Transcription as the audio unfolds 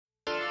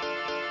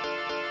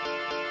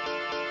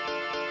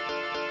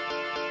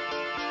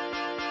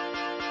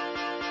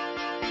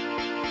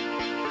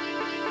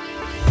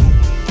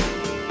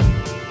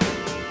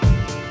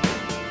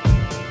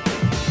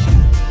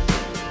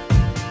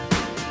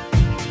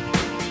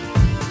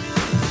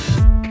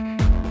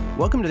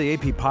Welcome to the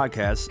AP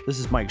Podcast. This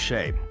is Mike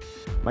Shea.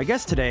 My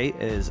guest today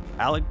is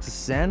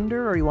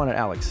Alexander, or you want it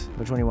Alex?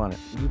 Which one do you want it?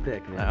 You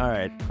pick, man. All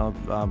right.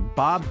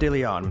 Bob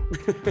DeLeon,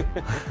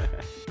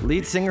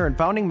 lead singer and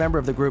founding member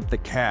of the group The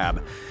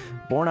Cab.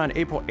 Born on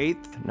April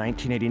 8th,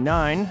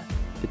 1989,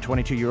 the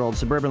 22-year-old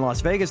suburban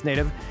Las Vegas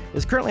native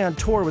is currently on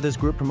tour with his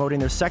group promoting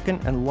their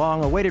second and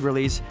long-awaited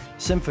release,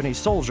 Symphony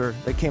Soldier,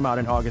 that came out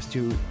in August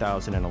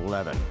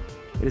 2011.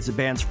 It is the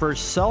band's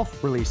first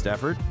self-released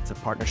effort. It's a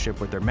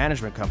partnership with their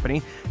management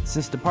company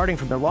since departing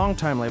from their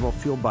longtime label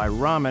Fueled by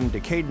Ramen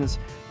Decadence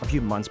a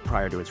few months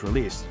prior to its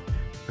release.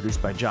 Produced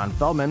by John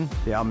Feldman,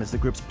 the album is the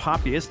group's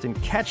poppiest and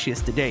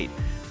catchiest to date,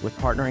 with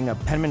partnering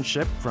up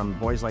penmanship from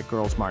Boys Like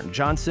Girls' Martin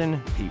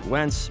Johnson, Pete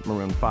Wentz,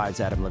 Maroon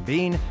 5's Adam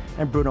Levine,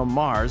 and Bruno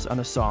Mars on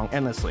the song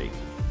Endlessly.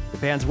 The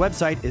band's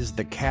website is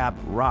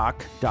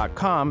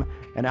thecabrock.com,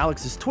 and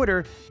Alex's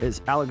Twitter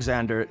is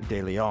Alexander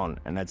DeLeon,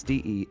 and that's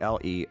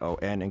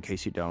DeLeon, in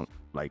case you don't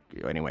like,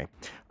 anyway.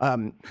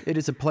 It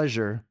is a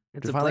pleasure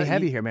to finally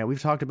have you here, man. We've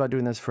talked about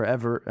doing this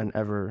forever and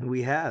ever.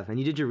 We have, and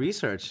you did your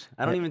research.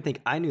 I don't even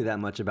think I knew that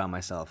much about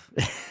myself.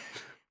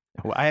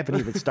 Well, I haven't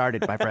even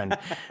started, my friend.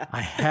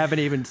 I haven't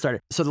even started.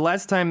 So the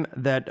last time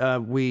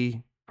that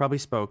we probably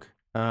spoke,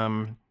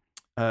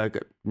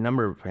 it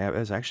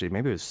was actually,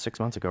 maybe it was 6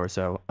 months ago or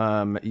so.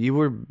 You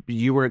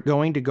were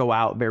going to go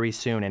out very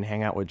soon and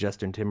hang out with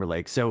Justin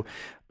Timberlake. So,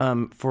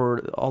 for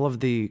all of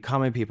the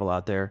common people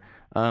out there,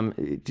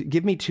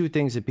 give me two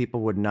things that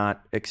people would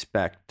not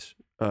expect,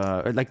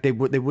 like they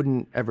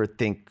wouldn't ever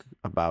think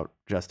about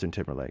Justin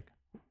Timberlake.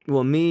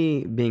 Well,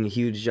 me being a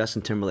huge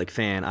Justin Timberlake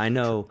fan, I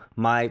know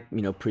my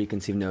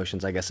preconceived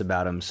notions, I guess,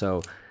 about him.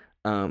 So,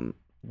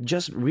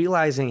 just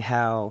realizing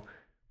how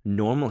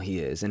normal he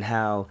is and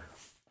how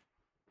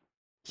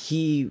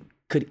he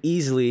could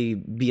easily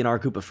be in our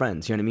group of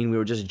friends. You know what I mean? We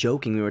were just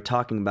joking. We were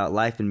talking about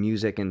life and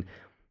music. And,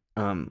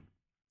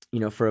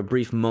 for a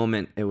brief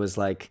moment, it was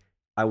like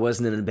I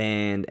wasn't in a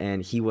band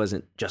and he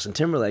wasn't Justin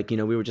Timberlake.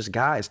 We were just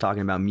guys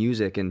talking about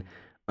music and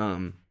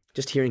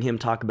just hearing him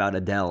talk about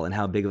Adele and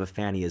how big of a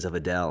fan he is of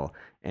Adele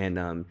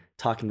and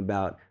talking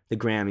about the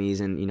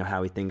Grammys and,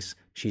 how he thinks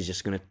she's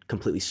just going to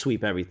completely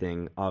sweep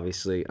everything,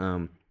 obviously.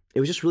 It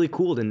was just really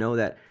cool to know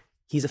that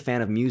he's a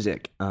fan of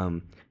music.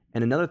 And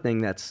another thing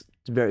that's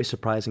very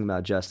surprising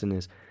about Justin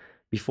is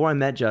before I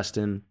met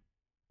Justin,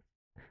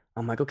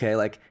 I'm like, okay,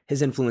 like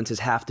his influences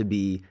have to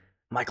be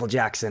Michael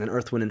Jackson and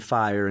Earth, Wind and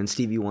Fire and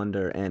Stevie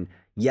Wonder. And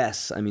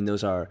yes, I mean,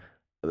 those are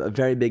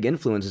very big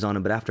influences on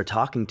him. But after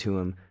talking to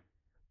him,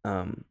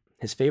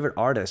 his favorite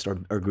artist or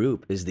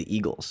group is the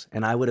Eagles.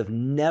 And I would have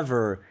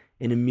never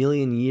in a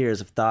million years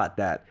have thought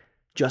that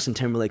Justin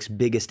Timberlake's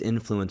biggest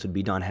influence would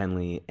be Don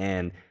Henley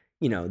and,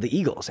 the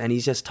Eagles. And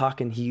he's just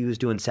talking, he was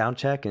doing sound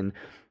check and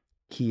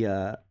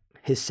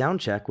his sound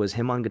check was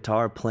him on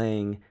guitar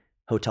playing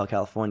Hotel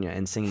California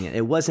and singing it.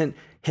 It wasn't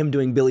him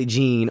doing Billie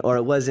Jean or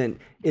it wasn't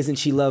Isn't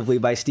She Lovely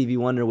by Stevie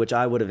Wonder, which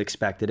I would have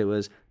expected. It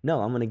was,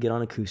 no, I'm going to get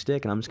on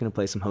acoustic and I'm just going to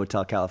play some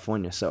Hotel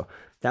California. So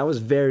that was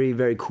very,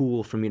 very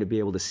cool for me to be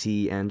able to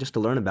see and just to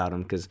learn about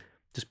him because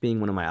just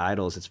being one of my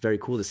idols, it's very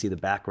cool to see the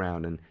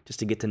background and just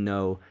to get to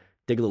know,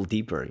 dig a little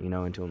deeper,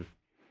 into him.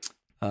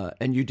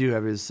 And you do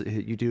have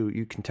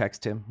you can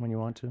text him when you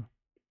want to?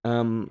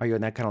 Are you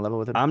on that kind of level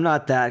with him? I'm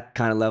not that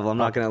kind of level. I'm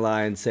not going to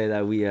lie and say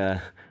that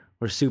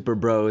we're super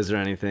bros or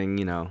anything,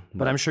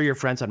 But I'm sure you're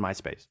friends on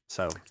MySpace,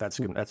 so that's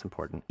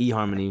important.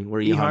 eHarmony,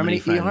 we're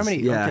eHarmony friends.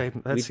 eHarmony, yeah.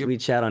 Okay. We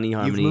chat on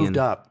eHarmony. You've moved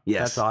up.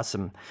 Yes. That's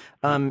awesome.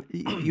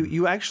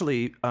 You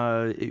actually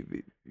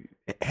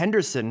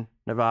Henderson,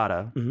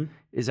 Nevada, mm-hmm.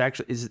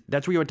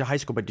 That's where you went to high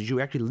school. But did you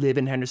actually live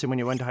in Henderson when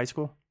you went to high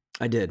school?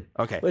 I did.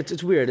 Okay.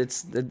 It's weird.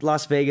 It's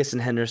Las Vegas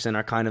and Henderson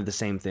are kind of the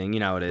same thing. You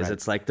know how it is. Right.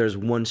 It's like there's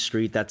one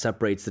street that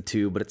separates the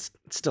two, but it's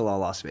still all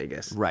Las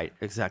Vegas. Right.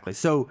 Exactly.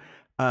 So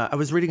I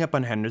was reading up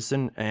on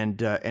Henderson,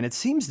 and it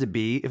seems to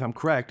be, if I'm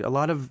correct, a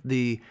lot of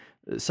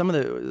some of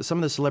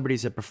the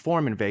celebrities that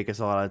perform in Vegas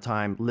a lot of the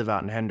time live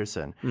out in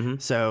Henderson. Mm-hmm.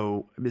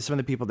 So some of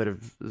the people that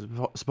have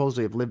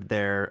supposedly have lived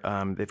there,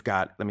 they've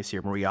got, let me see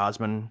here, Marie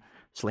Osmond,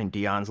 Celine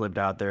Dion's lived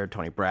out there,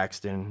 Toni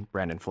Braxton,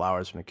 Brandon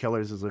Flowers from the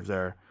Killers has lived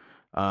there.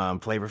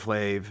 Flavor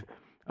Flav,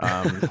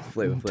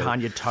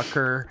 Tanya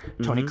Tucker,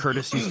 Tony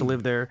Curtis used to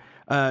live there.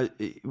 How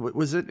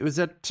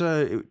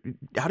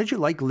did you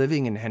like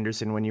living in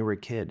Henderson when you were a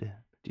kid?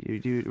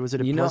 Was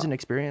it a pleasant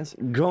experience?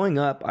 Growing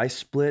up, I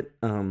split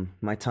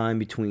my time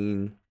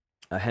between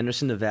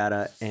Henderson,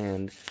 Nevada,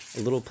 and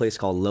a little place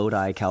called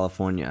Lodi,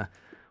 California.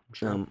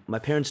 Sure. My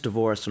parents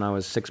divorced when I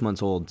was 6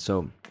 months old,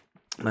 so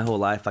my whole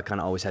life I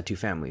kind of always had two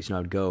families. I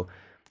would go,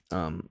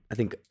 I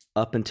think,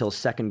 up until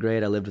second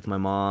grade, I lived with my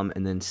mom,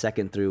 and then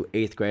second through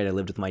eighth grade, I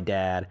lived with my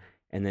dad,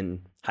 and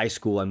then high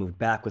school, I moved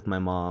back with my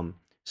mom.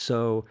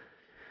 So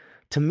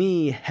to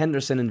me,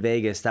 Henderson and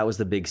Vegas, that was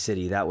the big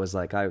city. That was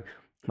like,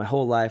 my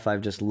whole life,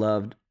 I've just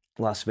loved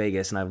Las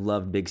Vegas, and I've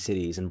loved big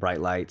cities and bright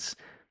lights.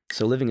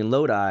 So living in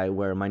Lodi,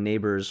 where my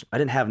neighbors, I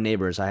didn't have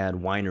neighbors, I had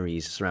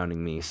wineries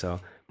surrounding me. So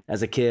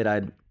as a kid,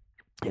 I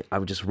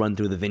would just run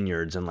through the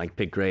vineyards and like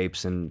pick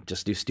grapes and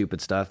just do stupid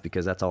stuff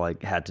because that's all I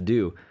had to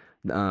do.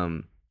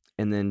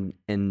 And then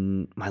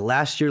in my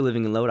last year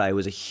living in Lodi, it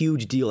was a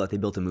huge deal that they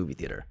built a movie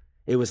theater.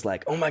 It was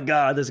like, oh my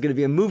God, there's going to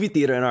be a movie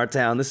theater in our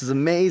town. This is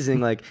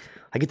amazing. Like,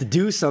 I get to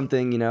do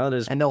something, you know.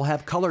 And they'll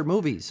have colored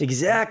movies.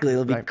 Exactly.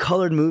 There'll be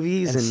colored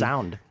movies. And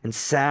sound. And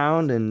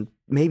sound and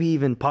maybe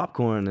even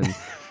popcorn.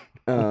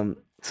 And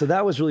so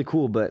that was really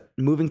cool. But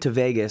moving to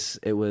Vegas,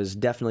 it was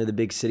definitely the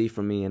big city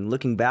for me. And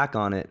looking back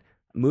on it,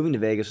 moving to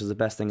Vegas was the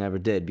best thing I ever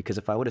did. Because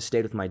if I would have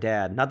stayed with my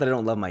dad, not that I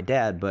don't love my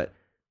dad, but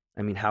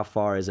I mean, how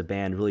far is a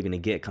band really going to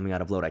get coming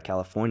out of Lodi,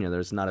 California?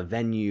 There's not a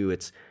venue.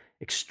 It's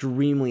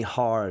extremely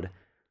hard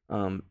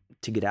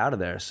to get out of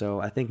there. So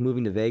I think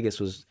moving to Vegas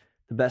was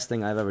the best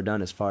thing I've ever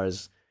done as far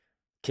as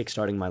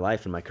kickstarting my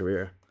life and my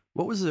career.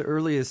 What was the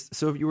earliest?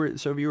 So if you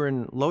were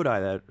in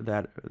Lodi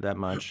that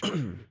much,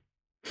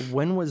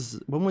 when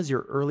was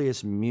your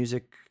earliest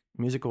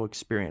musical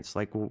experience?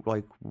 Like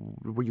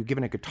were you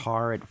given a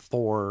guitar at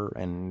 4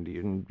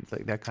 and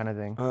like that kind of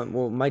thing?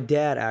 Well, my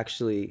dad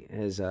actually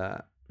has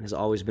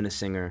always been a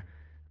singer.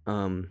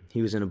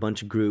 He was in a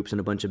bunch of groups and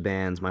a bunch of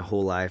bands my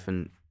whole life,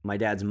 and my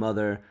dad's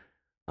mother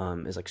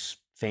is like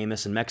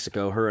famous in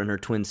Mexico. Her and her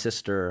twin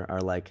sister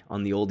are like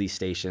on the oldie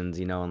stations,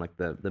 you know, on like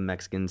the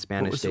Mexican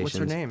Spanish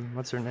stations.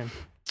 What's her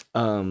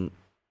name?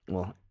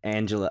 Well,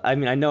 Angela. I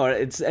mean, I know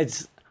it's.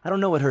 I don't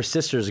know what her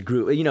sister's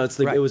group. You know,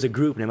 it was a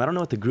group name. I don't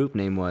know what the group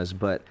name was,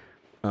 but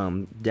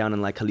down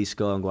in like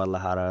Jalisco and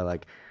Guadalajara,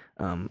 like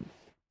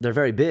they're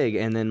very big.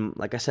 And then,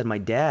 like I said, my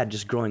dad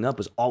just growing up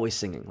was always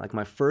singing. Like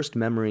my first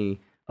memory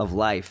of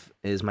life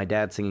is my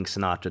dad singing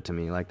Sinatra to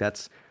me. Like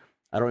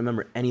I don't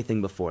remember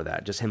anything before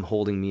that. Just him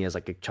holding me as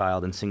like a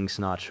child and singing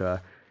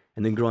Sinatra.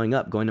 And then growing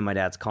up, going to my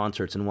dad's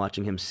concerts and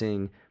watching him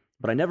sing.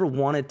 But I never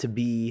wanted to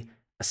be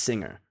a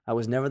singer. I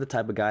was never the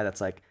type of guy that's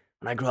like,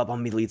 when I grow up, I'm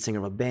gonna be the lead singer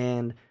of a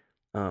band.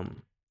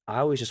 I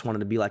always just wanted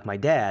to be like my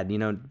dad, you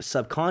know,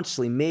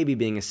 subconsciously maybe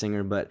being a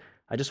singer, but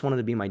I just wanted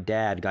to be my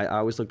dad. I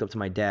always looked up to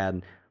my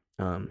dad.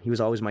 He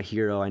was always my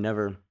hero. I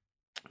never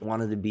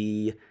wanted to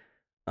be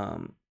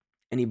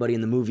anybody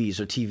in the movies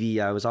or TV.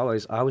 I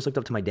always looked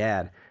up to my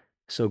dad.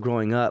 So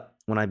growing up,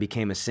 when I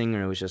became a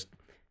singer, it was just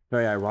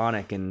very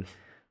ironic.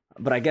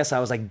 But I guess I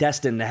was like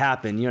destined to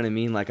happen. You know what I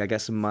mean? Like I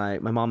guess my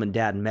mom and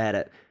dad met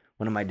at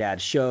one of my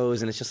dad's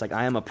shows, and it's just like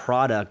I am a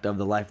product of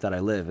the life that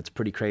I live. It's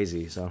pretty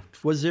crazy. So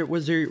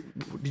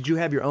did you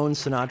have your own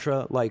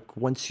Sinatra? Like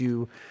once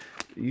you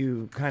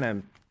kind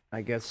of,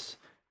 I guess,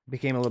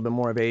 became a little bit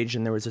more of age,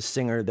 and there was a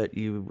singer that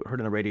you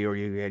heard on the radio, or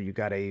you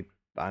got a,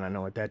 I don't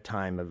know, at that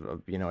time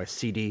of you know, a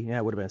CD. Yeah,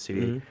 it would have been a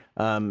CD.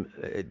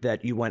 Mm-hmm.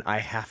 That you went, I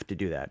have to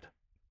do that.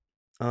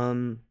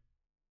 The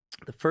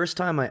first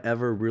time I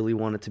ever really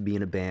wanted to be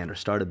in a band or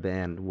start a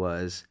band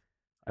was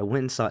I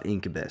went and saw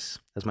Incubus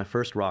as my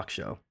first rock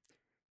show.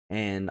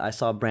 And I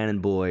saw Brandon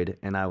Boyd,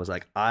 and I was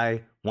like,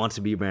 I want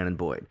to be Brandon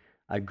Boyd.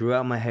 I grew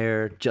out my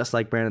hair just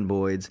like Brandon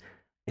Boyd's.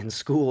 In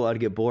school, I'd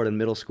get bored in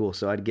middle school,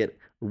 so I'd get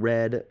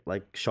red,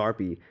 like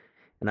Sharpie,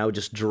 and I would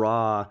just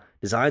draw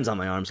designs on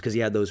my arms because he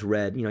had those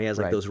red, you know, he has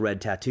like those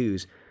red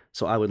tattoos.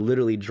 So I would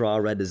literally draw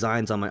red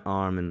designs on my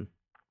arm, and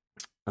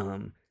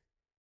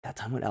that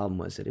time, what album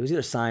was it? It was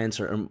either Science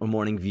or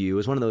Morning View. It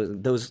was one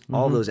of those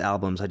all those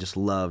albums I just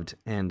loved.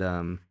 And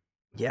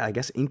yeah, I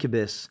guess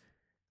Incubus.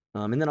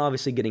 And then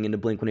obviously getting into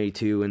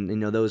Blink-182, and you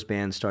know those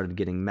bands started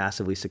getting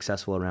massively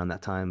successful around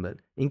that time. But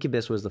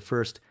Incubus was the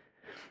first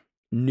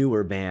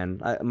newer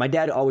band. My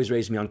dad always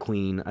raised me on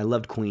Queen. I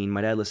loved Queen.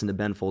 My dad listened to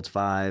Ben Folds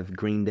 5,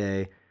 Green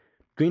Day.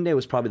 Green Day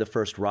was probably the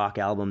first rock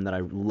album that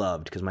I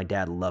loved because my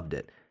dad loved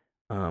it.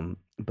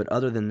 But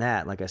other than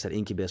that, like I said,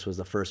 Incubus was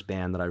the first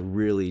band that I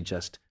really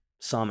just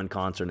saw them in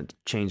concert, and it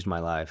changed my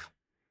life.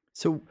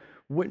 So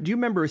what do you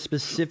remember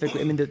specifically?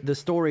 I mean, the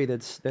story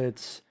that's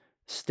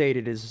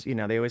stated is, you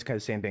know, they always kind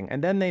of the same thing.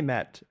 And then they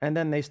met, and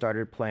then they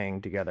started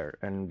playing together,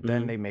 and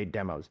then they made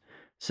demos.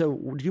 So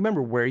do you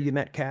remember where you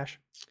met Cash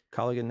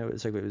Colligan?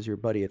 It was your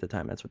buddy at the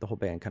time. That's what the whole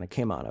band kind of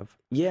came out of.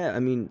 Yeah, I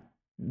mean,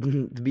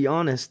 to be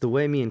honest, the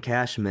way me and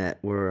Cash met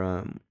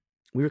were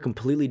we were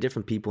completely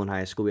different people in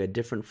high school. We had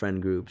different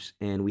friend groups,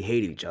 and we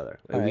hated each other.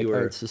 All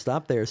right, so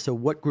stop there. So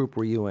what group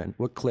were you in?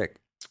 What clique?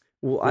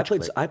 Well,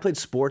 I played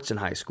sports in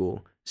high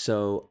school,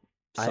 so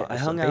I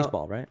hung out.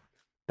 Baseball, right?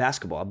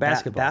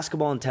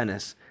 Basketball and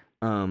tennis.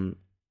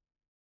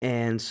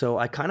 And so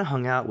I kind of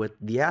hung out with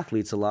the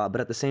athletes a lot,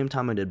 but at the same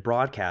time I did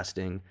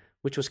broadcasting,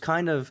 which was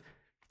kind of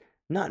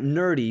not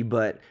nerdy,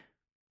 but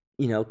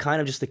you know, kind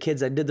of just the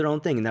kids that did their own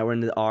thing and that were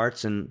into the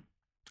arts. And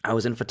I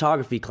was in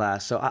photography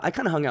class, so I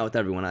kind of hung out with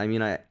everyone. I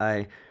mean,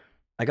 I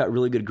got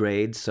really good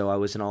grades, so I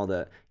was in all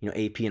the, you know,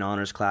 AP and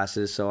honors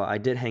classes, so I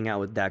did hang out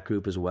with that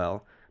group as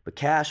well. But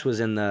Cash was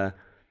in the,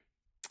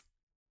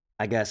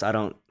 I guess I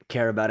don't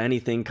care about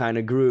anything kind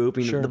of group,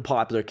 you know, the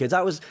popular kids.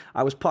 I was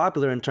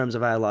popular in terms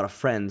of I had a lot of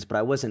friends, but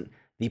I wasn't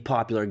the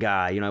popular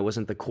guy, you know, I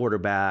wasn't the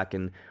quarterback.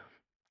 And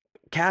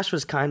Cash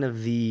was kind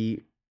of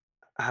the,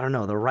 I don't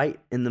know, the right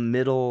in the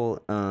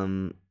middle,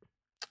 hung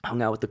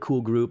out with the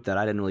cool group that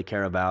I didn't really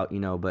care about, you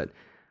know, but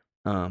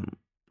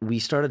we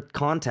started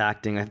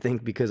contacting, I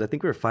think, because I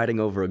think we were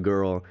fighting over a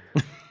girl.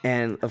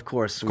 And of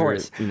course. We were,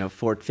 you know,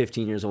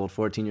 15 years old,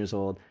 14 years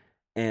old.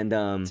 And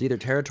It's either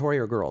territory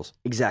or girls.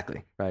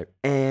 exactly. Right.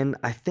 And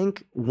I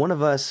think one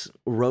of us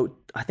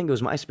wrote, I think it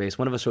was MySpace,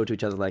 one of us wrote to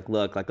each other like,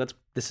 look, like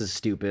this is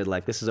stupid,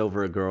 like this is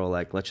over a girl,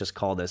 like let's just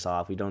call this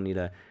off. We don't need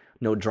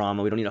no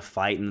drama, we don't need a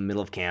fight in the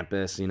middle of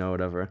campus,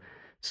 whatever.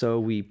 So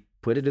we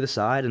put it to the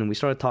side and we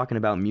started talking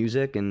about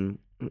music, and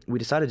we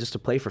decided just to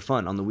play for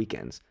fun on the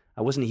weekends.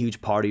 I wasn't a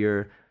huge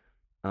partier.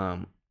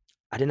 I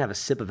didn't have a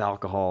sip of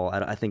alcohol,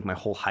 I think my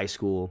whole high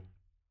school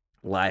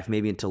life,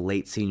 maybe until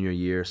late senior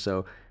year.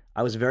 So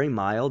I was very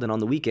mild, and on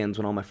the weekends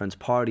when all my friends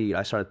partied,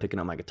 I started picking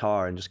up my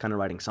guitar and just kind of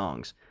writing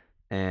songs.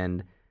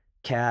 And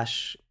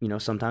Cash,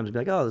 sometimes would be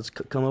like, oh, let's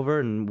come over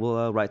and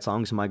we'll write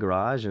songs in my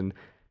garage and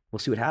we'll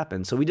see what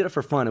happens. So we did it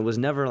for fun. It was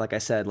never, like I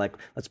said, like,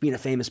 let's be in a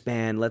famous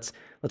band, let's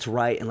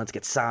write and let's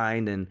get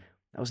signed. And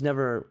that was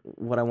never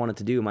what I wanted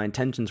to do. My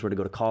intentions were to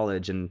go to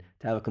college and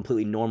to have a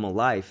completely normal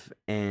life.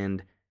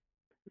 And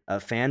a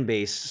fan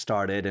base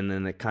started, and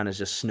then it kind of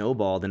just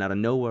snowballed. And out of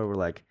nowhere, we're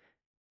like,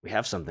 we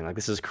have something. Like,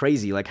 this is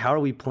crazy. Like, how are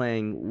we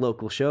playing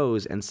local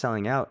shows and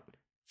selling out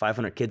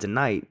 500 kids a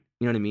night?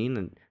 You know what I mean?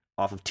 And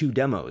off of 2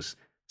 demos.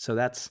 So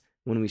that's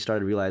when we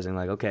started realizing,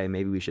 like, okay,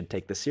 maybe we should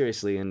take this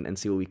seriously and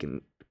see what we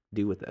can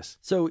do with this.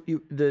 So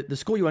the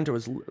school you went to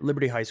was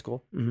Liberty High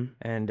School, Mm-hmm.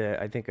 and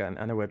I think on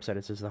their website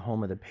it says the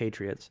home of the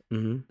Patriots.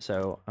 Mm-hmm.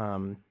 So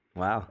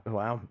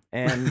Wow.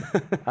 And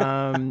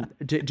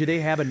do they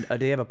have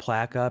a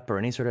plaque up or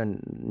any sort of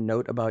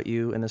note about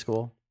you in the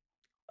school?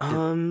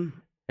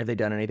 Have they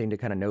done anything to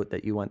kind of note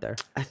that you went there?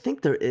 I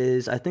think there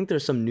is. I think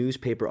there's some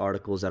newspaper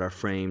articles that are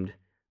framed.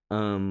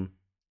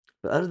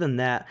 But other than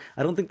that,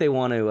 I don't think they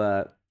want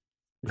to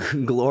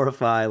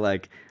glorify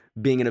like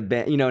being in a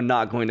band,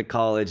 not going to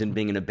college and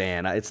being in a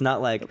band. It's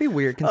not like, It'd be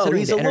weird considering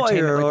he's a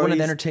lawyer, like or one of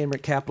the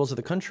entertainment capitals of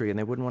the country, and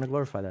they wouldn't want to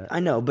glorify that. I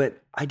know,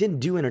 but I didn't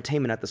do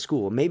entertainment at the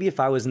school. Maybe if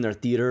I was in their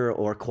theater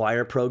or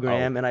choir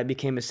program and I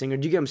became a singer,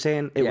 do you get what I'm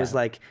saying? It was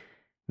like,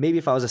 maybe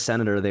if I was a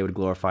senator, they would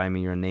glorify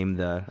me or name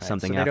something so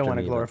after me. they don't want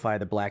to glorify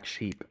the black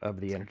sheep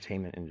of the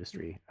entertainment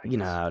industry. You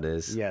know how it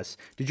is. Yes.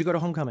 Did you go to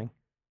homecoming?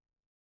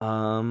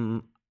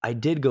 I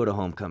did go to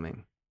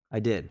homecoming. I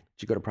did.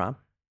 Did you go to prom?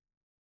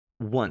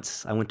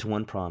 Once. I went to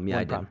one prom. Yeah,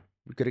 I did.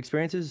 Good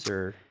experiences,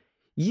 or?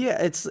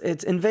 Yeah, it's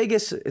in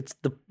Vegas.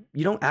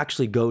 You don't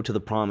actually go to the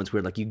prom. It's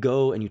weird. Like, you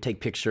go and you take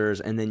pictures,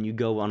 and then you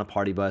go on a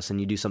party bus and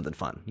you do something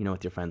fun,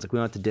 with your friends. Like, we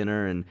went out to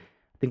dinner, and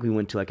I think we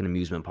went to like an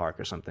amusement park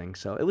or something.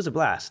 So it was a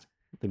blast.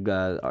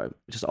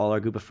 Just all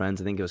our group of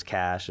friends. I think it was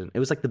Cash, and it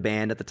was like the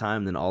band at the time,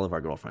 and then all of our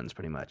girlfriends,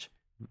 pretty much.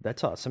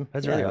 That's awesome.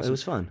 That's really awesome. It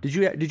was fun. Did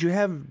you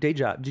have day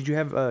jobs? Did you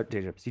have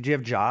day jobs? Did you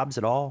have jobs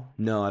at all?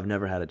 No, I've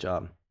never had a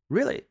job.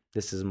 Really?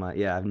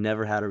 I've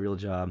never had a real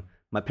job.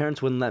 My parents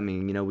wouldn't let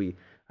me.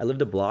 I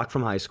lived a block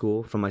from my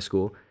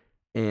school,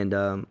 and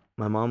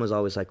my mom was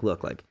always like,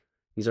 "Look, like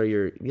these are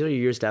your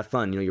years to have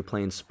fun. You're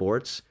playing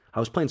sports." I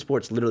was playing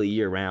sports literally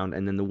year round,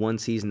 and then the one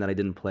season that I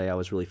didn't play, I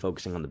was really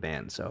focusing on the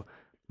band. So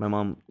my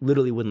mom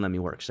literally wouldn't let me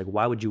work. She's like,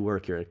 "Why would you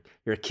work? You're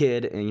a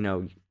kid,"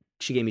 and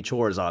she gave me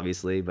chores,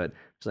 obviously, but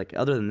she's like,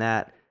 "Other than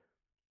that,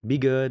 be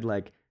good,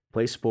 like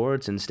play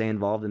sports and stay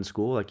involved in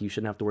school. Like, you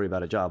shouldn't have to worry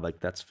about a job.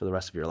 Like, that's for the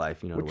rest of your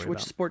life.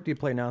 Which sport do you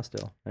play now?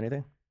 Still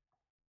anything?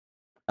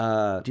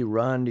 Do you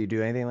run? Do you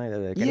do anything like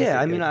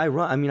that? I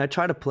run. I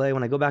try to play.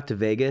 When I go back to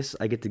Vegas,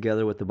 I get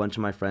together with a bunch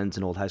of my friends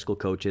and old high school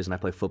coaches, and I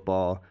play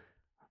football.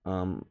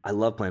 I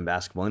love playing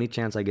basketball. Any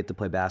chance I get to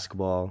play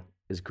basketball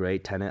is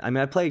great. Tennis.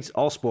 I play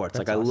all sports.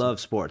 That's awesome. I love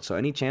sports. So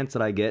any chance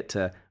that I get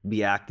to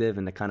be active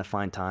and to kind of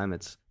find time,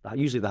 it's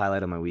usually the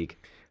highlight of my week.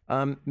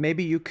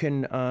 Maybe you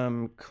can.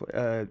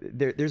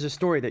 There's a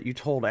story that you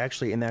told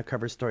actually in that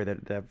cover story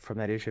that from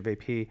that issue of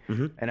AP,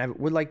 and I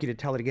would like you to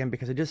tell it again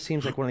because it just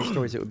seems like one of these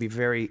stories that would be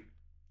very.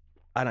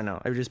 I don't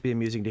know. It would just be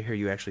amusing to hear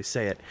you actually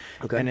say it.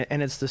 Okay.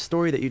 And it's the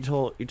story that you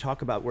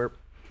talk about where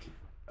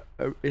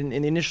in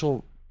the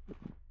initial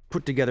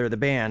put together of the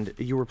band,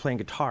 you were playing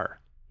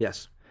guitar.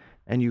 Yes.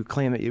 And you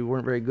claim that you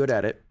weren't very good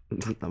at it.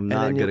 I'm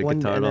not good at guitar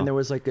at all. And then there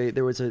was like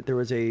there was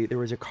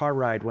a car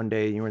ride one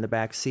day, and you were in the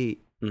back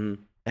seat, and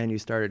you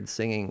started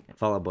singing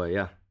Fall Out Boy.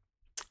 Yeah.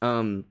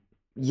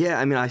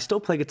 I still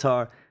play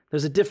guitar.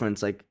 There's a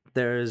difference. Like,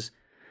 there's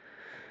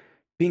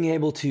being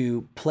able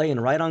to play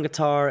and write on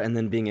guitar, and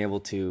then being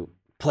able to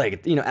play,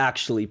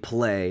 actually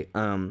play.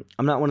 I'm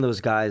not one of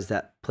those guys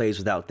that plays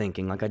without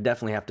thinking. Like, I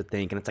definitely have to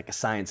think, and it's like a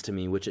science to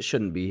me, which it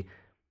shouldn't be.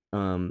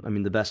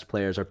 The best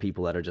players are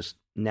people that are just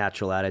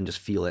natural at it and just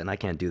feel it, and I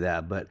can't do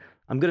that. But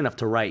I'm good enough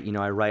to write.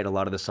 I write a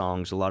lot of the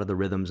songs, a lot of the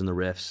rhythms and the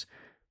riffs.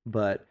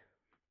 But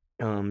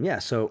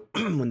so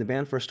when the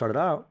band first started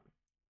out,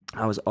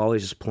 I was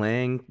always just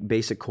playing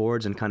basic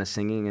chords and kind of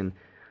singing.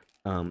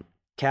 And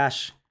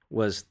Cash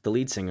was the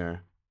lead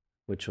singer,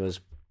 which was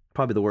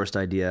probably the worst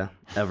idea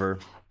ever.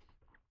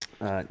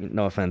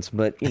 No offense,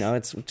 but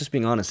it's just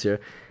being honest here.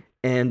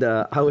 And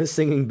I was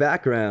singing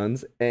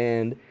backgrounds,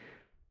 and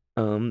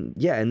and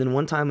then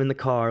one time in the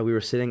car we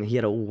were sitting. He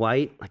had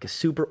a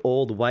super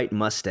old white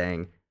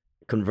Mustang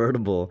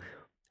convertible.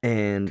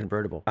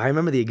 I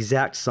remember the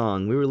exact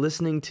song. We were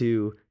listening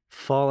to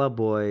Fall Out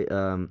Boy,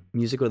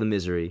 Music or the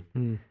Misery,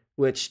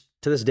 which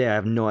to this day I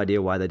have no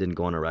idea why that didn't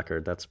go on a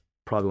record. That's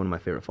probably one of my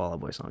favorite Fall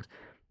Out Boy songs.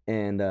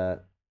 And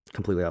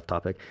completely off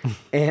topic.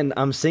 And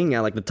I'm singing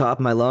at like the top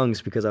of my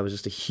lungs because I was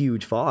just a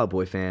huge Fall Out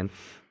Boy fan.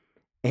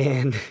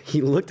 And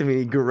he looked at me,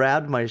 he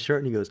grabbed my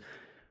shirt, and he goes,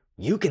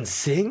 "You can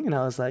sing?" And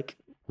I was like,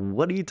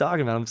 "What are you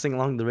talking about? I'm singing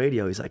along the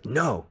radio." He's like,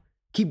 "No,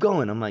 keep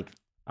going." I'm like,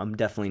 I'm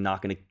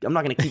not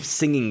gonna keep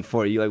singing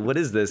for you. Like, what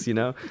is this, you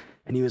know?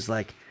 And he was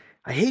like,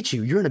 "I hate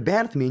you. You're in a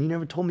band with me and you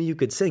never told me you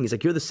could sing." He's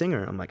like, "You're the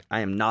singer." I'm like, "I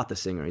am not the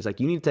singer." He's like,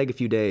 "You need to take a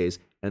few days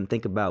and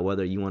think about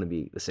whether you want to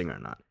be the singer or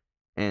not."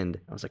 And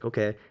I was like,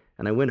 "Okay."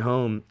 And I went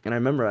home, and I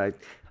remember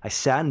I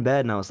sat in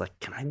bed and I was like,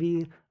 "Can I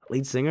be a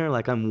lead singer?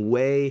 Like, I'm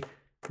way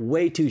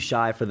too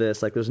shy for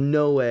this. Like, there's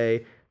no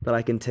way that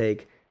I can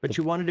take." But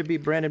you wanted to be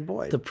Brandon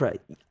Boyd.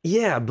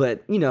 Yeah,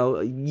 but you know,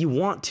 you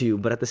want to,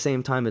 but at the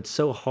same time, it's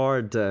so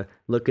hard to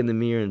look in the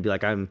mirror and be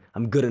like, I'm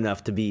good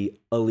enough to be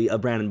a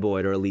Brandon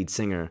Boyd or a lead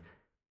singer.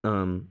 I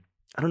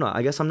don't know.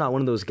 I guess I'm not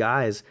one of those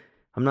guys.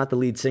 I'm not the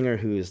lead singer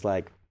who's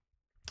like,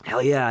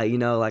 hell yeah, you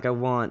know, like I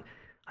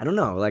don't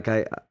know, like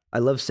I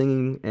love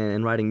singing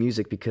and writing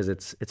music because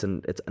it's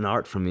an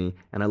art for me,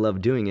 and I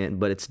love doing it.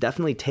 But it's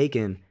definitely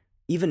taken,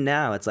 even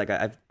now, it's like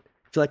I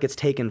feel like it's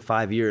taken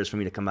 5 years for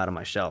me to come out of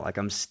my shell. Like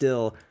I'm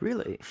still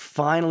Really?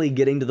 finally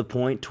getting to the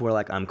point to where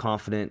like I'm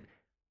confident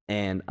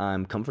and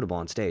I'm comfortable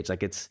on stage.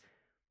 Like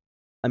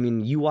I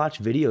mean, you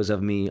watch videos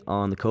of me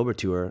on the Cobra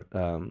tour,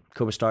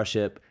 Cobra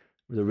Starship,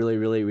 the really,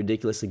 really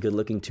ridiculously good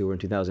looking tour in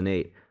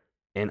 2008.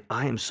 And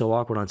I am so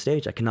awkward on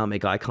stage. I cannot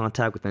make eye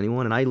contact with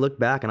anyone. And I look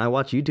back and I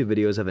watch YouTube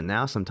videos of it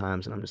now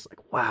sometimes, and I'm just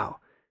like, wow,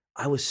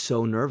 I was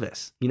so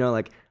nervous. You know,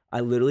 like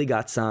I literally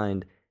got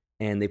signed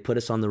and they put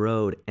us on the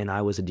road and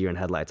I was a deer in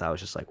headlights. I was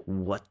just like,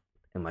 what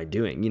am I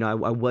doing? You know,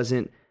 I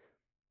wasn't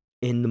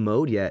in the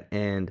mode yet.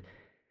 And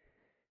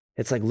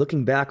it's like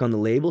looking back on the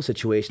label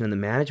situation and the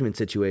management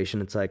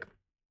situation, it's like,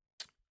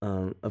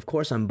 of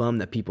course I'm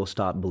bummed that people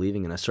stopped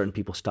believing in us. Certain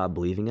people stopped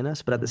believing in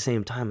us. But at the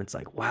same time, it's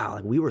like, wow,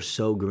 like we were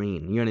so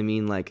green. You know what I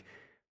mean? Like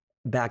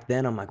back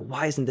then I'm like,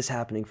 why isn't this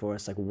happening for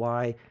us? Like,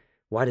 why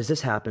does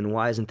this happen?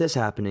 Why isn't this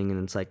happening?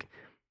 And it's like,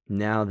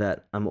 now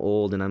that I'm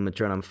old and I'm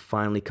mature and I'm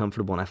finally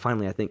comfortable and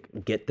I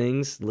think, get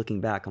things, looking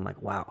back, I'm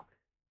like, wow,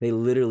 they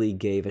literally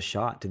gave a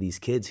shot to these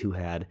kids who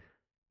had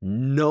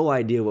no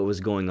idea what was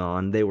going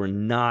on. They were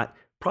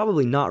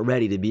probably not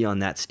ready to be on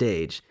that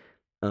stage.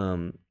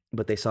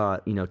 But they saw,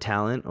 you know,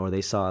 talent, or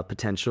they saw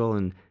potential,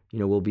 and, you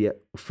know, we'll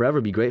forever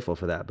be grateful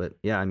for that. But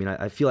yeah, I mean,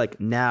 I feel like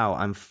now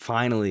I'm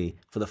finally,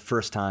 for the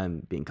first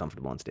time, being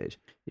comfortable on stage.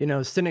 You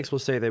know, cynics will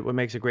say that what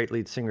makes a great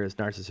lead singer is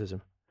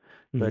narcissism.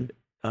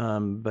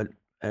 Mm-hmm. But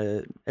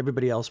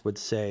everybody else would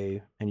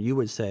say, and you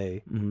would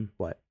say, Mm-hmm.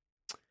 what?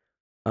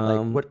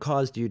 Like, what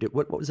caused you to?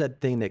 What was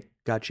that thing that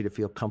got you to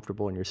feel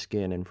comfortable in your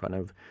skin in front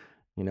of,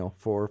 you know,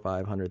 400,000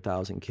 or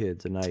 500,000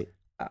 kids a night,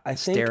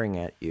 staring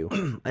at you?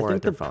 I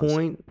think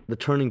the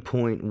turning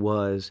point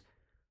was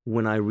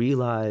when I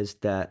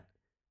realized that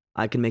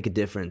I can make a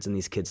difference in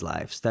these kids'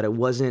 lives. That it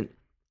wasn't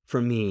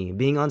for me.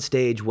 Being on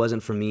stage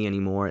wasn't for me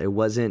anymore. It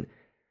wasn't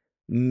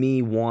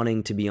me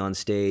wanting to be on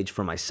stage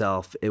for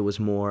myself. It was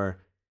more,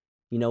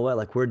 you know what,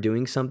 like we're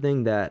doing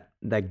something that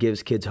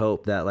gives kids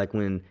hope, that like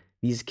when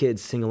these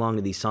kids sing along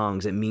to these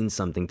songs, it means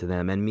something to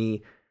them. And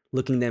me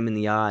looking them in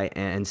the eye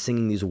and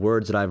singing these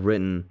words that I've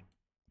written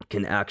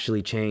can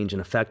actually change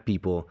and affect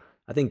people.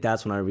 I think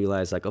that's when I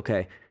realized, like,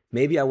 okay,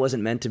 maybe I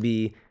wasn't meant to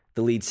be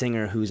the lead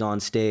singer who's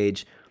on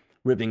stage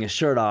ripping his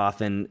shirt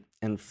off and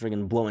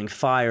friggin' blowing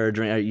fire,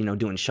 you know,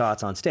 doing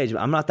shots on stage.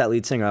 I'm not that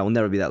lead singer. I will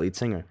never be that lead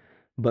singer.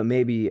 But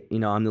maybe, you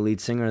know, I'm the lead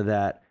singer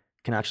that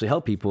can actually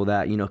help people,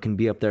 that, you know, can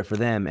be up there for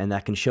them, and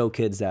that can show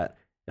kids that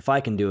if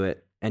I can do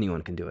it,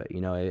 anyone can do it,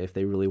 you know, if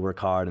they really work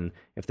hard and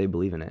if they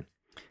believe in it.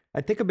 I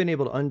think I've been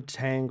able to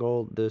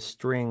untangle the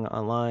string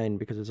online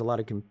because there's a lot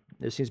of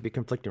there seems to be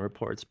conflicting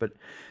reports, but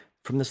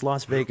from this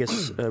Las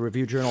Vegas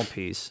Review Journal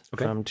piece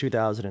from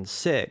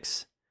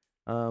 2006,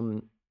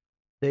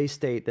 they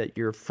state that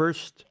your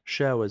first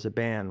show as a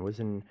band was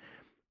in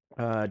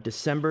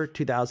December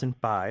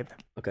 2005.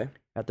 Okay.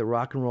 At the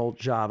Rock and Roll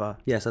Java.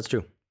 Yes, that's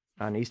true.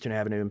 On Eastern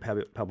Avenue and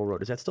Pebble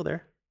Road. Is that still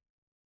there?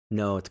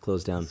 No, it's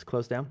closed down. It's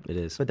closed down? It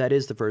is. But that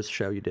is the first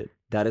show you did.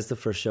 That is the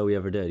first show we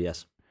ever did,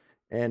 yes.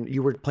 And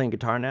you were playing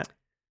guitar in that?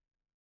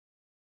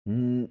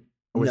 No.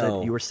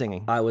 That you were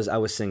singing? I was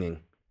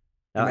singing.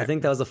 I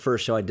think that was the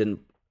first show I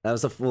didn't. That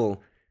was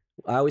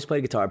I always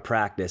played guitar at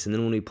practice, and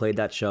then when we played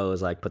that show, it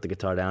was like put the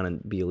guitar down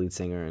and be a lead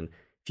singer. And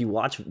if you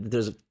watch,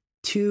 there's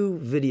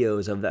 2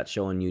 videos of that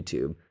show on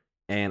YouTube,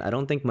 and I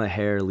don't think my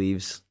hair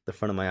leaves the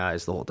front of my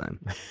eyes the whole time.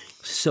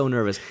 So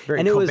nervous.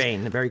 Very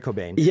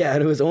Cobain. Yeah,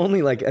 and it was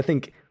only like, I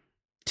think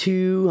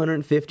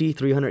 250,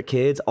 300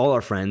 kids, all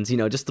our friends, you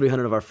know, just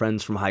 300 of our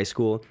friends from high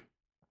school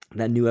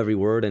that knew every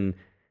word, and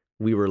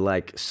we were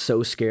like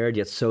so scared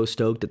yet so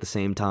stoked at the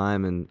same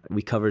time. And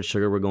we covered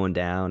Sugar We're Going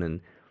Down,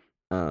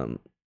 and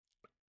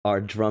our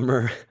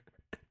drummer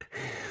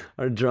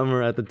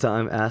at the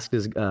time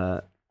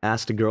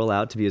asked a girl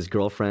out to be his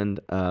girlfriend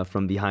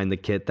from behind the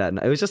kit that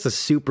night. It was just a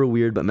super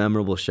weird but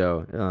memorable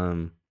show.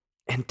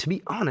 And to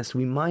be honest,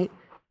 we might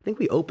think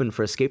we opened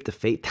for Escape the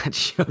Fate that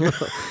show.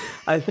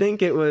 I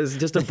think it was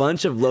just a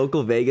bunch of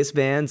local Vegas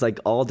bands, like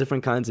all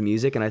different kinds of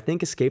music, and I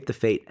think Escape the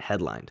Fate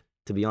headlined,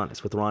 to be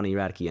honest, with Ronnie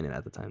Radke in it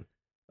at the time.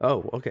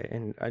 Oh, okay.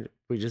 And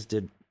we just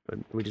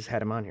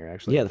had him on here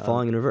actually. Yeah, the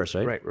Falling in Reverse,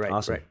 right? Right.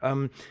 Awesome.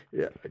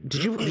 Right.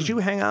 Did you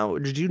hang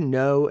out? Did you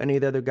know any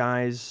of the other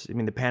guys? I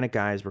mean, the Panic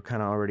guys were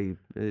kind of already.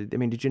 I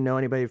mean, did you know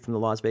anybody from the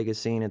Las Vegas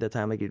scene at that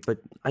time? But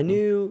I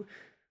knew.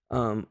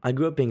 I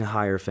grew up being a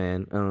Higher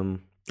fan.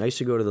 I used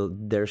to go to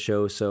their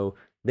show, so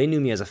they knew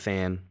me as a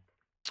fan.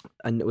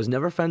 I was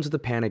never friends with the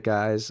Panic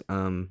guys.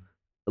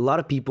 A lot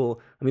of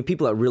people, I mean,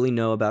 people that really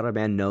know about our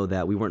band know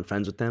that we weren't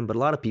friends with them, but a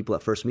lot of people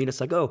at first meet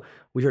us like, oh,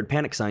 we heard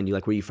Panic signed you.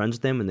 Like, were you friends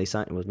with them? And they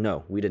signed. It was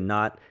no, we did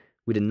not.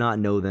 We did not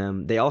know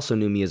them. They also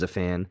knew me as a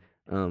fan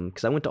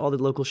because I went to all the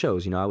local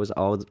shows. You know, I was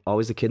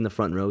always the kid in the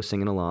front row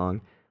singing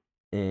along.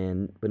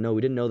 But no,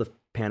 we didn't know the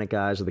Panic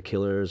guys or the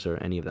Killers or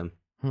any of them.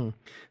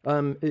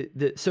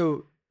 It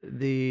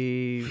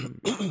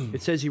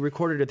says you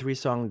recorded a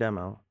 3-song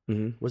demo.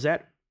 Mm-hmm. Was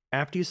that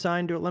after you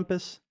signed to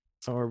Olympus?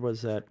 Or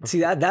was that... See,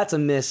 that's a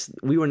miss.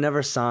 We were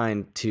never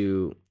signed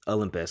to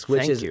Olympus,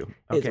 which is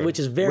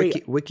very...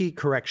 Wiki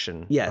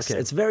correction. Yes, okay.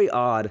 It's very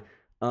odd.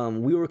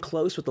 We were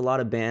close with a lot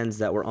of bands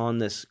that were on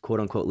this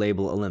quote-unquote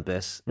label,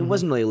 Olympus. It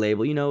wasn't really a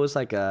label. You know, it was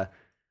like a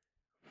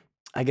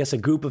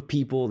group of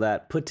people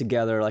that put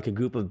together like a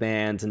group of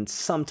bands, and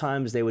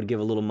sometimes they would give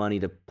a little money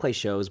to play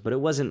shows, but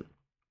it wasn't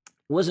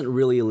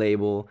really a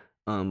label.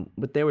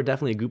 But they were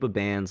definitely a group of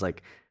bands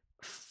like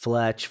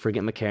Fletch,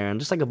 Forget McCarran,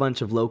 just like a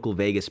bunch of local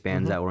Vegas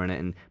bands that were in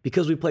it. And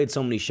because we played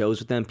so many shows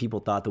with them,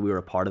 people thought that we were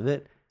a part of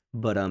it.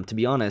 But to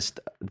be honest,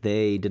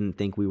 they didn't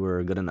think we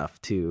were good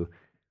enough to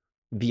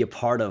be a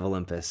part of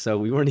Olympus. So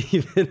we weren't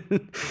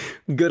even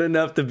good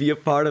enough to be a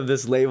part of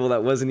this label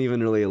that wasn't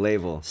even really a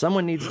label.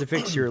 Someone needs to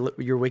fix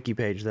your wiki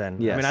page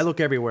then. Yes. I mean, I look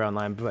everywhere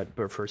online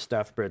but for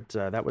stuff, but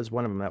that was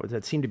one of them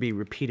that seemed to be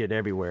repeated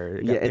everywhere.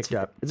 It got picked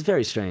up. It's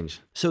very strange.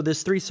 So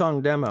this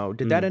 3-song demo,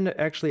 did that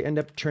actually end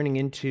up turning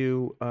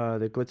into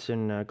the Glitz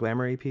and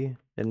Glamour EP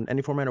in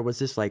any format, or was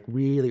this like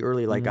really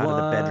early, like out of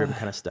the bedroom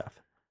kind of stuff?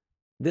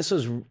 This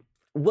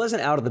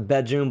wasn't out of the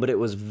bedroom, but it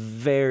was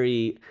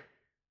very...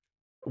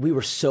 We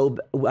were so...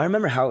 I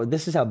remember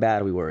this is how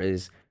bad we were,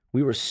 is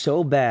we were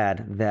so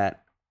bad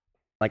that,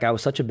 like, I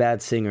was such a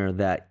bad singer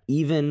that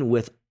even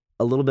with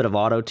a little bit of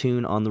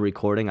auto-tune on the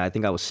recording, I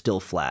think I was still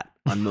flat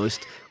on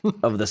most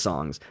of the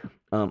songs.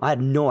 I had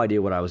no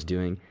idea what I was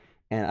doing,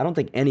 and I don't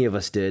think any of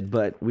us did,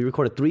 but we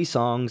recorded 3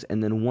 songs,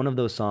 and then one of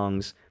those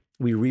songs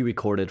we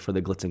re-recorded for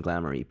the Glitz and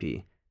Glamour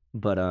EP.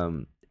 But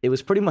it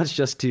was pretty much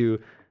just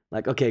to,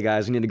 like, okay,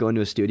 guys, we need to go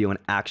into a studio and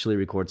actually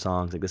record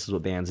songs. Like, this is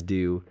what bands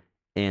do.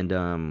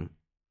 And...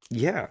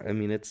 yeah, I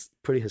mean, it's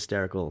pretty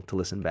hysterical to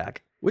listen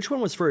back. Which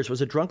one was first?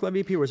 Was it Drunk Love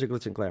EP or was it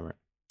Glitz and Glamour?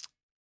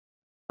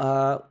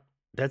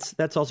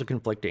 That's also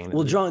conflicting.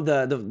 Well,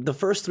 the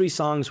first 3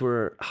 songs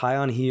were High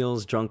on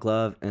Heels, Drunk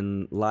Love,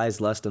 and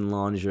Lies, Lust, and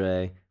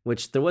Lingerie,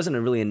 which there wasn't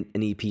really an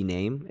EP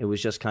name. It was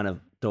just kind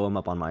of throw them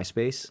up on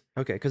MySpace.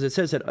 Okay, because it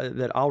says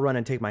that I'll Run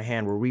and Take My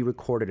Hand were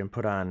re-recorded and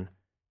put on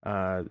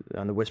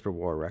the Whisper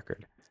War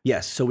record.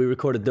 Yes, so we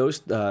recorded those...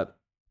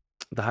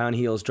 the High on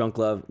Heels, Drunk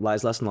Love,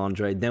 Lies, Lust, and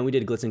Lingerie. Then we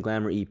did Glitz and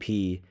Glamour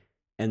EP.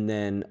 And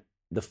then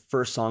the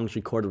first songs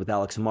recorded with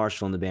Alex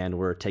Marshall in the band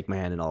were Take My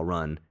Hand and I'll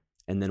Run.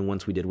 And then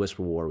once we did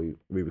Whisper War, we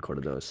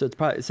re-recorded those. So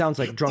it sounds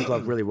like Drunk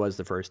Love really was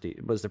the first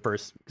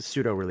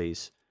pseudo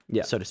release,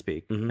 so to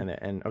speak. Mm-hmm.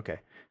 And okay.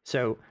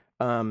 So,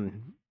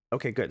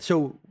 okay, good.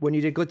 So when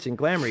you did Glitz and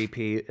Glamour EP,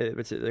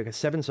 it's like a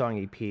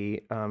 7-song EP,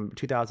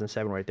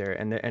 2007 right there.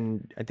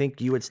 And I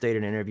think you had stated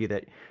in an interview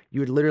that you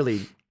had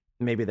literally...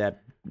 maybe that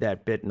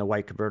bit in the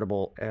white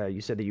convertible, you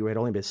said that you had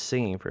only been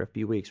singing for a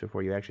few weeks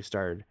before you actually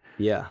started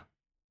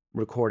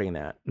recording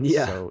that.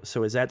 Yeah.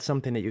 So is that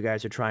something that you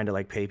guys are trying to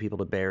like pay people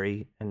to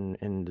bury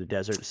in the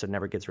desert so it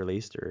never gets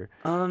released, or?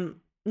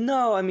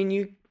 No, I mean,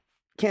 you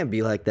can't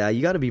be like that.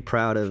 You got to be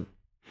proud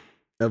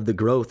of the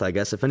growth, I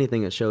guess. If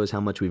anything, it shows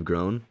how much we've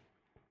grown.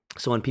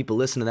 So when people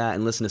listen to that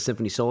and listen to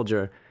Symphony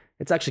Soldier,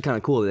 it's actually kind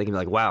of cool. They can be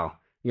like, wow,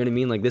 you know what I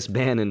mean? Like, this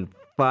band in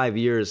 5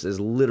 years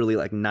is literally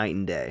like night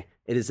and day.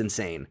 It is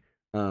insane.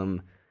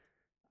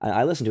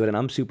 I listen to it and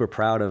I'm super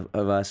proud of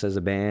us as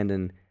a band,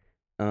 and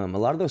a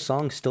lot of those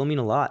songs still mean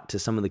a lot to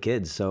some of the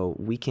kids. So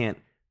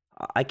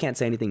I can't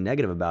say anything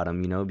negative about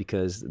them, you know,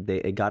 because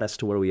it got us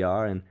to where we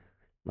are. And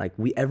like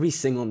every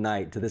single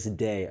night to this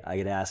day, I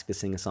get asked to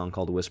sing a song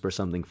called Whisper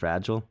Something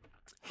Fragile,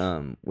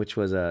 which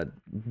was a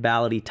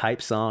ballady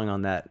type song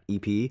on that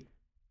EP.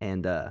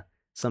 And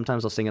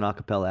sometimes I'll sing it a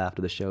cappella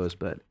after the shows,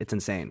 but it's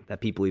insane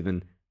that people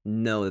even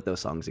know that those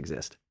songs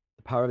exist.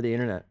 The power of the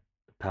internet.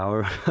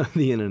 Power of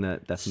the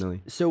internet,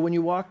 definitely. So when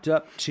you walked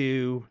up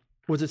to,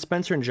 was it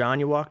Spencer and John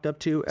you walked up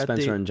to?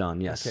 Spencer and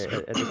John, yes.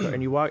 Okay,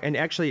 and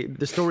actually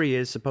the story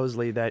is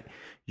supposedly that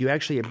you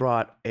actually had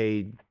brought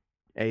a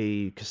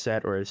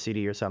cassette or a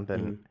CD or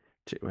something,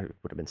 it would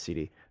have been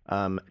CD,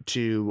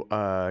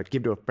 to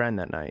give to a friend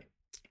that night.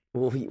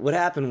 Well, what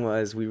happened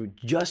was we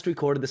just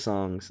recorded the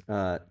songs,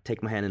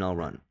 Take My Hand and I'll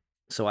Run.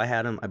 So I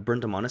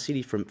burnt them on a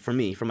CD for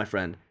my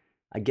friend.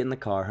 I get in the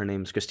car. Her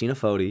name's Christina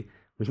Foti.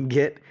 We can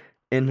get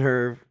in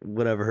her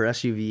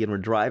SUV, and we're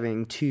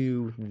driving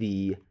to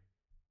the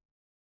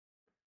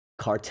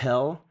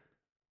Cartel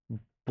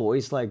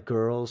Boys Like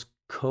Girls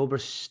Cobra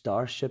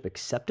Starship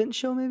Acceptance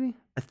show, maybe?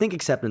 I think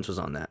Acceptance was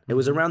on that. It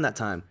was around that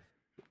time.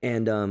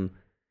 And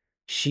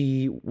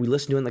we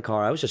listened to it in the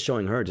car. I was just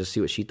showing her just to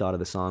see what she thought of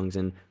the songs.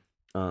 And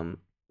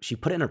she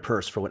put it in her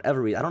purse for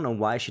whatever reason. I don't know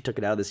why she took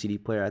it out of the CD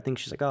player. I think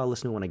she's like, oh, I'll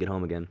listen to it when I get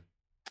home again.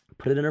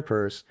 Put it in her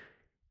purse.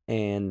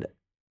 And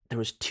I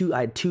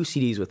had two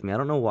CDs with me. I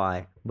don't know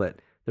why, but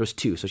there was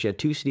two. So she had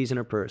two CDs in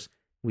her purse.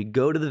 We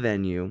go to the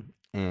venue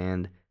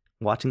and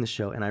watching the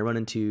show, and I run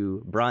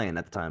into Brian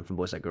at the time from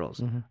Boys Like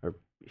Girls. Or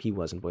he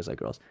was in Boys Like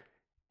Girls.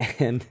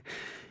 And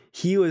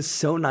he was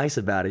so nice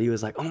about it. He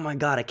was like, oh my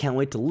God, I can't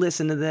wait to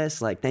listen to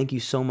this. Like, thank you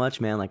so much,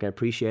 man. Like, I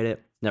appreciate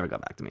it. Never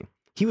got back to me.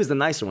 He was the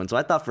nicer one, so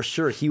I thought for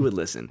sure he would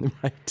listen.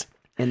 Right.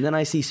 And then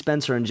I see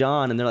Spencer and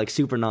John, and they're like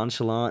super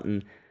nonchalant.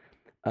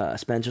 And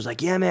Spencer's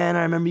like, yeah, man,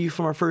 I remember you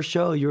from our first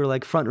show. You were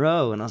like front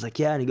row. And I was like,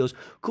 yeah. And he goes,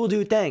 cool,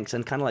 dude, thanks.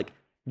 And kind of like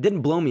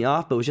didn't blow me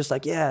off, but was just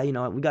like, yeah,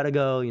 we got to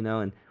go, And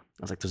I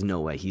was like, there's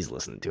no way he's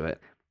listening to it.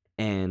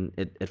 And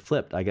it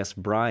flipped. I guess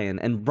Brian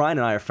and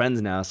I are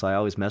friends now, so I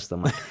always mess with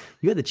them. Like,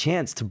 you had the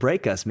chance to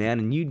break us, man,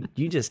 and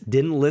you just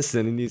didn't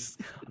listen. And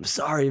I'm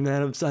sorry,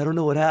 man. I don't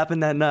know what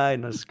happened that night.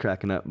 And I was just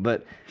cracking up.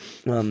 But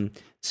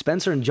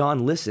Spencer and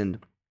John listened,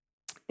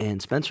 and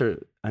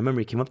Spencer, I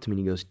remember he came up to me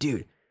and he goes,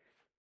 dude,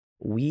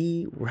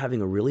 we were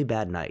having a really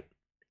bad night,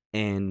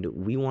 and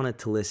we wanted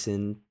to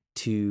listen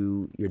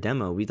to your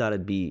demo. We thought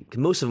it'd be, because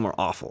most of them are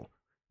awful.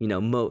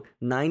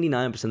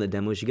 99% of the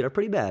demos you get are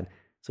pretty bad.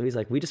 So he's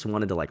like, we just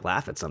wanted to like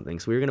laugh at something.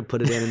 So we were going to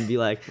put it in and be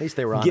like, at least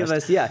they were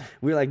honest.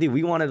 We were like, dude,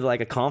 we wanted like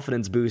a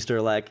confidence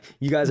booster. Like,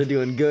 you guys are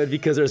doing good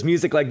because there's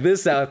music like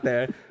this out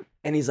there.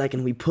 And he's like,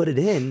 and we put it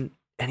in,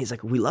 and he's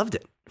like, we loved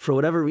it. For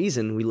whatever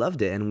reason, we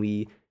loved it. And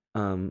we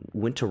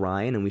went to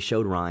Ryan and we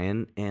showed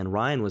Ryan, and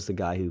Ryan was the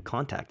guy who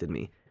contacted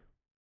me.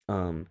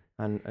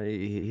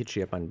 He hit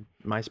you up on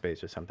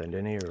MySpace or something,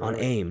 didn't he? Or on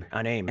AIM.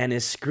 On AIM. And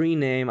his screen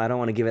name, I don't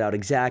want to give it out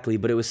exactly,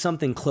 but it was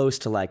something close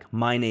to like,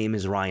 my name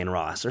is Ryan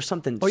Ross or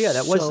something. Oh yeah,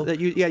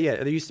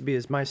 there used to be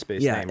his MySpace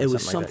name. Yeah, it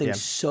was something like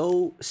that.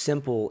 so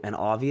simple and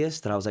obvious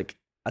that I was like,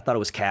 I thought it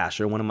was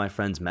Cash or one of my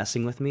friends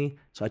messing with me.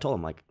 So I told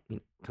him like,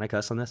 can I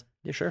cuss on this?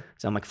 Yeah, sure.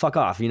 So I'm like, fuck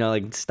off,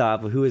 like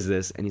stop. Who is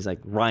this? And he's like,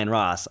 Ryan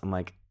Ross. I'm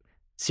like,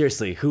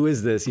 seriously, who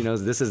is this?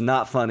 This is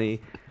not funny.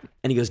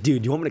 And he goes,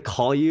 dude, do you want me to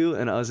call you?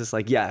 And I was just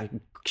like, yeah,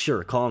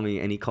 sure, call me.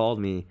 And he called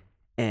me,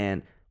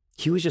 and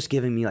he was just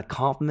giving me like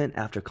compliment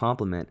after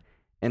compliment.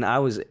 And I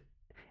was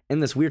in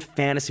this weird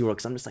fantasy world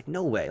because I'm just like,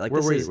 no way. Like,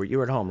 where were you? You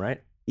were at home,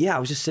 right? Yeah, I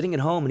was just sitting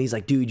at home, and he's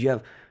like, dude, you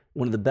have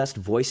one of the best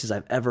voices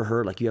I've ever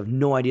heard. Like, you have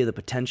no idea the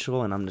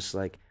potential. And I'm just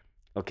like,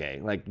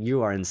 okay, like,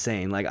 you are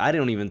insane. Like, I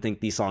don't even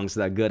think these songs are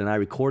that good. And I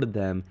recorded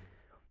them.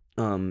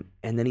 And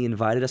then he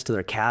invited us to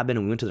their cabin,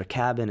 and we went to their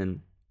cabin,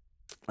 and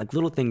like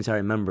little things I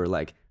remember,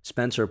 like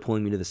Spencer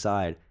pulling me to the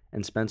side,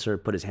 and Spencer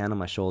put his hand on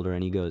my shoulder,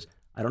 and he goes,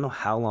 I don't know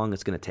how long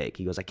it's going to take.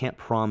 He goes, I can't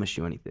promise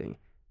you anything,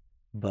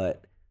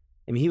 but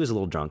I mean, he was a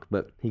little drunk,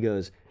 but he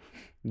goes,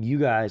 you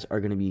guys are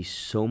going to be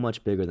so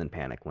much bigger than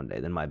Panic one day,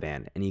 than my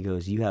band. And he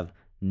goes, you have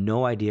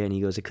no idea. And he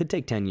goes, it could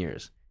take 10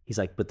 years. He's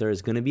like, but there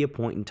is going to be a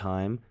point in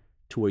time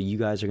to where you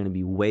guys are going to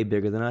be way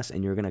bigger than us,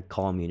 and you're going to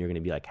call me and you're going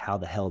to be like, how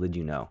the hell did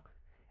you know?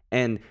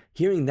 And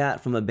hearing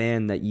that from a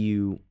band that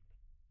you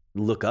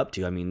look up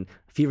to, I mean,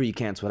 Fever You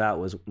Can't Sweat Out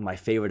was my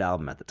favorite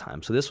album at the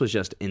time. So this was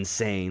just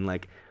insane.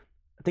 Like,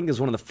 I think it was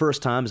one of the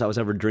first times I was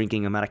ever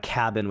drinking. I'm at a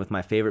cabin with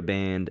my favorite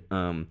band.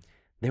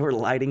 They were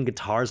lighting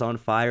guitars on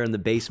fire in the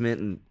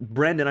basement.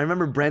 And I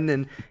remember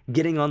Brendan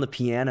getting on the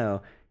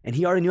piano, and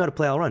he already knew how to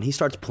play I'll Run. He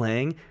starts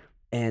playing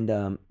and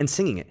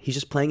singing it. He's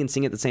just playing and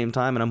singing at the same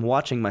time. And I'm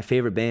watching my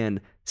favorite band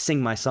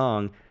sing my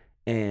song.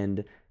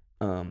 And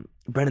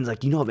Brendan's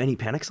like, you know of any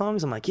Panic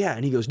songs? I'm like, yeah.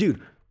 And he goes,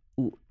 dude,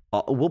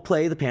 we'll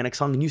play the Panic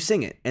song and you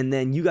sing it, and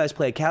then you guys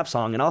play a Cap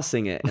song and I'll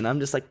sing it. And I'm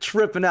just like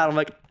tripping out. I'm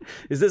like,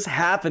 is this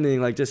happening?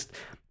 Like, just,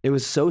 it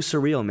was so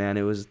surreal, man.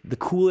 It was the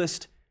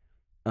coolest,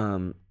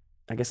 I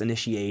guess,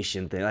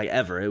 initiation thing like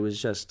ever. It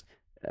was just,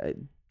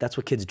 that's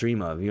what kids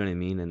dream of, you know what I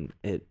mean? And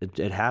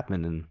it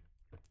happened,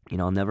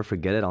 and I'll never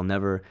forget it. I'll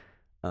never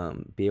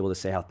be able to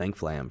say how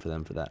thankful I am for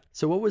them for that.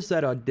 So what was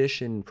that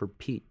audition for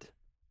Pete?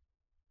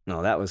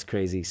 No, that was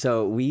crazy.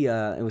 So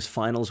it was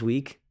finals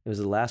week. It was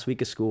the last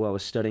week of school. I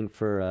was studying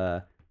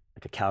for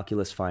like a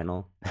calculus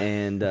final,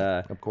 and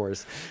of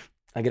course,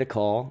 I get a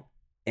call,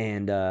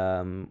 and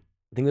I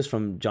think it was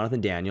from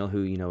Jonathan Daniel,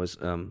 who was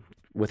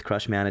with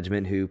Crush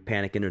Management, who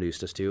Panic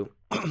introduced us to,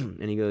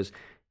 and he goes,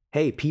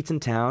 "Hey, Pete's in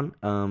town,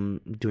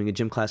 doing a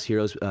Gym Class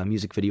Heroes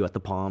music video at the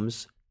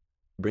Palms.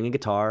 Bring a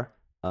guitar.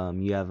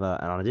 You have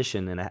an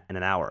audition in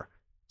an hour."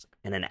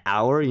 In an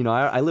hour?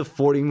 I live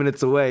 40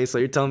 minutes away, so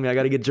you're telling me I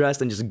got to get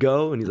dressed and just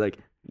go? And he's like,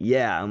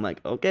 yeah. I'm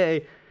like,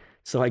 okay.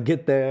 So I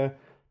get there,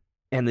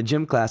 and the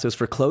gym class was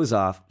for clothes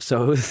off.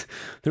 So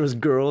there was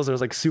girls, there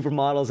was like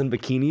supermodels in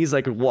bikinis,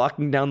 like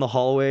walking down the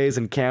hallways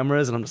and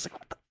cameras. And I'm just like,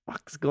 what the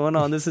fuck's going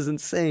on? This is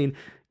insane.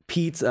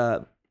 Pete's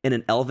in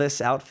an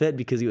Elvis outfit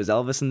because he was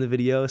Elvis in the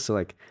video. So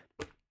like,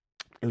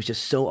 it was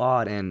just so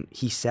odd. And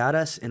he sat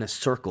us in a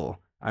circle.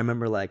 I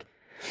remember like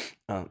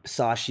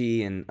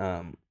Sashi and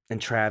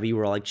Travi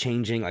were all like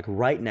changing like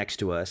right next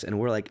to us, and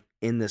we're like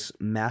in this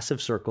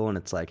massive circle, and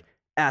it's like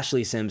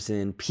Ashley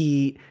Simpson,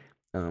 Pete,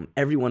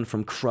 everyone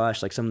from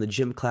Crush, like some of the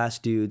gym class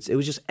dudes. It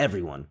was just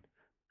everyone.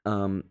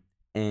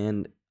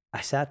 And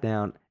I sat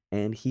down,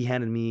 and he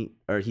handed me,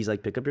 or he's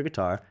like, pick up your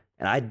guitar.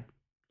 And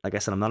like I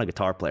said, I'm not a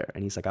guitar player.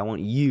 And he's like, I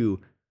want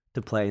you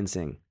to play and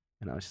sing.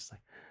 And I was just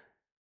like,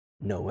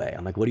 no way.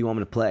 I'm like, what do you want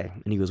me to play?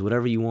 And he goes,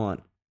 whatever you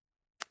want.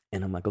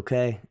 And I'm like,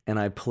 okay. And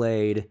I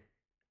played,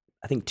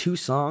 I think 2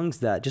 songs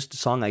just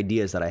song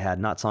ideas that I had,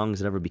 not songs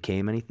that ever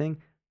became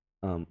anything.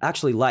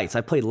 Actually, Lights.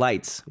 I played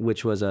Lights,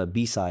 which was a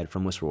B-side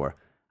from Whisper War.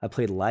 I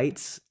played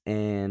Lights,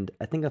 and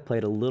I think I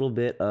played a little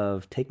bit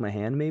of Take My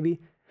Hand, maybe.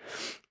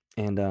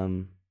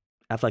 And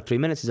after like 3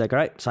 minutes, he's like, all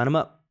right, sign him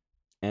up.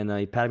 And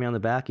he patted me on the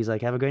back. He's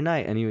like, have a great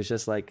night. And he was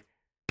just like,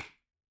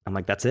 I'm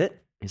like, that's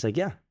it? He's like,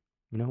 yeah,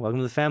 welcome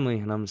to the family.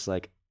 And I'm just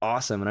like,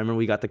 awesome. And I remember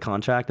we got the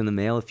contract in the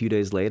mail a few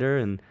days later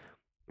and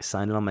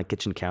signed it on my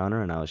kitchen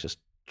counter, and I was just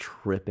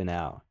tripping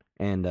out.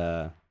 And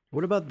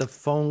what about the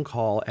phone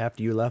call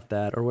after you left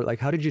that? Or like,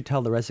 how did you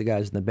tell the rest of the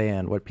guys in the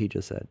band what Pete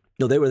just said?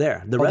 No, they were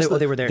there. The rest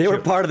they were there They too. were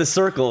part of the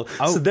circle.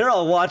 Oh. So they're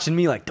all watching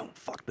me like, don't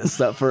fuck this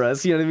up for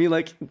us. You know what I mean?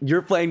 Like,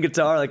 you're playing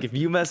guitar. Like, if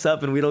you mess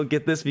up and we don't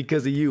get this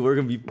because of you, we're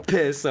going to be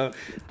pissed. So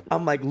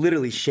I'm like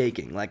literally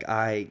shaking. Like,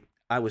 I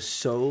was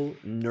so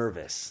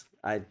nervous.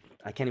 I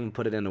can't even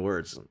put it into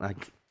words.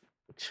 Like,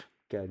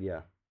 God,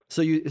 yeah.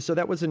 So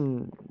that was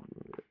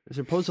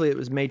supposedly it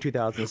was May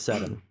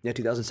 2007. Yeah,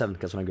 2007.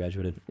 That's when I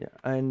graduated. Yeah,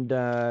 and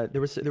there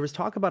was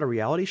talk about a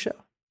reality show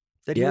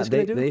that he was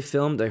going to do. They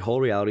filmed a whole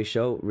reality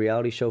show.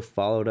 Reality show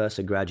followed us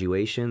at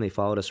graduation. They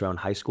followed us around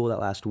high school that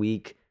last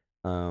week.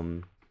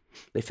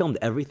 They filmed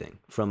everything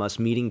from us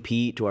meeting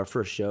Pete to our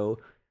first show,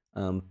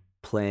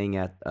 playing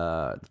at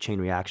the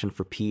Chain Reaction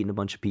for Pete and a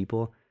bunch of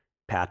people.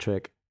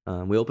 Patrick.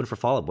 We opened for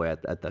Fall Out Boy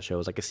at that show. It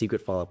was like a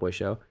secret Fall Out Boy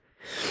show,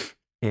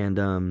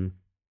 and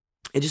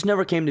it just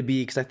never came to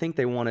be because I think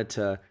they wanted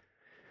to.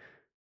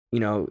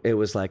 It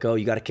was like, oh,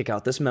 you got to kick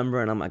out this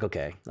member. And I'm like,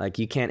 okay, like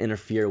you can't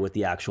interfere with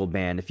the actual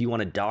band. If you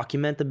want to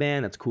document the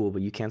band, that's cool,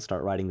 but you can't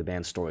start writing the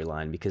band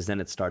storyline because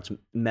then it starts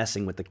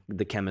messing with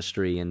the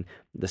chemistry and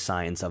the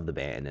science of the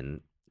band.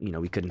 And,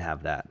 we couldn't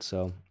have that.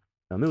 So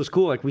it was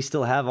cool. Like we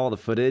still have all the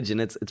footage,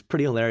 and it's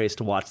pretty hilarious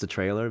to watch the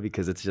trailer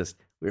because it's just,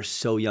 we were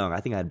so young. I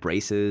think I had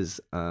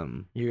braces.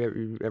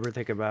 You ever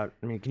think about,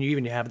 can you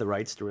even have the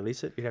rights to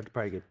release it? You'd have to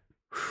probably get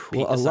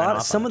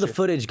some of the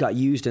footage got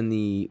used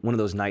in one of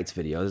those nights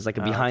videos. It's like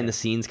a behind the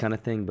scenes kind of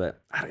thing,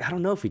 but I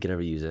don't know if we could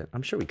ever use it.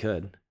 I'm sure we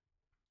could.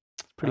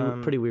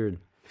 Pretty weird.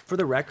 For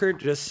the record,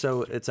 just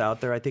so it's out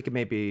there, I think it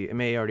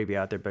may already be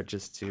out there, but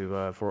just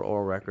for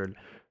oral record,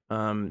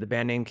 the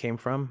band name came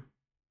from?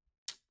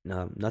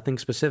 No, nothing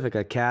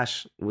specific.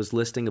 Cash was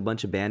listing a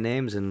bunch of band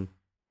names, and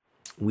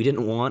we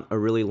didn't want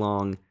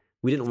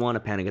a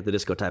Panic at the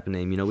Disco type of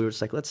name. We were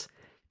just like, let's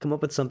come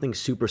up with something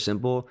super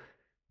simple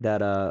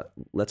that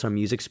lets our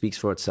music speaks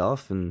for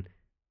itself. And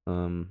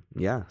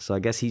so I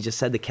guess he just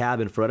said the Cab,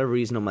 and for whatever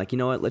reason I'm like, you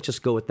know what, let's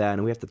just go with that,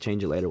 and we have to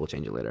change it later, we'll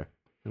change it later.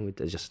 And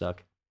it just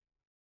stuck.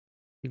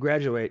 You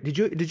graduate. Did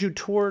you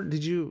tour?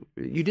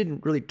 You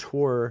didn't really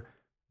tour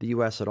the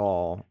US at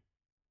all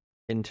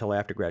until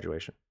after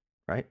graduation,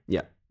 right?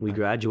 Yeah, we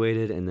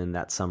graduated, and then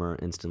that summer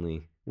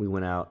instantly we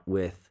went out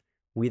with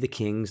We the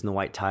Kings and the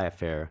White Tie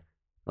Affair,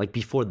 like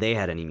before they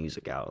had any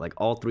music out. Like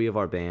all 3 of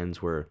our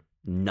bands were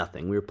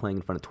nothing. We were playing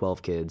in front of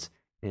 12 kids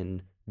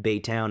in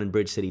Baytown and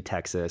Bridge City,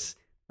 Texas.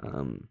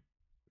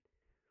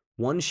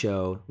 One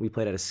show we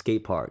played at a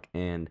skate park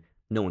and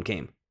no one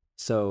came.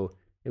 So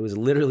it was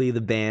literally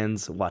the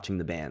bands watching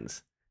the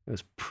bands. It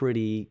was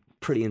pretty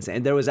insane.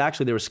 And there were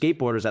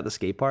skateboarders at the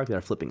skate park that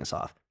are flipping us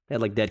off. They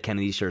had like Dead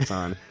Kennedy shirts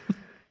on.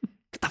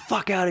 Get the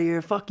fuck out of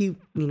here. Fuck you,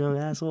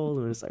 assholes.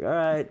 And we're just like, all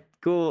right,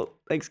 cool.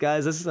 Thanks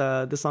guys.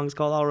 This song's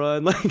called I'll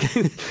Run. Like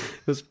it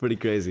was pretty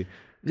crazy.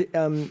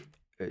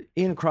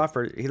 Ian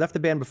Crawford, he left the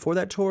band before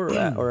that tour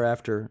or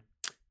after?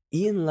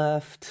 Ian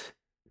left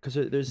because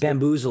there's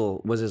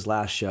Bamboozle was his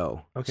last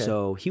show. Okay,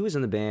 so he was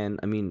in the band.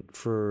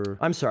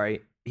 I'm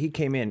sorry, he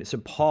came in. So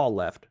Paul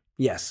left.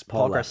 Yes,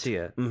 Paul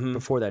Garcia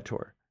before that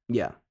tour.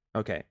 Yeah.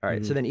 Okay. All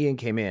right. Mm-hmm. So then Ian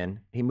came in.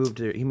 He moved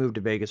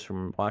to Vegas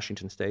from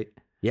Washington State.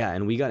 Yeah,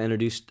 and we got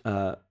introduced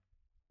to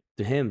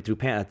him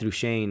through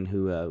Shane,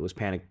 who was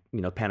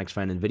Panic's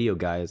friend and video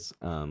guys,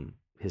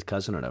 his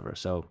cousin or whatever.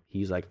 So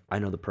he's like, I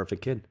know the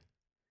perfect kid.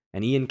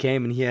 And Ian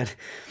came and he had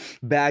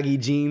baggy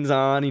jeans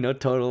on,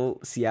 total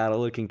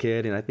Seattle-looking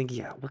kid. And I think,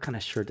 what kind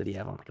of shirt did he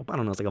have on? Like, I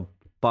don't know, it's like a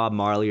Bob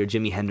Marley or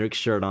Jimi Hendrix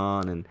shirt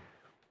on. And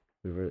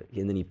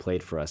then he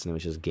played for us, and it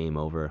was just game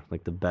over.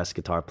 Like the best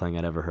guitar playing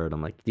I'd ever heard.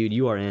 I'm like, dude,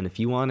 you are in. If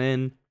you want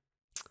in,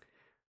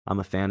 I'm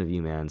a fan of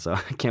you, man. So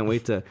I can't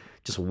wait to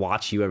just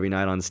watch you every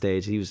night on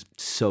stage. He was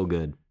so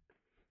good.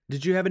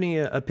 Did you have any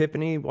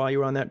epiphany while you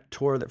were on that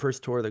tour, that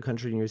first tour of the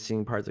country, and you were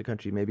seeing parts of the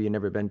country maybe you'd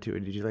never been to?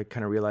 Did you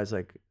kind of realize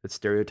that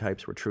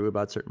stereotypes were true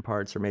about certain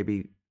parts, or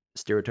maybe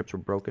stereotypes were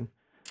broken?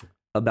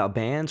 About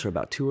bands or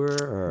about tour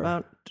or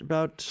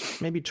About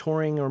maybe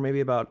touring or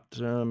maybe about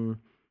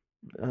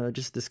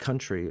just this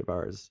country of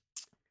ours.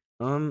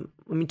 I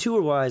mean,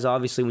 tour wise,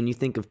 obviously, when you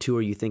think of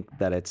tour, you think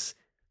that it's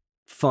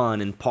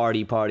fun and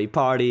party, party,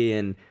 party,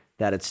 and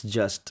that it's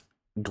just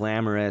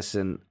glamorous.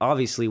 And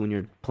obviously, when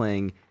you're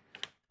playing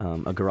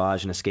a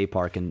garage in a skate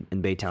park in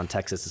Baytown,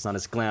 Texas, it's not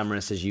as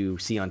glamorous as you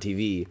see on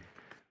TV.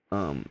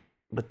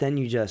 But then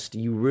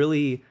you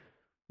really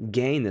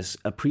gain this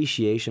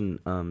appreciation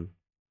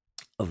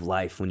of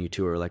life when you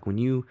tour. Like when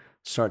you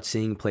start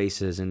seeing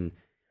places and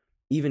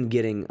even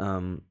getting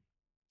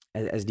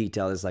as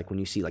detailed as like when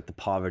you see like the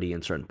poverty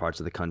in certain parts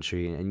of the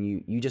country, and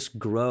you just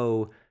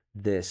grow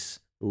this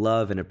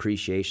love and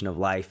appreciation of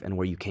life and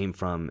where you came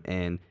from,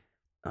 and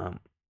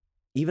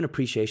even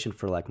appreciation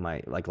for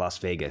like Las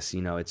Vegas.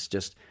 You know, it's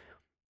just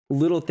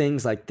little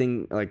things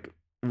like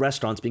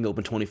restaurants being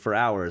open 24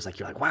 hours. Like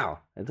you're like, wow,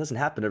 it doesn't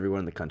happen everywhere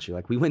in the country.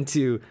 Like we went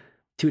to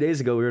 2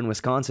 days ago, we were in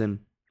Wisconsin,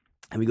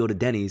 and we go to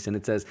Denny's, and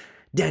it says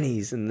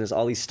Denny's, and there's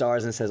all these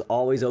stars, and it says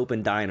always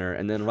open diner,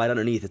 and then right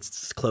underneath it's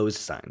this closed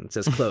sign. It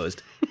says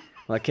closed.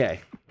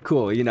 Okay,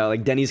 cool. You know,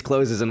 like Denny's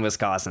closes in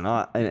Wisconsin.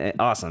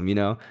 Awesome, you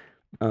know?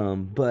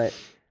 But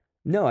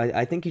no,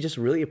 I think you just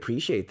really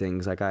appreciate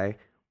things. Like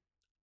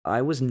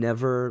I was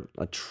never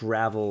a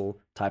travel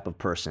type of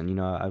person. You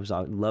know, I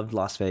loved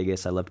Las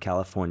Vegas. I loved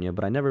California,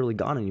 but I never really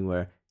gone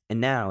anywhere.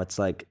 And now it's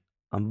like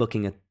I'm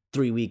booking a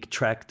 3-week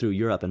trek through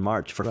Europe in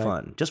March for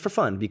fun, just for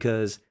fun,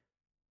 because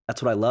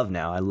that's what I love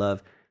now.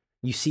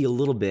 You see a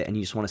little bit and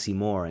you just want to see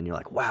more. And you're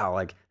like, wow,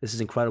 like this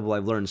is incredible.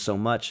 I've learned so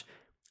much.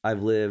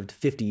 I've lived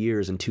 50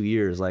 years in 2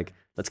 years. Like,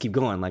 let's keep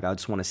going. Like, I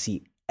just want to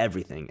see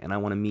everything and I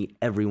want to meet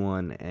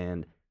everyone.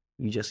 And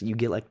you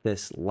get like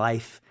this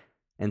life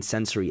and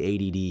sensory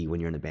ADD when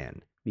you're in a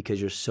band,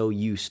 because you're so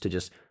used to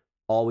just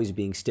always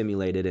being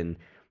stimulated and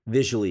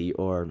visually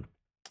or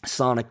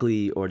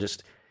sonically, or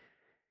just,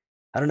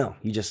 I don't know.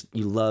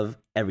 You love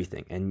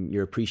everything, and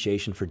your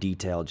appreciation for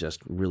detail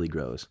just really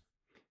grows.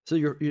 So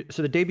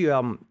the debut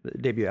album,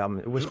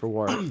 Whisper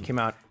War, came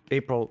out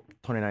April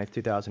 29th,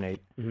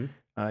 2008.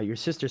 Mm-hmm. Your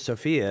sister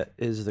Sophia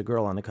is the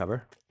girl on the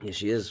cover. Yeah,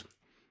 she is.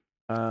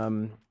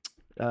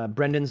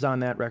 Brendan's on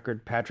that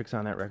record. Patrick's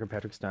on that record.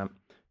 Patrick Stump.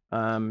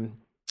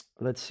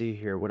 Let's see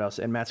here. What else?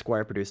 And Matt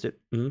Squire produced it.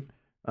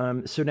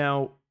 Mm-hmm. So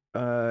now,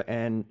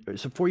 and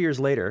so 4 years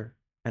later,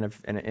 and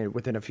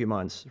within a few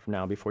months from now,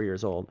 I'll be 4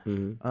 years old.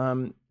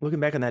 Mm-hmm. Looking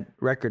back on that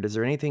record, is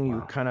there anything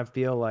you kind of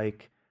feel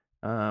like?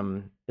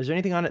 Is there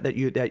anything on it that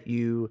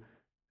you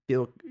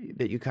feel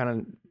that you kind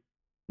of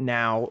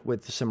now,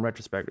 with some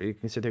retrospect, you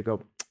can sit there and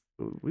go,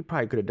 we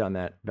probably could have done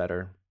that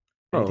better?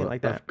 Anything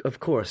like that? Of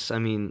course. I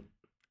mean,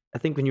 I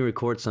think when you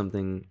record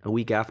something a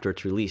week after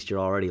it's released, you're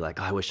already like,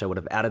 oh, I wish I would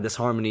have added this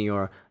harmony,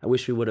 or I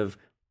wish we would have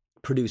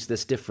produced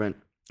this different.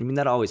 I mean,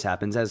 that always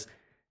happens. As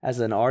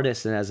an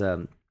artist and as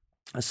a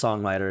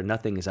songwriter,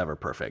 nothing is ever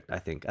perfect, I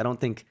think. I don't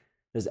think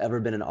there's ever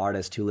been an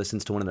artist who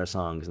listens to one of their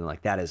songs and they're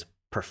like, that is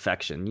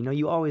perfection. You know,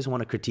 you always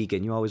want to critique it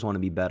and you always want to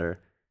be better.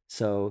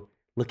 So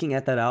looking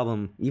at that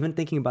album, even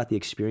thinking about the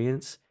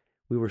experience,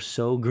 we were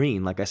so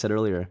green, like I said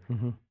earlier,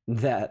 mm-hmm.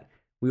 that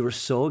we were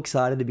so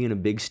excited to be in a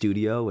big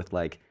studio with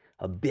like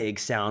a big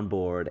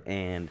soundboard,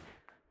 and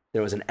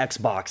there was an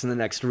Xbox in the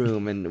next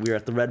room, and we were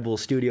at the Red Bull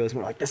Studios, and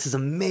we're like, this is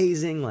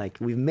amazing, like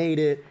we've made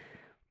it.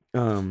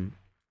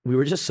 We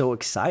were just so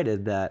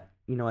excited that,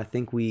 you know, I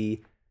think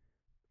we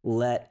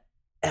let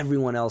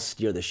everyone else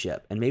steer the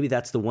ship. And maybe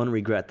that's the one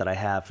regret that I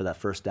have for that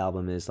first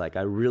album, is like,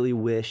 I really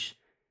wish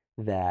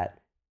that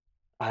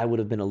I would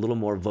have been a little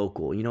more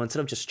vocal, you know, instead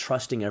of just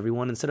trusting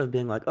everyone, instead of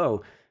being like,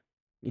 oh,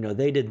 you know,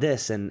 they did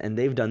this and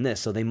they've done this,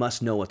 so they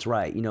must know what's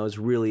right. You know, it's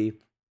really,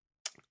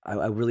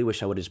 I really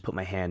wish I would have just put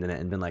my hand in it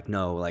and been like,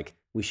 no, like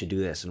we should do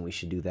this and we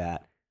should do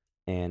that.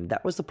 And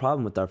that was the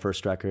problem with our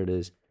first record,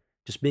 is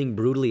just being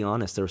brutally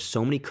honest. There were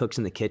so many cooks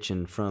in the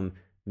kitchen, from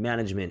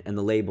management and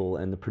the label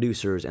and the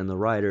producers and the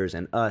writers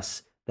and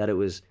us, that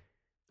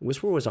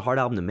Whisper was a hard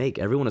album to make.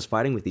 Everyone was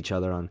fighting with each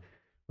other on,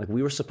 like,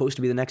 we were supposed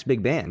to be the next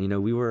big band. You know,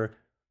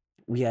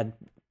 we had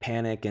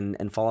Panic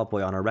and Fall Out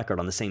Boy on our record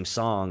on the same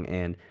song,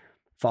 and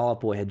Fall Out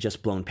Boy had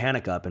just blown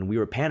Panic up, and we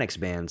were Panic's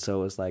band. So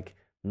it was like,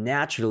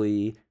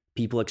 naturally,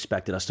 people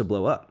expected us to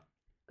blow up.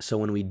 So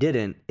when we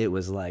didn't, it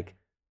was like,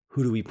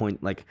 who do we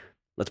point, like,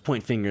 let's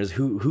point fingers.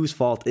 Whose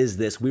fault is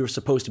this? We were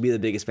supposed to be the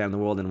biggest band in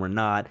the world, and we're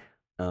not.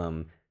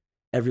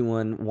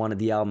 Everyone wanted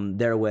the album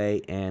their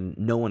way, and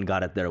no one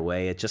got it their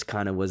way. It just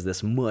kind of was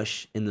this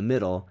mush in the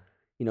middle.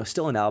 You know,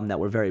 still an album that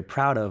we're very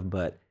proud of,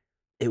 but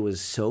it was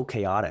so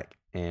chaotic.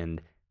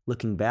 And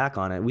looking back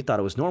on it, we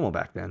thought it was normal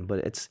back then, but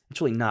it's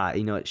really not.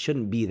 You know, it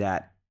shouldn't be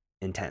that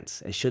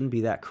intense. It shouldn't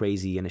be that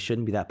crazy, and it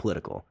shouldn't be that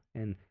political.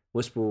 And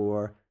Whisper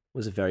War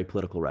was a very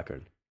political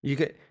record.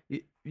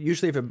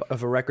 Usually if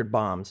a record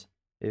bombs,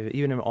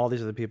 even if all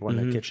these other people in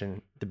mm-hmm. the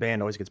kitchen, the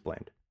band always gets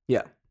blamed.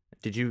 Yeah.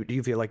 Do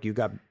you feel like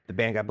the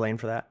band got blamed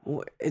for that?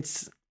 Well,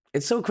 it's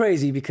so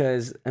crazy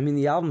because, I mean,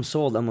 the album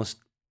sold almost,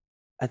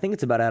 I think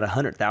it's about at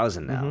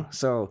 100,000 now. Mm-hmm.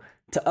 So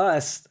to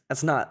us,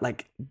 that's not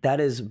like, that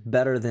is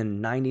better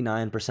than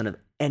 99% of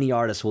any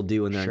artist will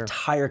do in their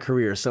entire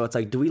career. So it's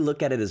like, do we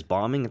look at it as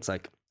bombing? It's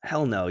like,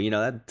 hell no. You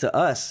know, that to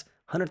us,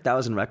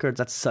 100,000 records,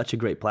 that's such a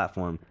great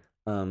platform.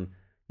 You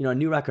know, a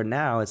new record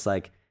now, it's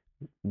like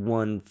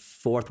 1/4,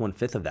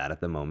 1/5 of that at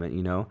the moment,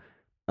 you know?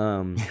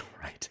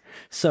 Right.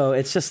 So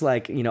it's just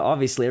like, you know,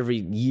 obviously every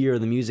year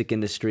the music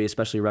industry,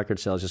 especially record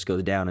sales, just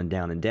goes down and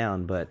down and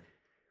down. But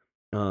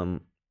I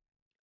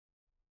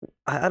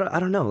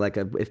don't know. Like,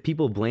 if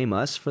people blame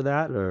us for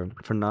that, or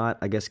for not,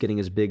 I guess, getting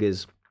as big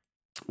as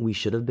we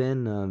should have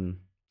been,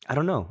 I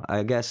don't know.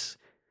 I guess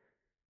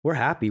we're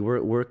happy.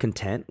 We're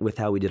content with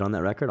how we did on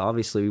that record.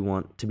 Obviously, we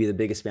want to be the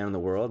biggest band in the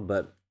world,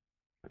 but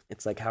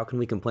it's like, how can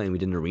we complain? We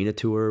did an arena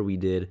tour.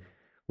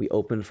 We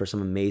opened for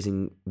some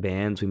amazing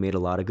bands. We made a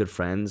lot of good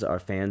friends. Our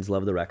fans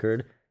love the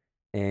record.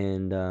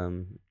 And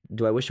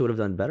do I wish it would have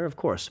done better? Of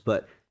course.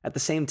 But at the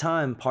same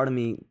time, part of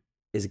me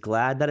is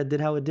glad that it did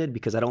how it did,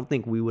 because I don't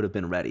think we would have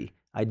been ready.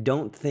 I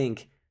don't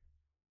think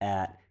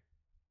at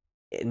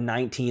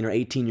 19 or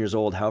 18 years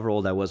old, however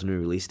old I was when we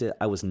released it,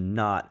 I would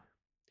not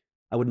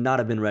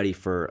have been ready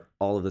for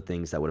all of the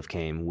things that would have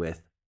came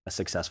with a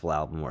successful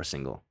album or a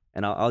single.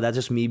 And that's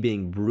just me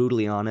being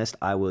brutally honest.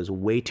 I was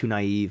way too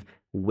naive,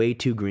 way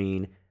too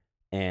green,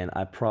 and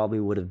I probably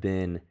would have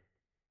been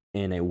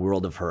in a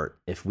world of hurt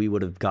if we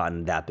would have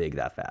gotten that big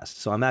that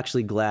fast. So I'm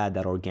actually glad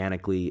that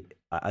organically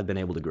I've been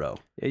able to grow.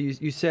 Yeah,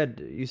 you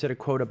said a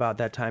quote about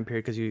that time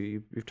period, because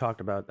you've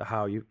talked about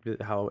how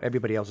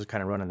everybody else is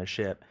kind of running the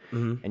ship,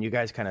 and you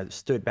guys kind of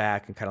stood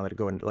back and kind of let it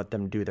go and let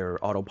them do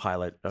their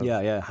autopilot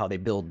of how they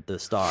build the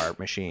star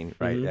machine,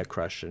 right? That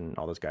Crush and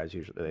all those guys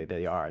usually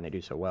they are, and they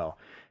do so well.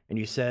 And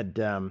you said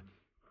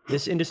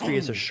this industry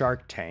is a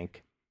shark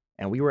tank,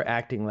 and we were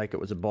acting like it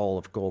was a bowl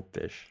of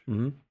goldfish.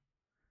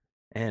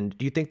 And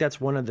do you think that's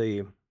one of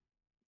the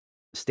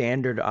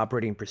standard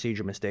operating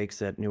procedure mistakes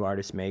that new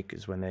artists make,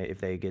 is when if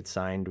they get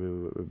signed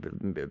to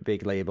a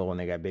big label and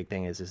they got a big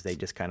thing, is they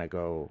just kind of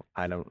go,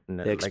 I don't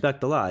know. They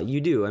expect a lot.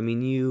 You do. I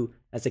mean, you,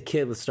 as a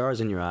kid with stars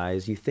in your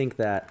eyes, you think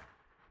that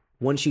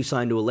once you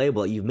sign to a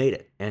label, you've made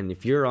it. And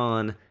if you're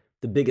on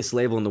the biggest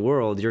label in the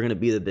world, you're going to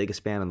be the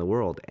biggest band in the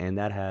world. And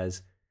that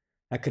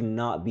could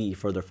not be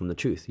further from the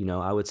truth. You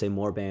know, I would say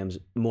more bands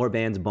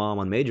bomb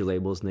on major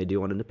labels than they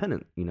do on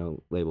independent, you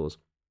know, labels.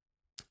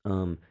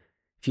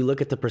 If you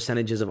look at the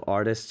percentages of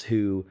artists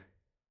who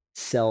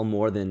sell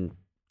more than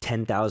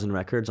 10,000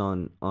 records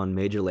on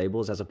major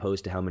labels as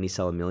opposed to how many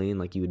sell 1 million,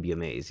 like, you would be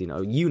amazed. You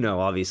know,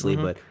 obviously,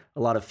 but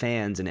a lot of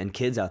fans and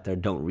kids out there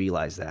don't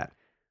realize that.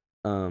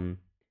 And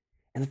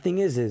the thing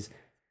is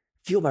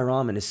Fueled by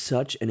Ramen is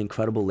such an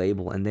incredible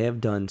label, and they have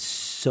done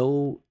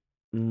so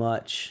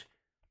much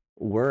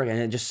work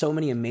and just so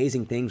many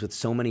amazing things with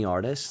so many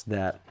artists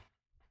that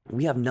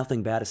we have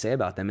nothing bad to say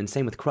about them. And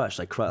same with Crush.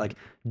 Like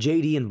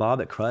JD and Bob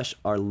at Crush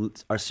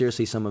are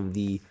seriously some of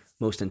the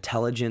most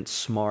intelligent,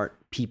 smart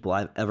people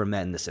I've ever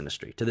met in this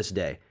industry to this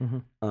day.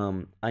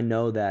 I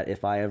know that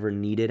if I ever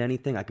needed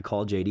anything, I could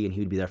call JD and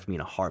he would be there for me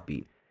in a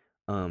heartbeat.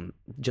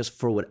 Just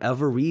for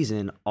whatever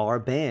reason, our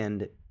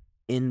band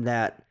in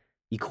that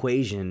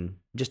equation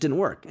just didn't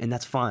work, and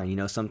that's fine. You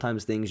know,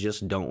 sometimes things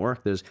just don't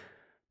work. There's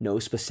no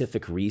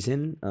specific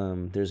reason.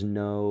 There's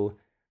no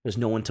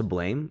one to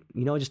blame.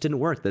 You know, it just didn't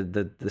work.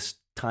 The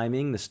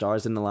timing, the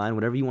stars didn't align,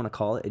 whatever you want to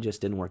call it, it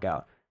just didn't work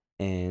out.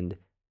 And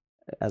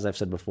as I've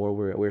said before,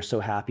 we're so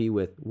happy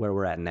with where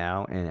we're at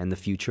now and the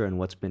future and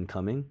what's been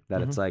coming,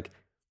 that it's like,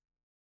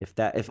 if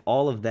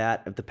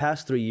the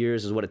past 3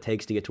 years is what it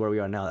takes to get to where we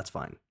are now, that's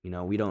fine. You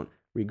know, we don't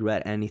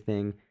regret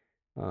anything.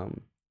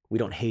 We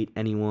don't hate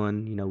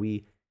anyone. You know,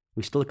 we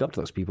still look up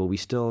to those people. We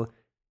still,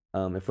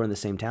 if we're in the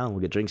same town,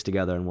 we'll get drinks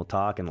together and we'll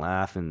talk and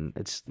laugh. And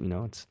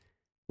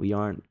we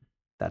aren't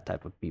that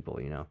type of people,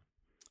 you know.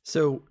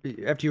 So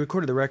after you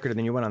recorded the record and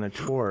then you went on the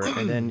tour,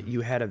 and then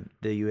you had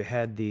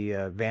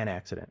the van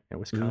accident in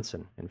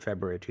Wisconsin in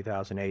February of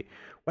 2008.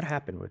 What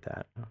happened with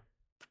that?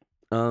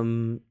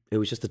 It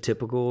was just a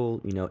typical,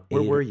 you know.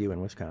 Where were you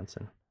in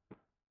Wisconsin?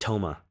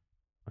 Tomah.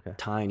 Okay.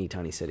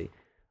 Tiny city.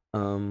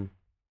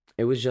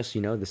 It was just,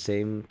 you know, the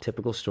same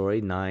typical story.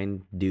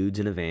 9 dudes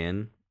in a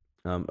van,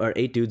 or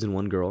 8 dudes and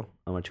 1 girl.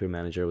 My tour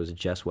manager was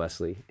Jess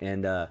Wesley,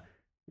 and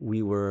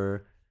we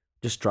were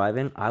just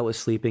driving. I was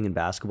sleeping in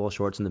basketball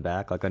shorts in the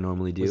back like I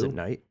normally do. Was it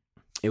night?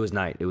 It was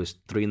night. It was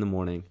 3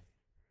 a.m.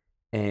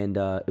 And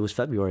it was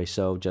February,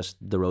 so just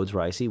the roads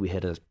were icy. We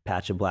hit a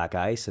patch of black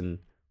ice, and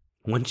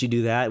once you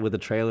do that with a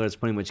trailer, it's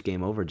pretty much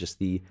game over. Just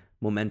the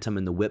momentum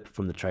and the whip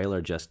from the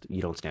trailer, just,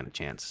 you don't stand a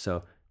chance.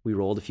 So we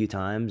rolled a few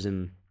times,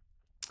 and,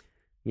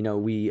 you know,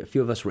 a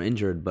few of us were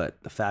injured,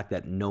 but the fact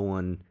that no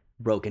one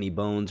broke any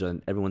bones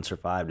and everyone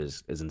survived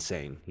is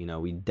insane. You know,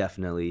 we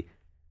definitely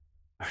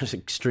are just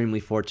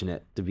extremely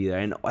fortunate to be there.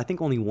 And I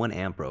think only 1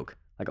 amp broke.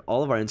 Like,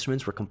 all of our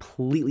instruments were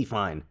completely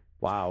fine.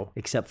 Wow.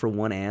 Except for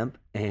 1 amp.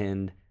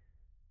 And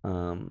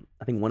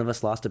I think one of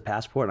us lost a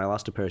passport and I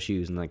lost a pair of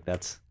shoes. And like,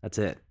 that's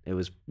it.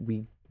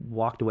 We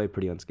walked away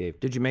pretty unscathed.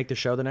 Did you make the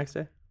show the next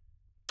day?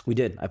 We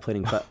did. I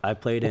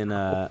played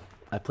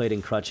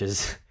in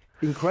crutches.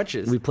 In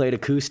crutches. We played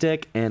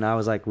acoustic, and I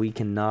was like, we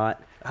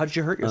cannot. How did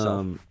you hurt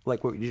yourself?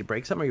 Like, what, did you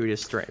break something, or you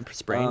just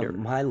sprained? Or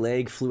My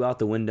leg flew out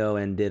the window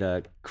and did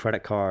a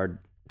credit card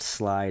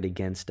slide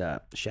against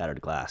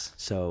shattered glass.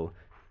 So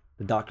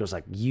the doctor was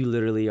like, you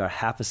literally are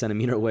half a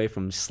centimeter away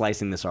from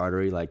slicing this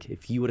artery. Like,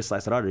 if you would have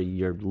sliced that artery,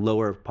 your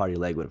lower part of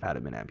your leg would have had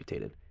to been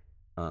amputated.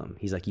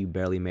 He's like, you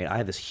barely made it. I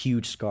have this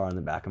huge scar on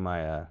the back of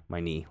my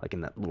knee, like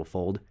in that little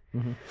fold.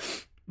 Mm-hmm.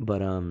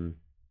 But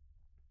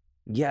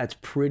yeah, it's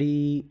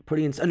pretty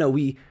insane. No,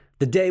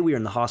 the day we were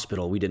in the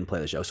hospital, we didn't play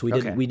the show. So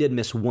we did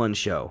miss one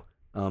show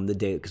the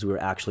day because we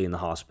were actually in the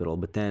hospital.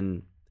 But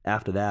then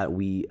after that,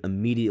 we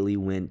immediately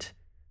went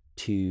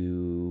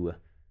to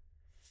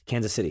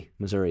Kansas City,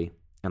 Missouri,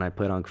 and I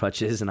played on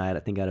crutches, and I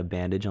think I had a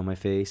bandage on my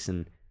face,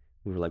 and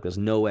we were like, there's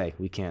no way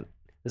we can't.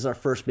 This is our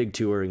first big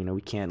tour,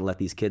 we can't let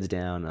these kids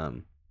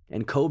down.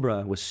 And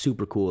Cobra was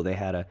super cool. They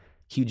had a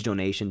huge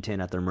donation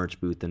tin at their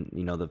merch booth, and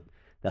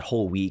that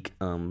whole week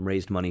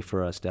raised money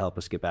for us to help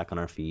us get back on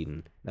our feet.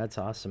 And that's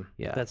awesome.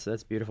 Yeah,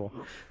 that's beautiful.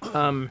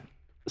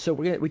 So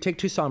we take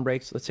 2 song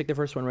breaks. Let's take the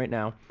first one right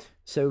now.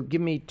 So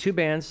give me 2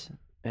 bands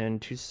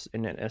and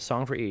a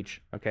song for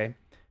each. Okay.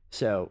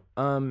 So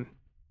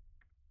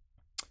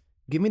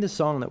give me the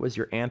song that was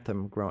your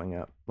anthem growing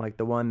up, like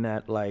the one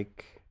that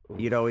like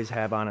you'd always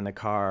have on in the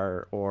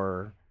car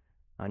or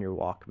on your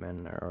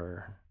Walkman,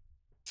 or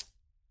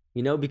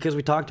because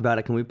we talked about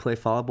it. Can we play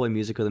Fall Out Boy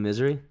Music of the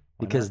Misery?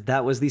 Because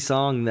that was the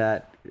song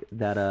that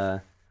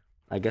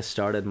I guess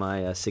started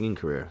my singing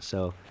career.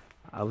 So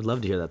I would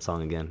love to hear that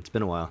song again. It's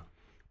been a while.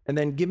 And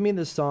then give me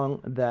the song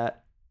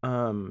that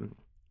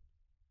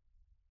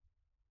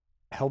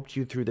helped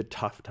you through the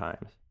tough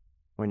times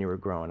when you were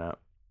growing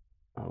up.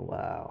 Oh,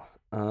 wow.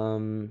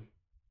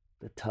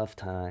 The tough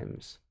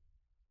times.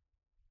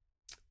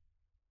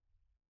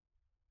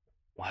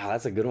 Wow,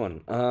 that's a good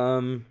one.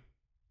 I'm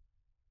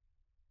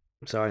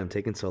sorry I'm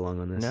taking so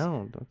long on this.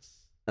 No, that's...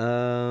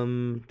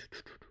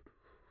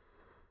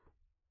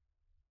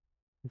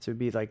 This would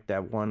be like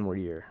that one where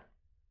you're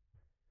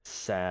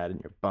sad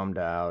and you're bummed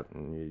out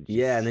and you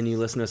yeah, and then you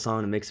listen to a song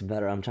and it makes it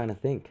better. I'm trying to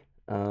think.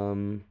 Or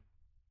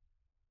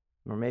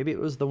maybe it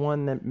was the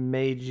one that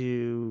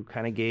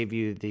kind of gave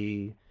you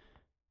the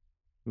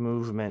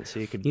movement so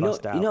you could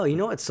bust out. You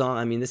know what song?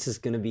 I mean, this is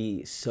gonna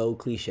be so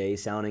cliche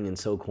sounding and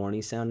so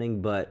corny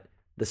sounding, but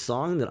the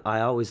song that I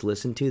always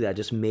listened to that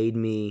just made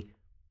me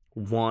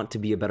want to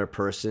be a better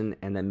person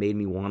and that made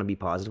me want to be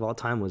positive all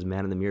the time was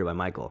Man in the Mirror by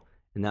Michael.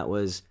 And that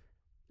was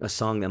a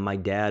song that my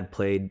dad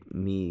played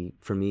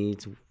for me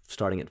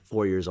starting at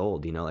 4 years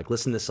old. Like,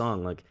 listen to this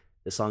song. Like,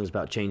 this song is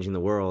about changing the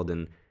world.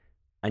 And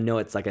I know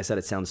it's, like I said,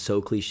 it sounds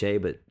so cliche,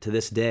 but to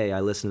this day,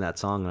 I listen to that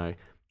song. And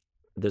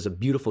there's a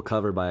beautiful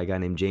cover by a guy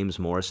named James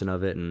Morrison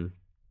of it. And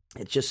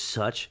it's just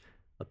such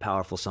a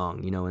powerful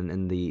song,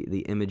 and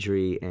the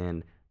imagery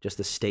and just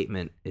the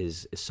statement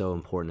is so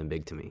important and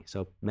big to me.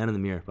 So, Man in the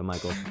Mirror by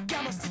Michael.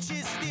 Got my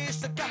stitches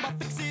stitched, I got my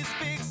fixes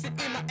fixed,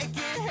 and in my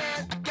aching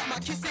head, I got my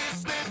kisses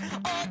split.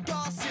 All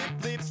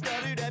gossip lips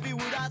stuttered every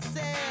word I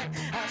said.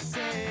 I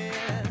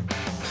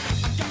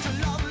got your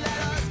love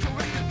letters,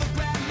 corrected the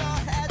grammar,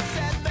 had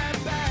set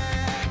them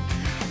back.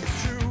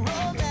 It's true,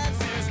 romance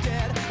is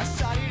dead. I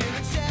shot it in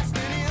the chest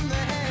and in the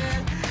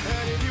head.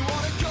 And if you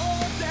wanna go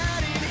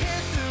down in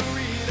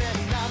history, then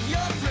I'm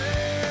your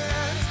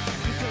friend.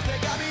 Because they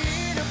got me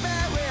in a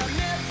bad way, I've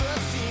never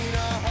seen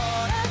a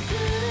heart I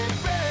couldn't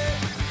break.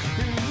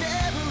 And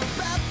never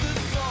about the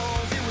soul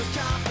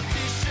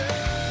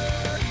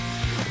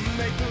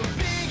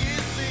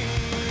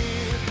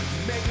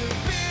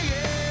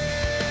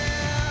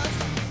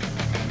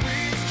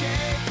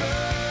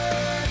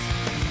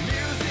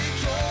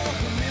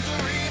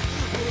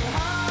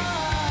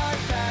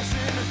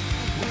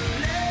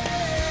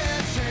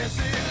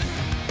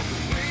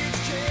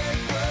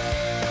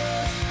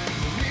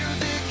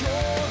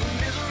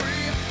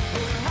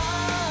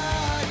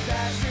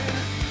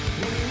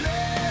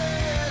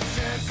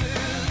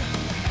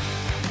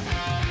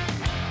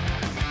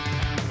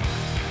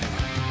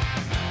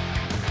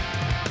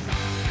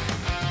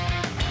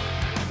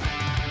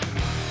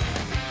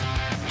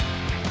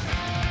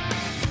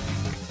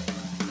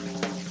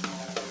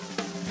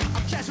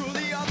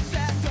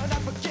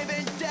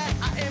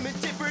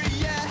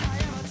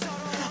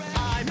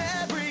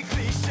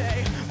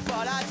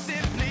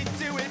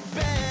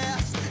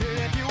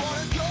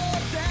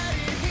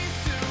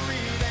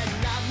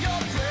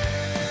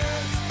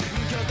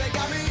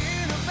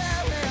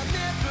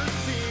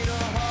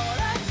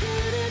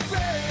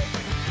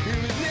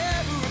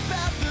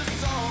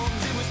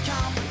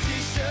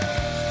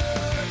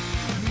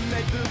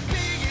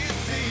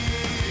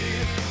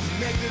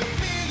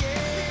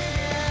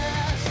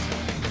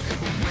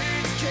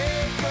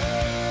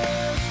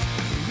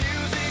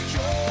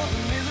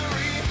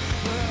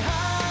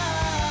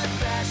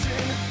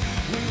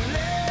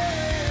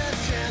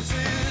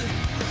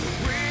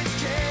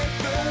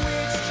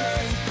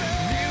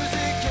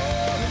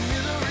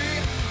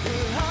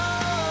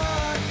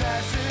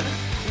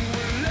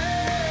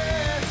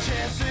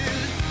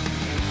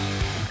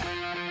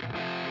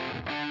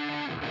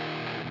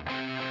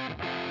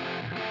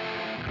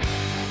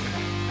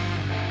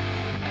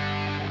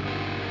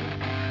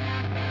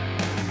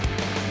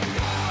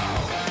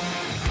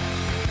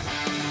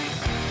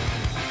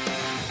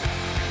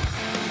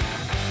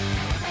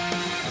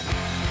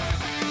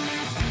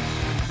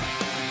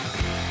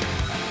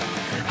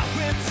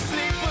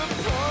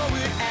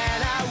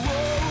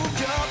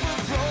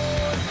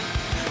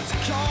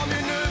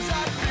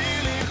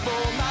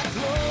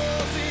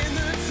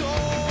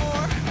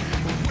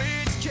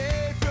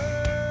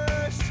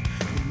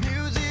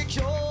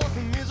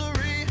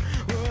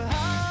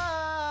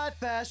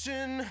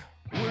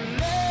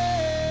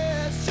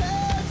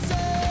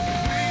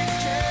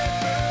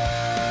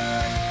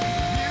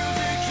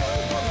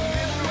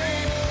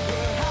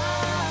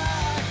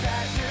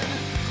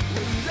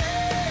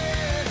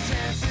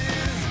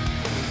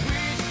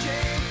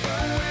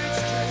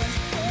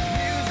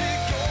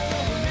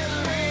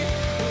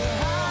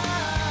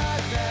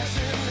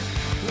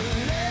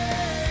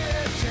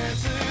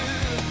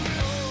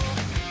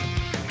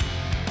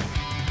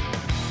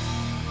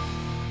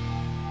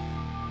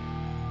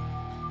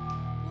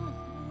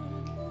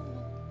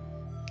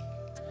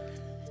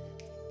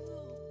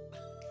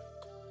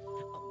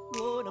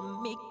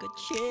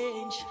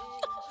change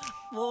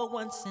for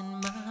once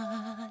in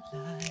my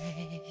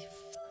life.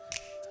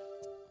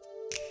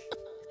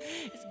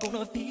 It's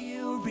gonna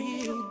feel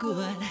real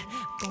good.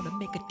 Gonna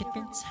make a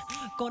difference.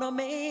 Gonna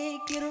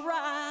make it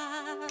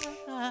right.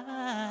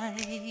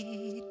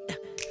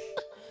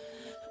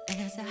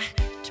 As I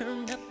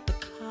turn up the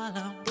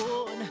collar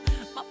on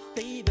my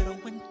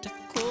favorite winter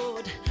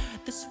coat,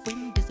 this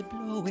wind is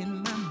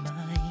blowing my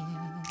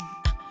mind.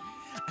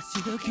 I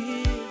see the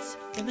kids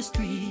in the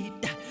street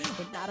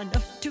with not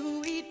enough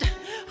to eat.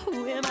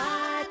 Who am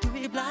I to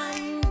be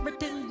blind,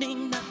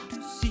 pretending not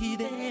to see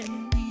their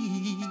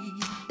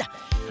need?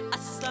 A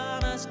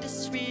sonorous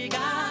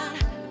disregard,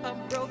 a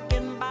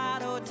broken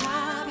bottle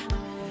top,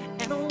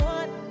 and a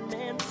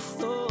one-man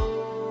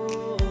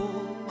soul.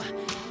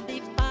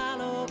 They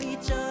follow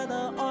each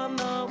other on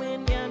the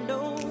wind, you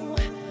know,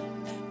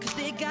 'cause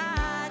they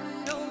got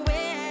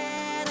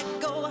nowhere to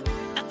go.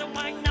 That's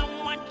why I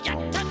want you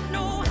to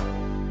know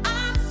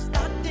I'm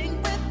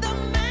starting with the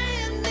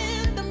man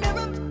in the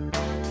mirror.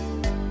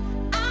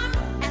 I'm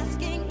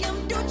asking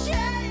him to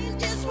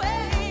change his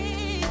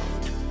ways,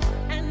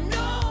 and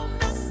no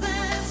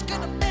message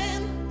could have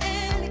been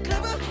any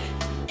clearer.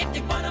 If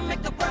you wanna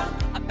make the world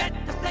a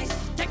better place,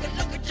 take a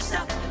look at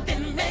yourself,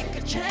 then make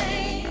a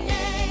change.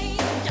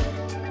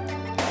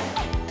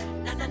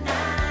 Na na na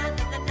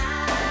na na na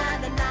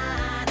na na.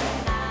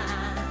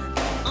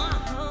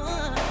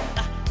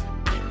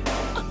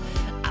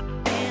 I've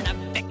been a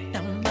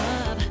victim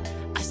of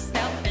a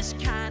selfish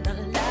kind of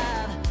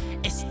love.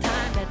 It's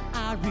time that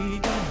I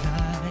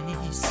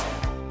realize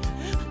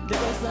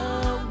there was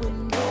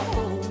someone no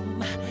home,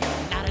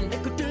 not a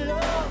nickel to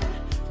love.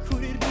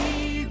 Could it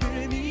be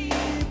really me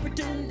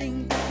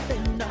pretending that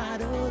they're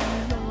not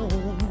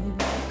alone?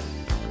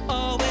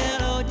 Oh,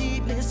 well, oh,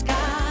 deeply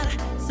scarred,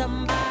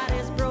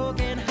 somebody's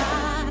broken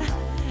heart,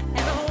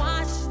 and a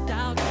washed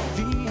out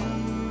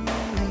dream.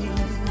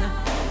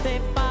 They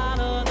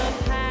follow the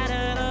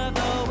pattern of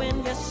the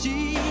wind, you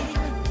see,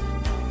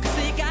 'cause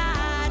they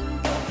got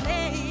no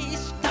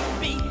place to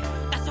be.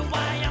 That's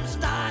why I'm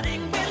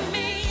starting with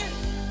me.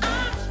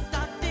 I'm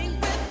starting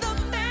with the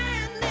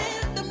man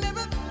in the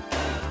mirror.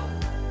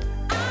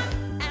 I'm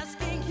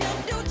asking him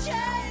to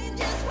change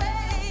his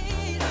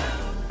ways,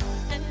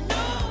 and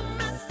no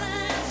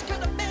message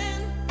could have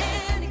been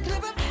any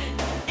clearer.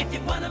 If you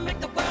wanna make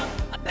the world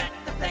a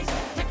better place,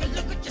 take a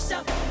look at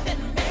yourself, then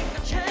make a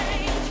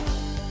change.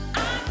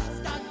 I'm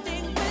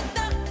starting with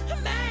the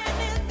man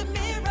in the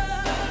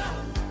mirror.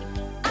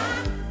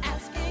 I'm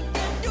asking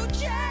him to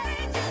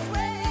change his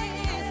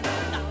ways,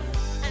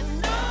 and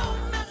no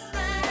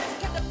message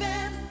could have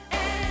been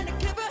any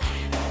clearer.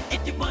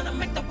 If you wanna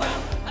make the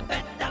world a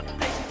better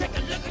place, take a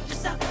look at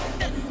yourself,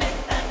 then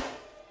make that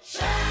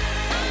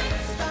change. I'm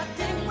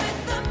starting with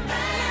the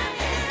man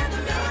in the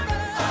mirror.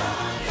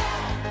 I'm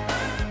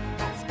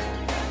asking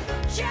him to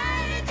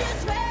change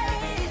his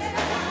ways.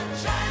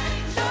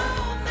 No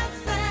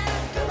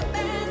message could have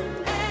been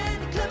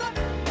any clearer.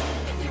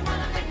 If you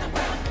wanna make the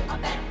world a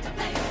better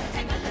place,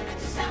 take a look at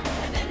yourself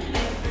and then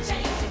make the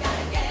change. You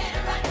gotta get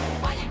it right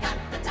while you got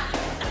the time.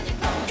 Now you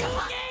close your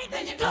heart,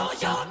 then you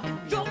close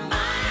your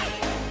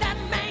mind. That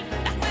man,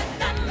 with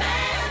that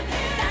man,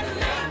 that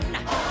man,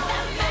 that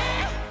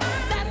man,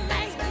 that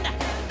man,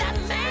 that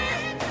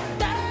man,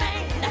 that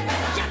man,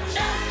 you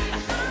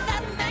know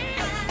that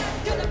man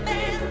could have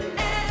been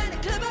any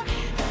clearer.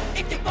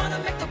 If you wanna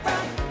make the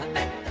world a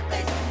better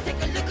place,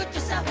 take a look at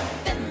yourself,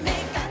 then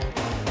make that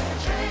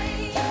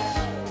change.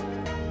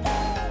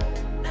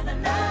 Na na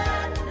na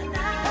na na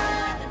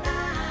na na.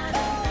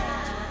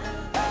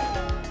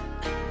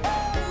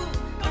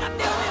 Gonna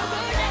feel real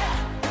good,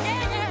 yeah,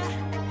 yeah,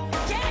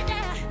 yeah, yeah,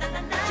 yeah. Na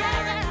na na na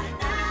na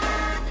na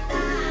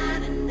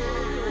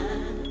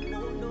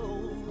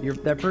na.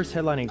 That first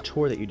headlining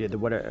tour that you did, the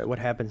What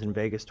Happens in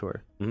Vegas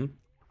tour, and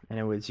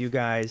it was you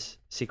guys,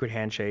 Secret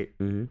Handshake,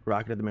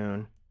 Rocket to the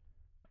Moon,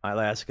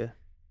 Alaska,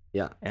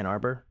 Yeah. Ann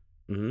Arbor,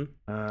 And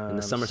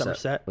the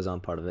Somerset was on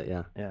part of it,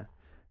 yeah. Yeah.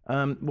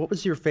 What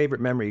was your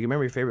favorite memory? You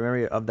remember your favorite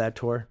memory of that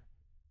tour?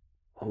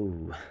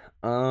 Oh,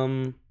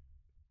 I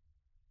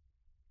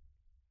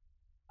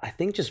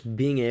think just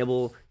being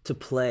able to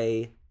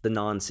play the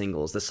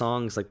non-singles, the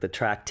songs like the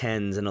track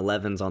 10s and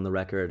 11s on the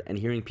record, and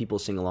hearing people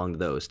sing along to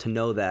those, to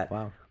know that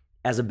Wow.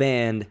 as a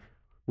band,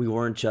 we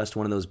weren't just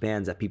one of those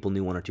bands that people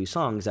knew one or two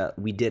songs, that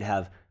we did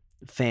have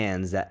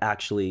fans that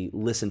actually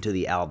listened to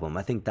the album.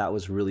 I think that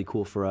was really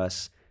cool for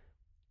us.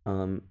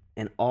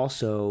 And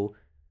also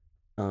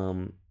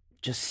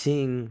just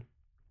seeing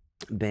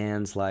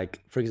bands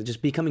like, for example,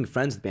 just becoming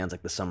friends with bands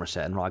like the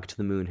Somerset and Rocket to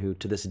the Moon, who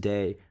to this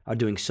day are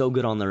doing so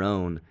good on their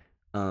own.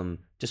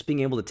 Just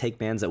being able to take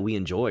bands that we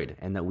enjoyed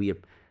and that we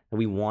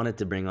wanted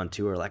to bring on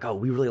tour, like, oh,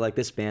 we really like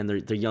this band.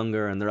 They're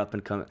younger and they're up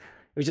and coming.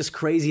 It was just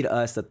crazy to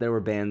us that there were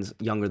bands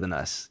younger than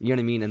us, you know what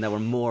I mean? And that were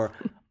more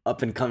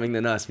up and coming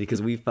than us,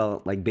 because we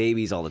felt like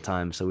babies all the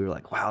time. So we were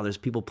like, wow, there's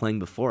people playing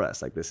before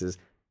us. Like, this is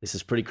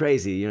pretty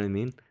crazy, you know what I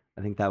mean?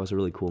 I think that was a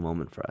really cool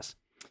moment for us.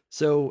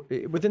 So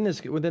within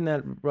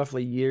that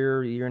roughly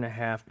year and a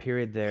half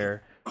period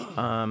there,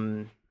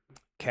 can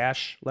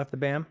Cash left the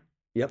band,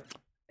 Yep.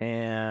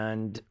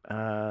 and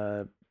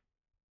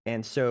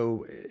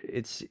so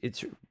it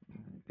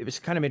was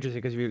kind of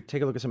interesting because if you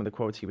take a look at some of the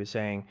quotes he was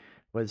saying,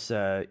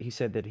 he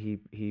said that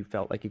he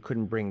felt like he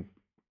couldn't bring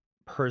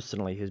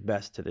personally his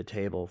best to the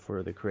table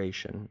for the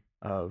creation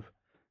of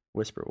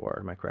Whisper War.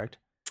 Am I correct?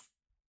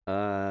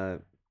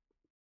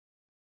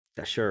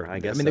 Sure, I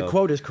guess. I mean, the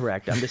quote is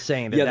correct. I'm just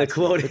saying that. Yeah, the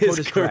quote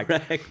is correct.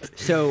 correct.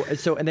 So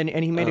and then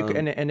he made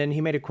and then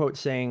he made a quote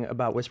saying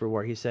about Whisper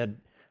War. He said,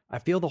 "I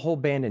feel the whole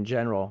band in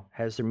general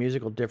has their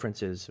musical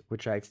differences,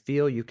 which I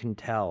feel you can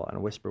tell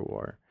on Whisper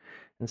War."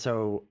 And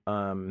so,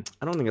 I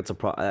don't think that's a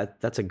problem.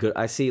 That's a good.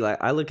 I see. Like,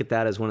 I look at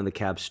that as one of the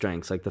Cab's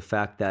strengths, like the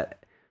fact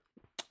that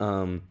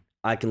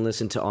I can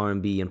listen to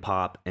R&B and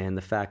pop, and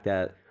the fact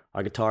that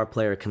our guitar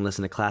player can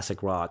listen to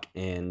classic rock,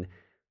 and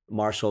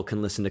Marshall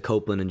can listen to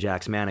Copeland and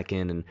Jack's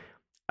Mannequin, and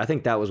I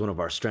think that was one of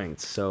our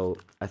strengths. So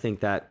I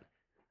think that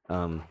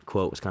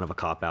quote was kind of a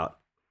cop out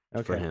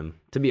for him.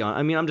 To be honest,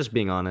 I mean, I'm just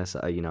being honest.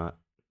 I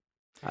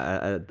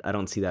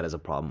don't see that as a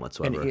problem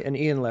whatsoever. And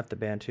Ian left the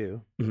band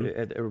too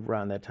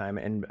around that time,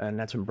 and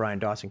that's when Brian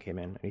Dawson came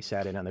in and he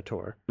sat in on the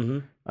tour.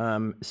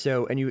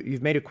 So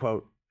you've made a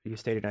quote. You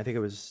stated, and I think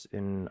it was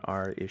in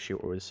our issue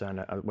or it was on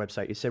a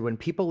website. You said, "When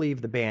people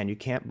leave the band, you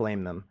can't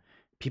blame them.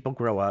 People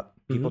grow up,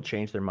 people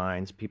change their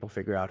minds, people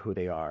figure out who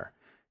they are."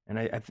 And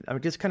I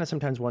just kind of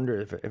sometimes wonder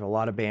if a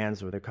lot of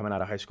bands where they're coming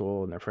out of high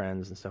school and their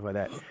friends and stuff like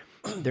that,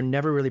 they're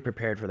never really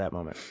prepared for that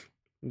moment.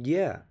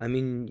 Yeah, I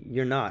mean,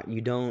 you're not.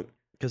 You don't.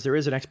 Because there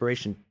is an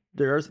expiration.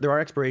 There are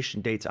expiration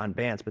dates on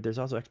bands, but there's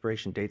also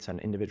expiration dates on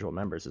individual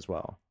members as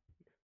well.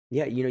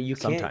 Yeah, you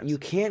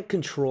can't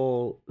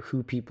control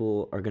who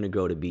people are going to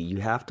grow to be. You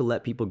have to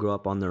let people grow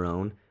up on their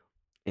own.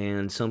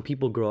 And some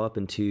people grow up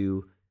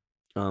into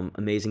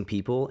amazing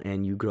people,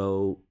 and you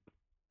grow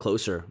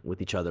closer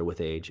with each other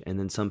with age. And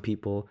then some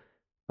people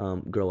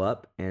grow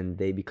up and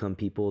they become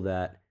people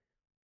that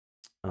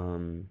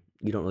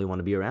you don't really want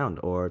to be around,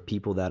 or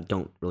people that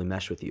don't really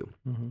mesh with you.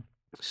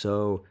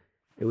 So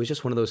it was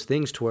just one of those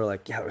things to where,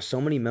 like, yeah, there were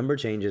so many member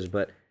changes,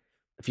 but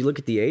if you look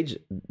at the age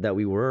that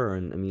we were,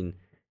 and I mean,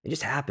 it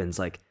just happens.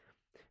 Like,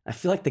 I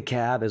feel like the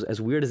Cab,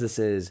 as weird as this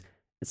is,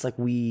 it's like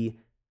we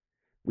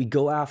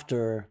go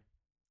after,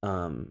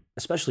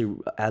 especially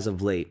as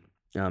of late,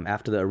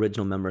 after the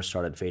original members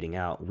started fading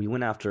out, we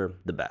went after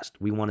the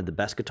best. We wanted the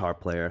best guitar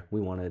player.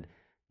 We wanted,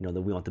 we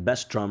want the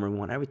best drummer. We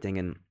want everything.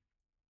 And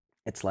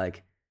it's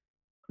like,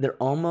 they're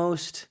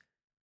almost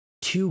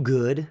too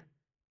good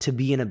to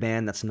be in a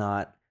band that's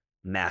not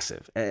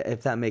massive,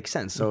 if that makes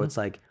sense. So it's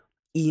like,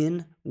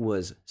 Ian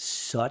was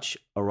such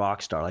a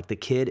rock star. Like, the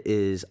kid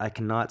is, I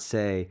cannot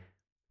say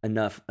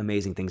enough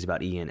amazing things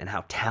about Ian and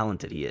how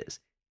talented he is.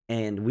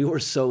 And we were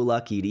so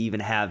lucky to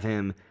even have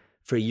him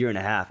for a year and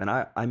a half. And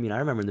I mean, I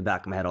remember in the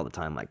back of my head all the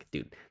time, like,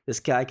 dude, this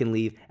guy can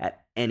leave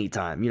at any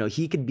time.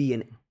 He could be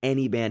in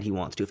any band he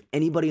wants to. If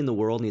anybody in the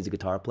world needs a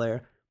guitar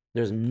player,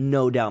 there's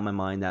no doubt in my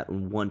mind that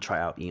in one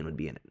tryout, Ian would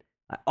be in it.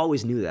 I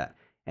always knew that.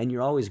 And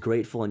you're always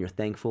grateful and you're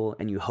thankful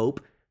and you hope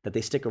that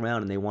they stick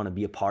around and they want to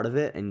be a part of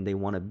it and they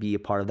want to be a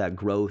part of that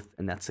growth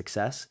and that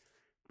success.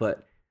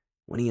 But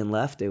when Ian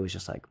left, it was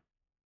just like,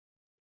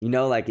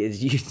 like,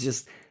 you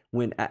just,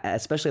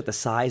 especially at the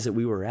size that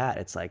we were at,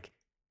 it's like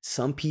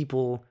some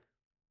people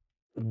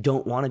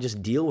don't want to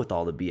just deal with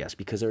all the BS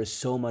because there is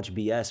so much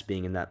BS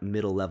being in that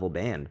middle level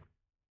band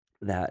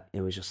that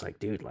it was just like,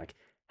 dude, like,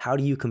 how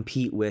do you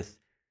compete with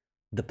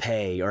the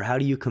pay, or how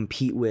do you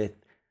compete with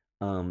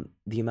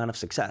the amount of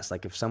success?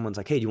 Like, if someone's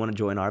like, hey, do you want to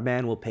join our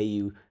band? We'll pay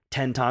you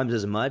 10 times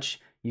as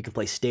much. You can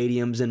play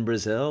stadiums in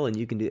Brazil and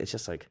you can do, it's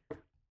just like,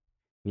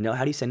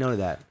 how do you say no to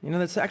that?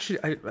 That's actually,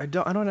 I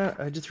don't know.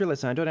 I just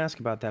realized, and I don't ask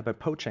about that, but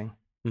poaching.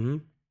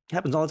 It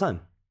happens all the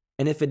time.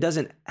 And if it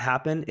doesn't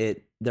happen,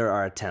 there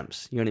are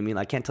attempts. You know what I mean?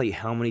 I can't tell you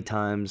how many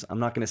times, I'm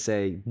not going to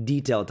say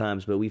detailed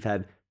times, but we've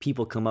had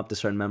people come up to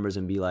certain members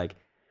and be like,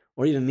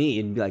 or even me,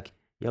 and be like,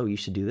 yo, you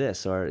should do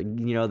this. Or,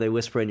 they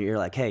whisper in your ear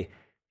like, hey,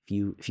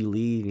 if you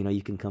leave,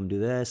 you can come do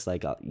this,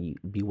 like, you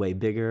be way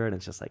bigger. And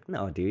it's just like,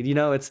 no, dude,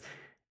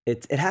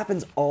 it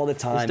happens all the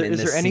time.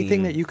 Is there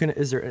anything that you can,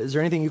 is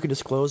there anything you can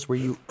disclose where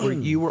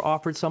you were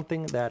offered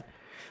something that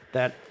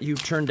you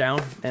turned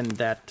down and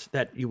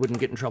that you wouldn't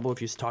get in trouble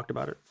if you talked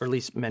about it, or at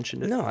least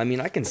mentioned it? No, I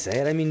mean, I can say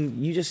it. I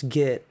mean, you just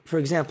get, for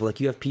example, like,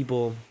 you have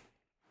people,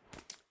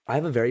 I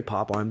have a very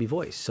pop R&B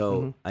voice.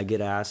 So I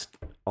get asked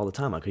all the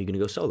time, like, are you going to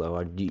go solo?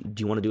 Or do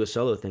you want to do a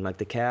solo thing? Like,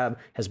 the Cab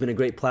has been a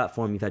great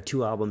platform. You've had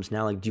 2 albums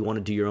now. Like, do you want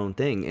to do your own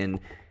thing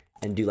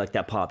and do like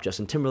that pop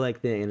Justin Timberlake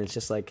thing? And it's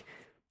just like,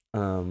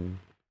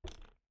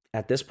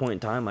 at this point in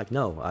time, like,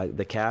 no,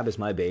 the Cab is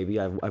my baby.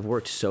 I've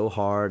worked so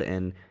hard,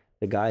 and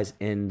the guys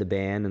in the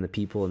band and the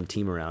people and the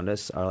team around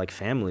us are like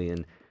family.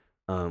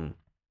 And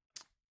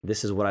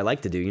this is what I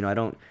like to do.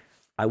 The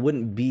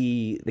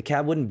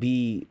Cab wouldn't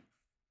be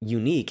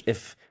unique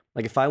if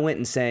I went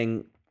and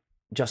sang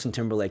Justin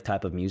Timberlake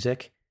type of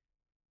music,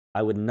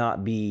 I would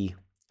not be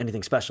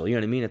anything special. You know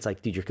what I mean? It's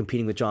like, dude, you're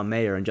competing with John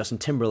Mayer and Justin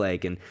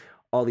Timberlake and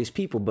all these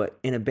people. But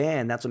in a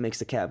band, that's what makes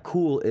the Cab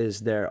cool, is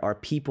there are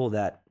people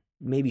that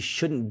maybe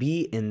shouldn't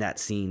be in that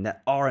scene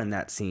that are in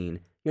that scene.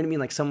 You know what I mean?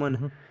 Like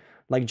someone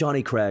like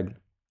Johnny Craig,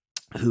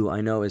 who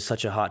I know is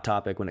such a hot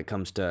topic when it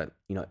comes to,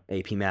 you know,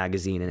 AP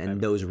Magazine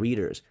and those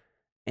readers.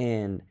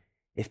 And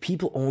if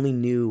people only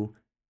knew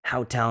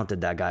how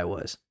talented that guy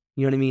was,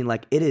 you know what I mean?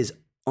 Like, it is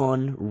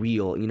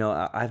unreal. You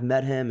know, I've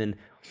met him, and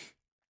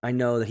I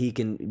know that he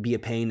can be a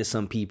pain to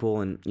some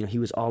people. And, you know, he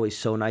was always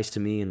so nice to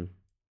me. And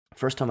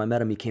first time I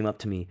met him, he came up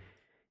to me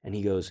and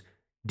he goes,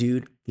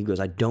 dude, he goes,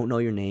 I don't know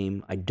your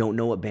name. I don't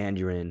know what band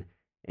you're in.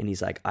 And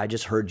he's like, I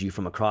just heard you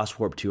from across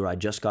Warped Tour. I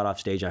just got off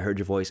stage. I heard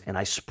your voice and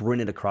I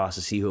sprinted across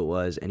to see who it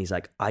was. And he's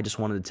like, I just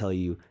wanted to tell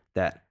you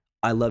that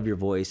I love your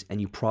voice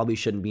and you probably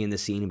shouldn't be in the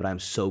scene, but I'm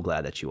so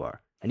glad that you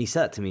are. And he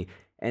said it to me.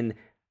 And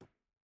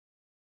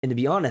to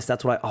be honest,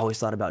 that's what I always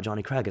thought about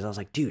Johnny Craig, is I was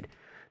like, dude,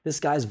 this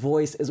guy's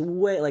voice is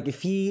way, like,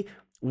 if he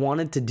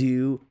wanted to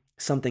do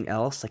something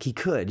else, like, he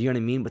could, you know what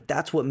I mean? But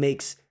that's what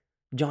makes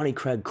Johnny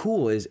Craig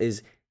cool,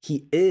 is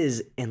he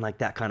is in like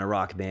that kind of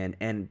rock band.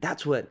 And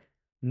that's what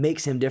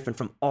makes him different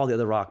from all the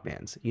other rock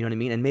bands. You know what I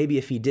mean? And maybe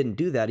if he didn't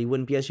do that, he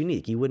wouldn't be as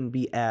unique. He wouldn't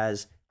be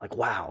as like,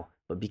 wow.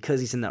 But because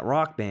he's in that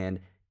rock band,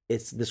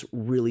 it's this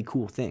really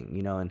cool thing,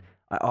 you know? And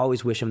I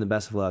always wish him the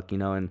best of luck, you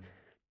know? And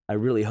I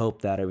really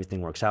hope that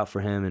everything works out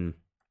for him, and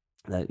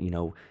that, you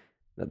know,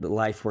 that the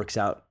life works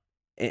out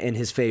in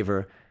his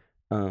favor.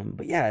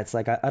 But yeah, it's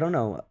like, I don't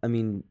know. I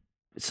mean,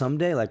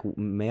 someday, like,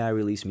 may I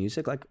release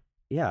music? Like,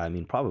 yeah, I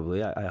mean,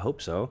 probably. I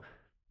hope so.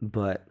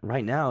 But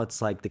right now,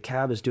 it's like the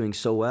Cab is doing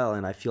so well,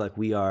 and I feel like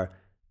we are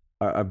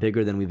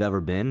bigger than we've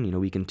ever been. You know,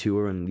 we can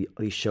tour, and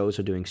these shows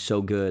are doing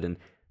so good, and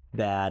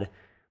Bad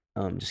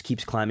just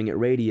keeps climbing at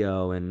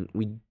radio, and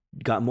we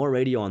got more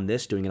radio on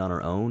this doing it on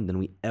our own than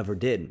we ever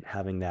did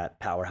having that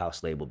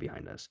powerhouse label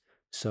behind us.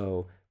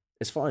 So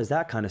as far as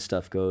that kind of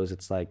stuff goes,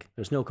 it's like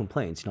there's no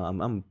complaints. You know,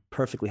 I'm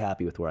perfectly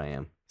happy with where I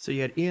am. So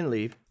you had Ian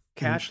leave,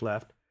 Cash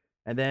left,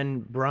 and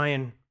then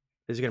Brian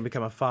is going to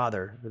become a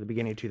father at the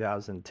beginning of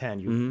 2010.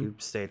 You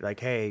state like,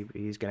 hey,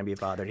 he's going to be a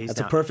father. That's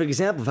a perfect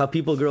example of how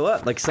people grow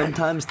up. Like,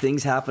 sometimes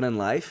things happen in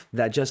life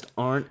that just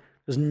aren't,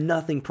 there's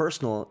nothing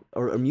personal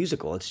or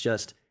musical. It's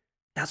just,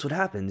 that's what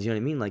happens. You know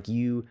what I mean? Like,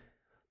 you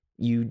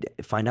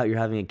find out you're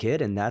having a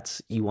kid, and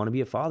you want to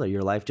be a father.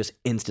 Your life just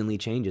instantly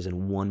changes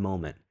in one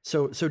moment.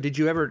 So did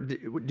you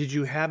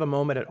have a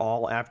moment at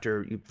all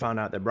after you found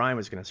out that Brian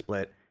was going to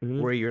split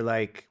where you're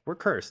like, we're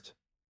cursed?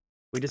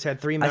 We just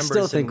had 3 members I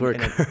still think we're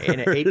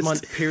in an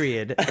 8-month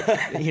period,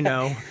 you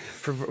know,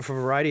 for a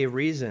variety of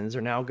reasons,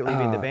 are now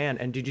leaving the band.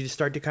 And did you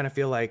start to kind of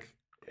feel like,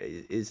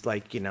 is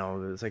like, you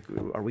know, it's like,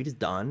 are we just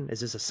done?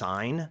 Is this a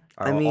sign?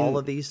 Are all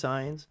of these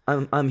signs?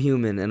 I'm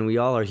human, and we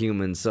all are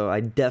human. So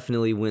I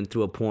definitely went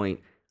through a point.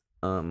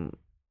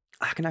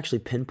 I can actually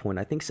pinpoint,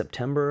 I think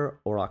September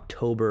or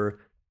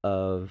October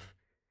of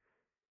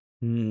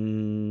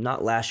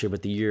not last year,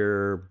 but the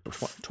year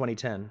before.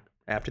 2010.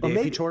 After the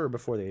AP tour or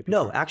before the AP tour?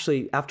 No,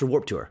 actually after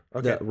Warped Tour.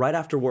 Okay. Right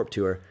after Warped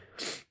Tour,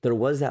 there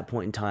was that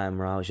point in time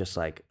where I was just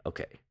like,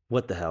 okay,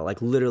 what the hell?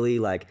 Like, literally,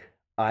 like,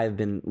 I've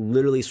been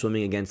literally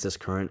swimming against this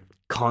current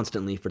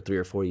constantly for 3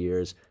 or 4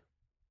 years.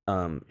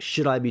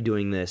 Should I be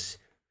doing this?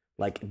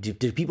 Like, do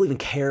people even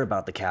care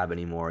about the Cab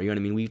anymore? You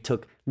know what I mean?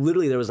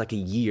 Literally, there was like a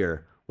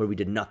year where we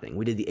did nothing.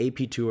 We did the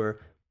AP tour.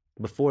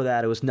 Before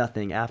that, it was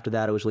nothing. After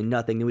that, it was really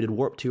nothing. Then we did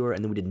Warped Tour,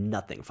 and then we did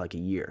nothing for like a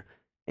year.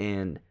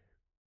 And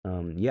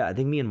yeah, I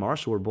think me and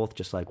Marshall were both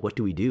just like, what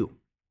do?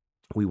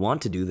 We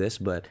want to do this,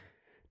 but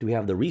do we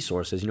have the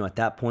resources? You know, at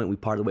that point, we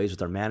parted ways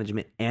with our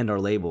management and our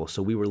label.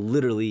 So we were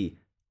literally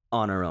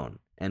on our own,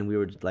 and we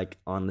were like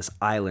on this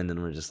island,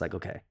 and we're just like,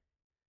 okay,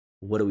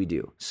 what do we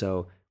do?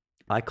 So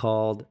I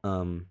called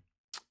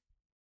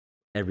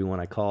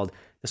everyone.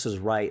 This was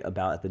right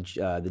about the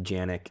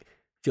Janik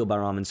Fueled by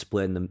Ramen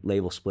split and the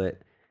label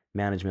split,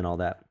 management, all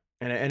that.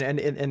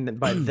 And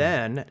by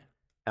then,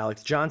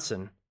 Alex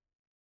Johnson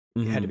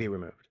had to be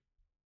removed.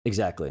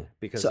 Exactly.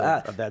 Because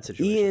of that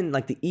situation.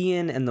 The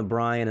Ian and the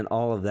Brian and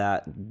all of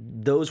that,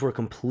 those were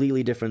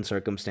completely different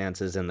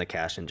circumstances than the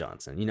Cash and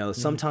Johnson. You know,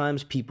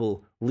 sometimes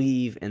people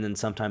leave, and then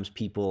sometimes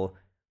people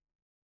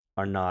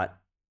are not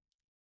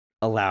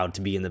allowed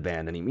to be in the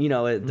band anymore. You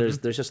know, there's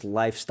just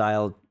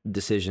lifestyle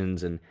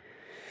decisions, and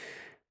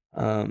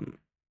I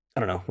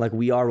don't know, like,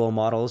 we are role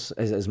models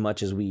as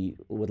much as we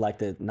would like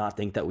to not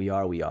think that we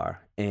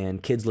are.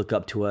 And kids look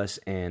up to us,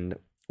 and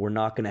we're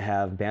not going to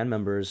have band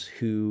members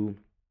who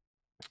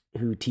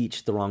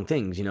teach the wrong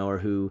things, you know, or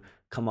who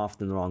come off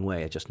in the wrong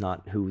way. It's just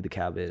not who the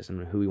Cab is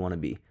and who we want to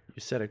be.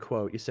 You said a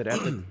quote. You said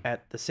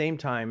at the same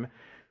time,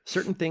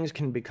 certain things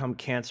can become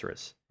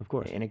cancerous. Of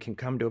course. And it can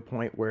come to a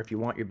point where if you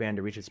want your band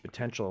to reach its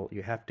potential,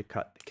 you have to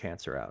cut the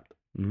cancer out.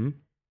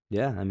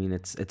 Yeah, I mean,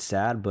 it's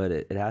sad, but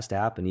it has to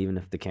happen, even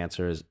if the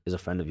cancer is a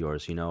friend of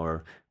yours, you know,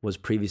 or was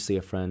previously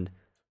a friend.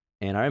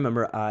 And I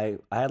remember I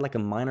had like a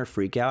minor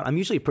freak out. I'm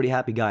usually a pretty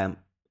happy guy. I'm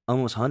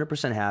almost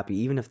 100% happy.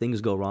 Even if things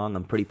go wrong,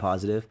 I'm pretty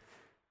positive.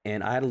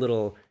 And I had a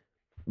little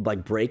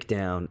like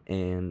breakdown,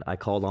 and I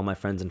called all my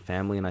friends and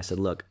family, and I said,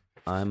 look,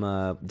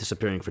 I'm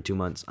disappearing for 2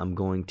 months. I'm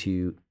going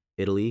to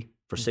Italy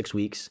for 6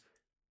 weeks.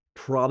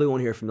 probably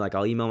won't hear from me. Like,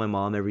 I'll email my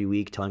mom every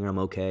week telling her I'm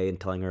okay and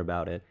telling her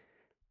about it.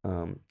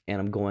 And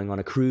I'm going on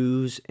a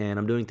cruise and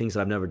I'm doing things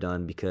that I've never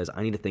done because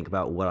I need to think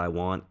about what I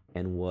want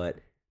and what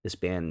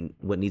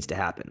needs to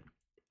happen.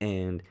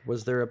 And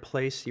Was there a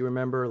place you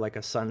remember, like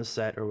a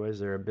sunset, or was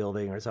there a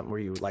building or something where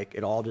you like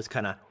it all just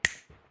kind of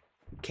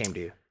came to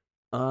you?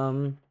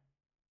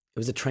 it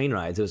was the train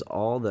rides. It was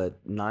all the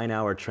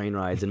 9-hour train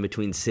rides in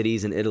between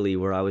cities in Italy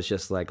where I was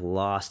just like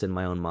lost in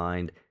my own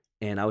mind.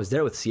 And I was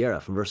there with Sierra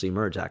from Versity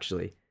Merge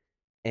actually.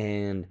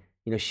 And,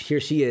 you know, here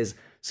she is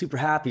super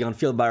happy on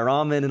Fueled by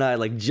Ramen. And I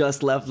like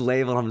just left the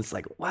label. And I'm just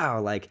like,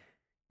 wow, like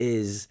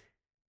is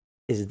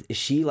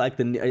she like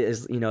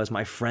is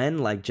my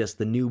friend like just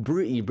the new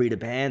breed of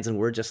bands? And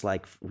we're just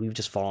like, we've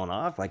just fallen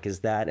off. Like,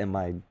 am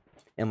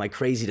I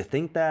crazy to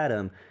think that?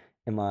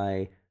 Am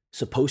I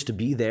supposed to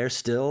be there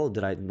still?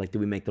 Did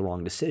we make the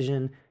wrong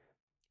decision?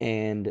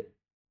 And,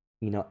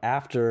 you know,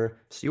 after.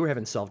 So you were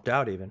having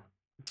self-doubt even.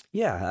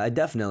 Yeah, I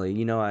definitely,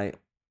 you know, I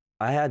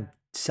had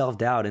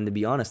self-doubt. And to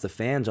be honest, the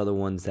fans are the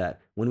ones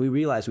that, when we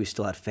realized we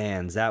still had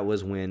fans, that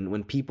was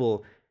when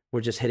people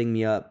were just hitting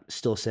me up,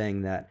 still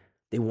saying that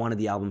they wanted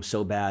the album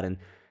so bad and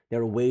they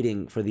were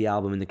waiting for the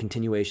album and the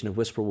continuation of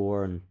Whisper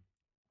War. And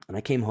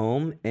I came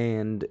home,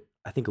 and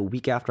I think a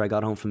week after I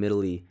got home from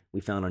Italy, we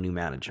found our new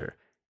manager.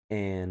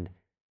 And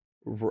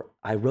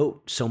I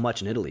wrote so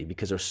much in Italy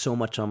because there's so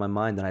much on my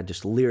mind that I had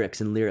just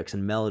lyrics and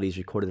melodies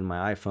recorded in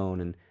my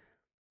iPhone.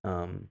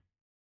 And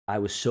I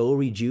was so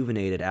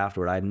rejuvenated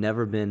afterward. I'd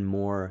never been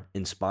more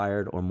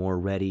inspired or more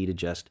ready to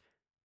just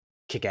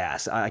kick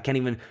ass. I can't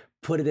even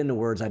put it into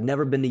words. I'd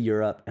never been to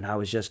Europe, and I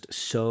was just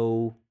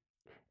so...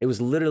 It was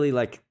literally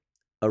like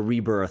a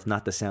rebirth,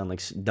 not to sound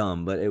like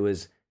dumb, but it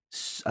was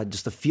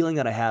just the feeling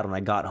that I had when I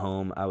got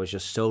home. I was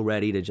just so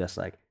ready to just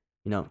like,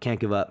 you know,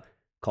 can't give up.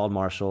 Called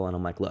Marshall, and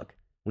I'm like, look,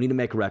 we need to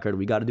make a record.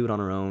 We got to do it on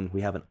our own.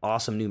 We have an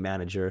awesome new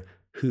manager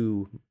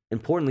who,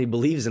 importantly,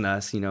 believes in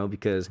us, you know,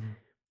 because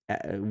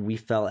we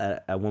fell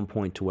at one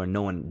point to where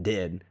no one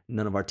did.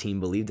 None of our team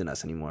believed in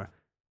us anymore.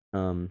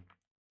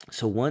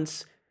 So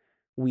once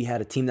we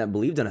had a team that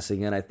believed in us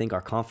again, I think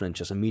our confidence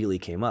just immediately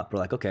came up. We're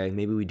like, okay,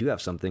 maybe we do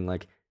have something.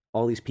 Like,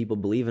 all these people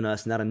believe in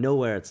us, and out of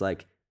nowhere, it's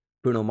like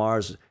Bruno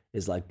Mars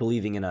is like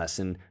believing in us,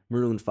 and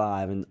Maroon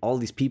 5, and all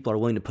these people are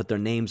willing to put their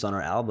names on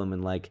our album.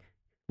 And like,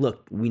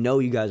 look, we know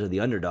you guys are the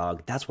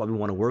underdog. That's why we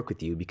want to work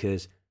with you,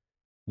 because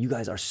you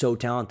guys are so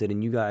talented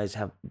and you guys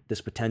have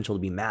this potential to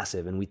be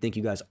massive. And we think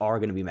you guys are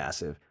going to be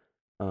massive.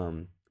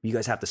 You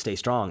guys have to stay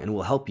strong, and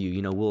we'll help you.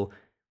 You know, we'll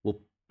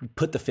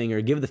give the finger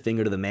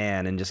to the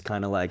man, and just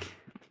kind of like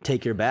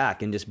take your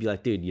back and just be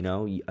like, dude, you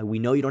know, we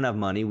know you don't have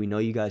money. We know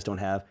you guys don't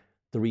have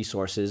the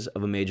resources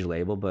of a major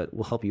label, but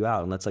we'll help you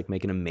out, and let's like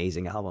make an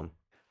amazing album.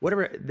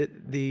 Whatever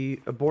the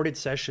aborted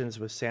sessions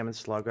with Sam and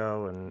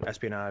Sluggo and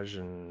Espionage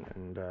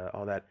and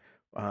all that,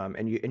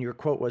 and your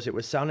quote was, it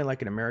was sounding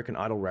like an American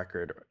Idol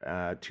record,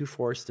 too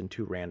forced and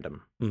too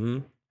random. Mm-hmm.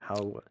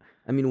 How?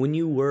 I mean, when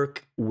you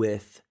work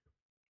with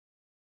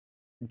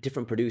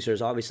different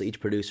producers, obviously each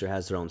producer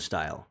has their own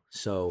style.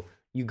 So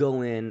you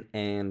go in,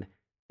 and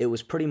it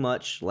was pretty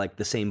much like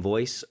the same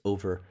voice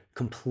over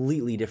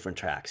completely different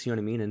tracks. You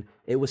know what I mean? And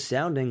it was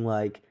sounding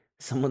like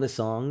some of the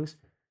songs.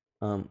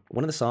 One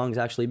of the songs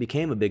actually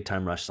became a Big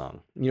Time Rush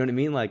song. You know what I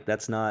mean? Like,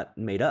 that's not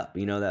made up.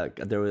 You know, that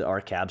there are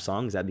Cab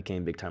songs that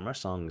became Big Time Rush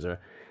songs, or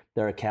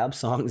there are Cab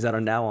songs that are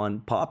now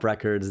on pop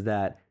records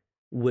that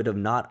would have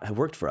not have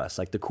worked for us.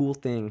 Like, the cool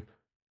thing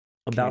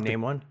about... Can you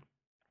name one?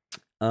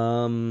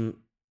 I'm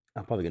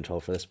probably in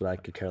trouble for this, but I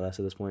could care less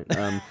at this point.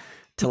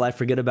 Till I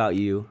Forget About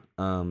You,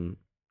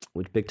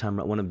 which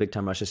one of Big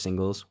Time Rush's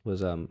singles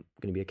was going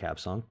to be a Cab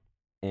song.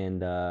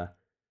 And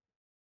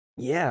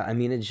yeah, I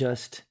mean,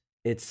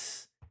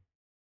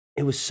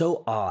 it was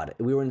so odd.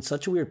 We were in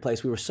such a weird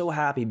place. We were so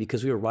happy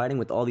because we were writing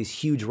with all these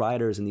huge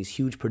writers and these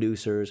huge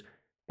producers,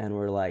 and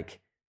we're like,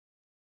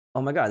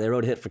 oh my God, they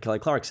wrote a hit for Kelly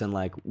Clarkson.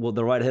 Like, well,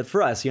 they'll write a hit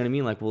for us. You know what I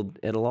mean? Like, well,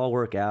 it'll all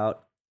work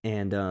out.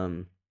 And,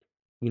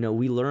 you know,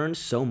 we learned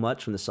so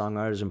much from the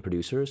songwriters and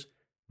producers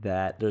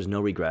that there's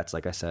no regrets.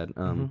 Like I said,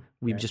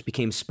 we just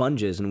became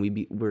sponges, and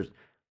we're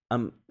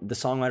the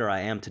songwriter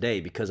I am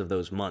today because of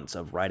those months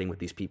of writing with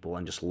these people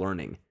and just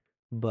learning.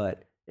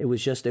 But it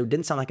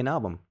didn't sound like an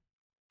album.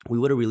 We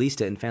would have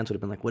released it, and fans would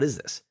have been like, what is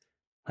this?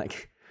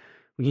 Like,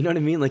 you know what I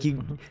mean? Like,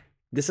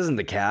 this isn't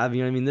the Cab, you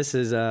know what I mean? This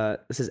is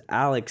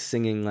Alex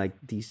singing like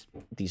these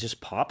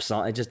just pop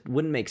songs. It just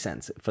wouldn't make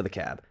sense for the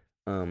Cab.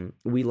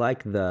 We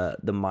like the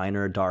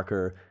minor,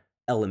 darker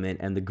element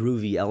and the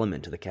groovy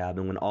element to the Cab.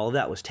 And when all of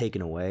that was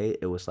taken away,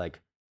 it was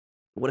like,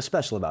 what is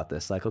special about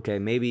this? Like, okay,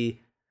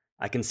 maybe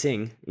I can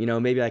sing, you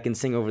know, maybe I can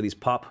sing over these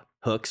pop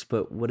hooks,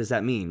 but what does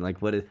that mean? Like,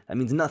 that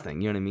means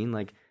nothing, you know what I mean?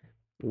 Like,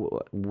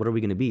 what are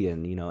we going to be?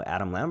 And, you know,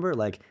 Adam Lambert,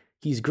 like,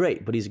 he's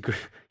great, but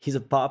he's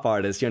a pop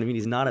artist. You know what I mean?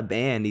 He's not a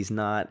band. He's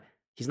not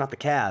the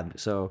Cab.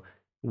 So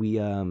we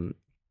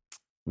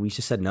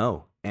just said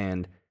no.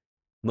 And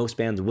most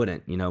bands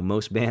wouldn't, you know,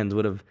 most bands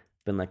would have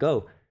been like,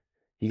 oh,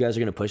 you guys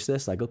are going to push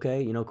this? Like,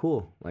 okay, you know,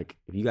 cool. Like,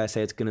 if you guys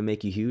say it's going to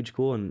make you huge,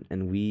 cool.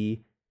 And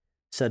we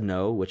said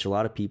no, which a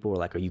lot of people were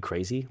like, "Are you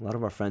crazy?" A lot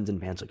of our friends and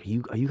bands like,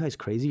 "Are you guys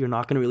crazy? You're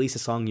not going to release a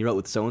song you wrote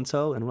with so and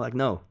so?" And we're like,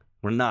 "No,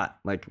 we're not.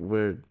 Like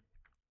we're."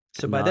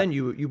 So by then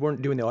you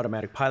weren't doing the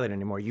automatic pilot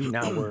anymore. You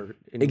now were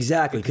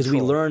Exactly, in because we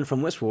control. learned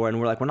from Whisper War, and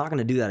we're like, we're not going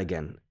to do that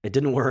again. It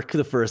didn't work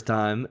the first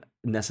time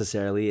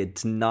necessarily.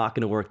 It's not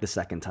going to work the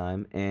second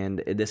time, and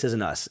this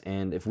isn't us.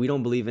 And if we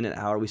don't believe in it,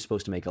 how are we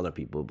supposed to make other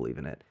people believe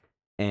in it?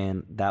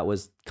 And that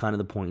was kind of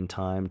the point in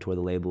time to where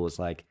the label was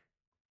like,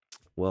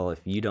 well,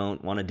 if you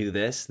don't want to do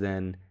this,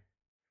 then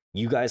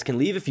you guys can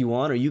leave if you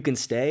want, or you can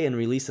stay and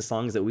release the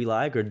songs that we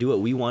like, or do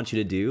what we want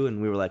you to do. And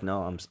we were like,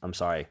 no, I'm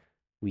sorry,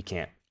 we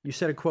can't. You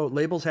said a quote,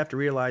 labels have to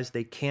realize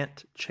they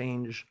can't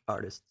change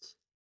artists.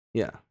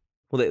 Yeah.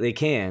 Well, they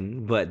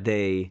can, but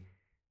they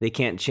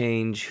can't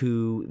change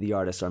who the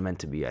artists are meant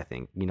to be, I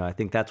think. I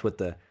think that's what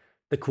the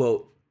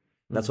quote,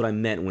 that's what I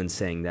meant when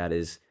saying that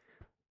is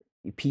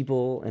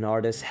people and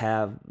artists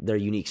have their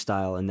unique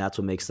style, and that's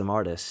what makes them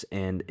artists.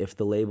 And if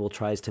the label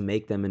tries to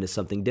make them into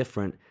something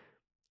different,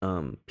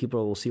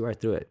 people will see right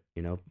through it.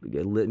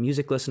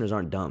 Music listeners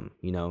aren't dumb,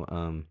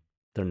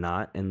 they're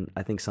not. And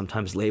I think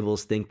sometimes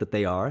labels think that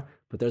they are,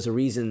 but there's a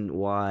reason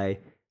why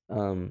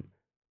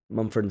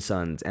Mumford &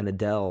 Sons and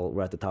Adele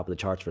were at the top of the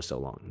charts for so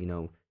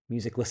long.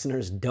 Music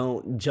listeners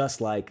don't just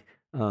like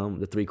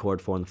the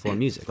 3-chord 4-on-the-floor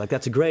music. Like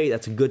that's a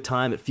good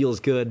time. It feels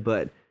good,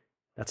 but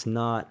that's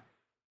not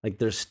like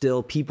there's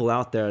still people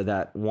out there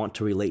that want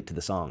to relate to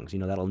the songs.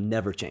 That'll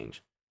never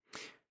change.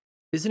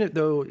 Isn't it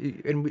though?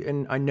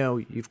 And I know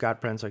you've got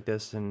friends like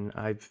this, and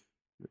I've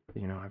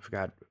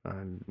got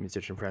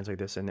musician friends like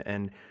this,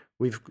 and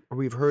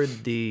we've heard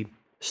the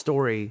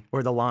story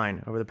or the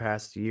line over the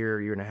past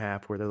year and a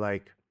half where they're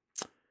like,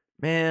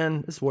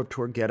 man, this Warped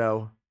Tour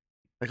ghetto.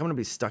 Like, I'm going to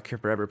be stuck here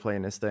forever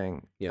playing this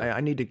thing. Yeah.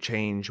 I need to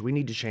change. We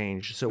need to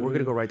change. So we're going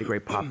to go write the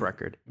great pop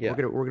record. Yeah.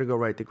 We're going to go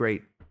write the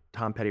great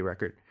Tom Petty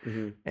record.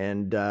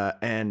 And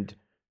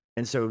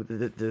so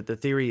the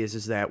theory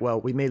is that,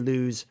 well, we may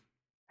lose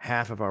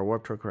half of our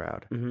Warped Tour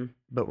crowd,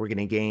 but we're going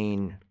to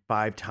gain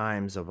 5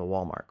 times of a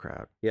Walmart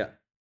crowd. Yeah.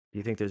 Do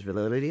you think there's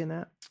validity in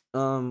that?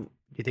 Do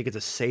you think it's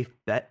a safe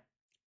bet?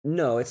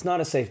 No, it's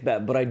not a safe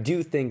bet, but I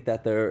do think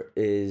that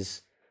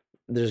there's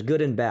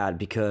good and bad,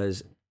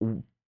 because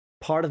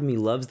part of me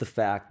loves the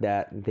fact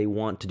that they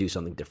want to do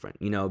something different,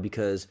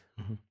 because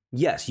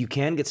yes, you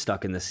can get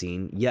stuck in the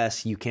scene.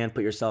 Yes, you can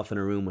put yourself in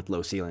a room with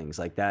low ceilings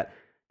like that.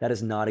 That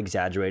is not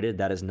exaggerated.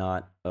 That is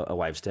not a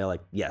wives' tale.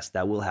 Like, yes,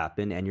 that will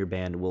happen and your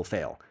band will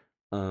fail.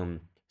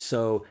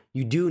 So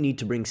you do need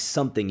to bring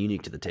something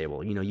unique to the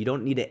table. You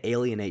don't need to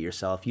alienate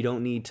yourself. You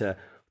don't need to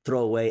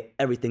throw away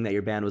everything that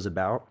your band was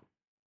about.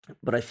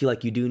 But I feel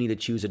like you do need to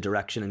choose a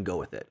direction and go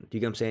with it. Do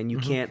you get what I'm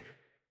saying?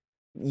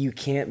 You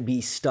can't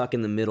be stuck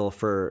in the middle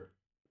for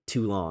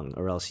too long,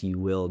 or else you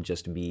will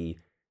just be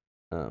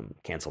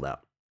canceled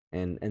out.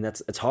 And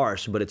it's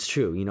harsh, but it's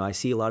true. I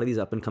see a lot of these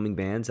up and coming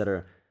bands that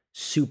are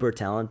super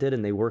talented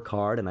and they work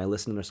hard, and I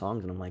listen to their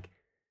songs and I'm like,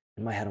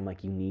 in my head, I'm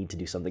like, you need to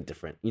do something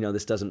different.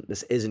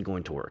 This isn't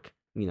going to work.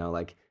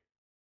 Like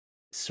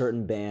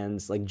certain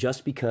bands, like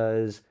just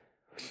because,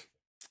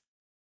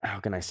 how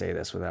can I say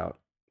this without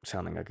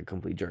sounding like a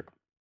complete jerk?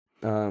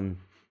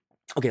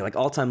 Okay, like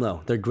All Time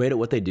Low, they're great at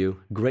what they do,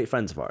 great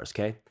friends of ours,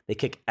 okay? They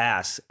kick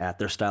ass at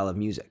their style of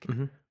music,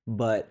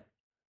 but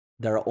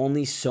there are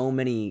only so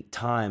many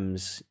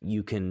times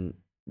you can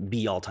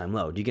be All Time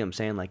Low. Do you get what I'm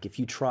saying? Like if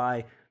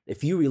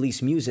you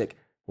release music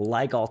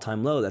like All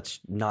Time Low that's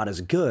not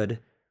as good,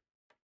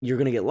 you're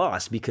going to get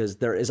lost because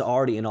there is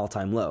already an All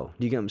Time Low.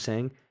 Do you get what I'm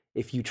saying?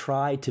 If you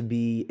try to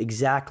be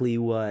exactly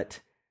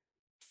what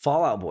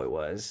Fall Out Boy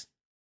was,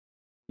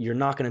 you're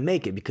not going to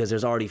make it because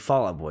there's already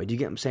Fall Out Boy. Do you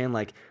get what I'm saying?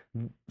 Like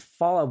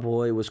Fall Out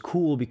Boy was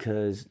cool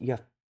because you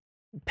have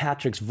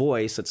Patrick's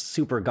voice that's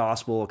super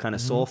gospel, kind of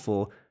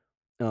soulful,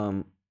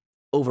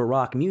 over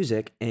rock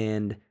music.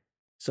 And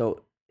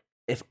so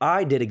if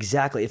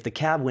the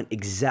Cab went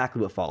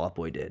exactly what Fall Out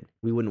Boy did,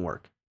 we wouldn't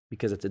work,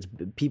 because it's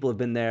people have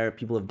been there,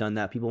 people have done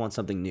that, people want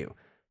something new.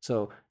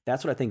 So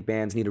that's what I think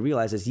bands need to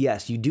realize is,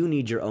 yes, you do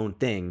need your own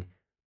thing,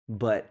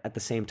 but at the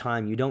same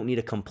time, you don't need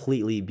to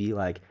completely be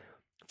like,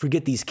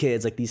 forget these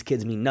kids, like these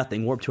kids mean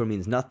nothing. Warped Tour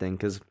means nothing,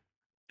 because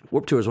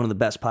Warped Tour is one of the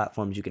best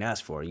platforms you can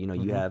ask for.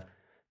 You have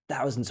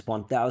thousands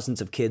upon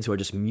thousands of kids who are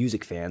just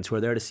music fans who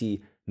are there to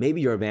see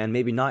maybe your band,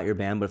 maybe not your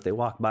band, but if they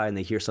walk by and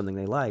they hear something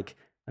they like.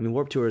 I mean,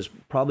 Warped Tour is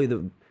probably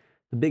the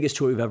biggest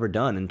tour we've ever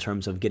done in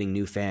terms of getting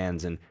new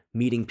fans and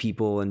meeting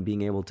people and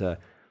being able to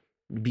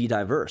be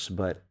diverse.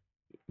 But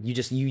you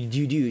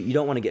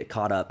don't want to get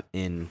caught up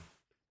in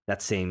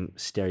that same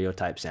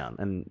stereotype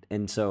sound.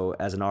 And so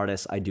as an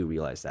artist, I do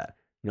realize that.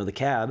 The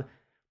Cab,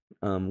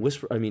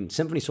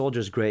 Symphony Soldier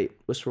is great.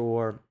 Whisper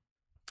War,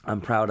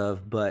 I'm proud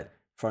of. But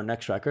for our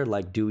next record,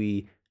 like, do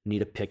we need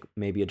to pick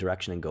maybe a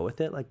direction and go with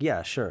it? Like,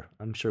 yeah, sure.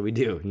 I'm sure we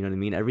do. You know what I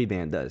mean? Every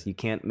band does. You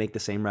can't make the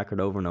same record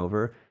over and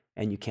over,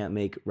 and you can't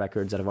make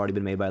records that have already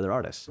been made by other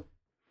artists.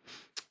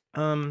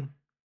 You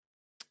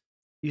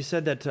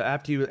said that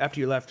after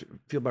you left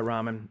Fueled by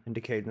Ramen and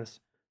Decadence,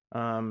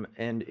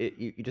 and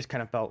you just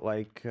kind of felt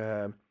like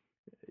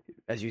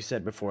as you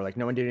said before, like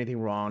no one did anything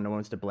wrong, no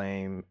one's to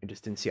blame. You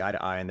just didn't see eye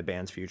to eye in the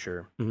band's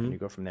future, and you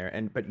go from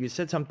there. But you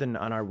said something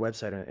on our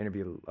website in an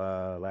interview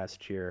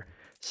last year.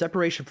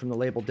 Separation from the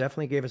label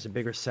definitely gave us a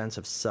bigger sense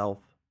of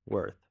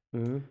self-worth.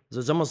 So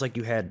it's almost like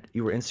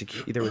you were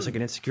insecure. There was like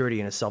an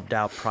insecurity and a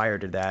self-doubt prior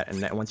to that,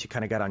 and that once you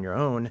kind of got on your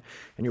own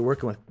and you're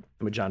working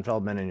with John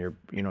Feldman and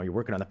you're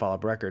working on the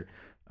follow-up record,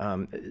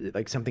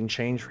 like something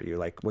changed for you.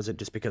 Like, was it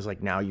just because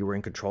like now you were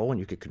in control and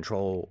you could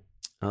control?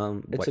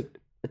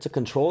 It's a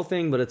control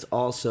thing, but it's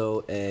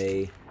also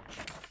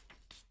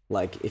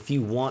like if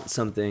you want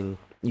something,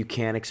 you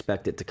can't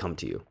expect it to come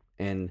to you.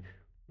 And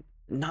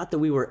not that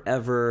we were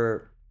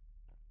ever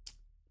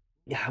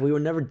we were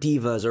never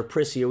divas or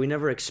prissy, or we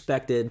never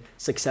expected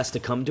success to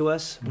come to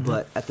us.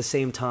 But at the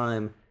same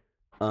time,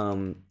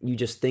 you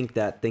just think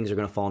that things are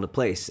going to fall into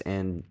place,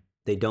 and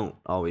they don't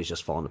always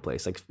just fall into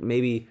place. Like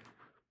maybe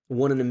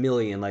 1 in a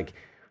million, like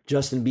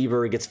Justin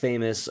Bieber gets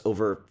famous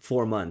over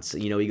 4 months.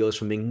 He goes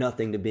from being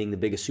nothing to being the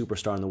biggest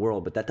superstar in the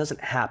world, but that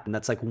doesn't happen.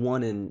 That's like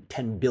 1 in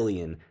 10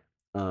 billion.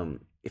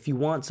 If you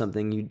want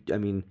something,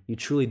 you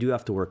truly do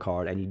have to work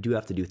hard, and you do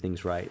have to do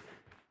things right.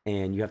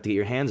 And you have to get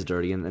your hands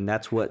dirty, and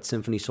that's what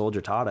Symphony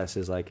Soldier taught us.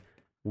 Is like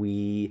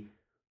we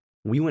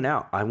went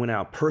out. I went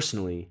out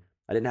personally.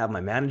 I didn't have my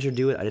manager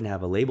do it. I didn't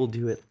have a label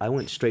do it. I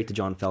went straight to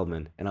John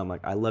Feldman, and I'm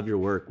like, I love your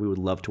work. We would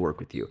love to work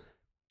with you.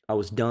 I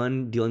was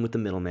done dealing with the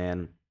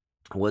middleman.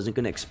 I wasn't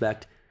going to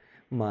expect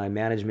my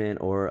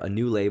management or a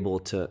new label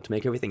to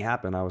make everything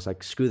happen. I was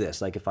like, screw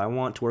this. Like if I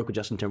want to work with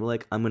Justin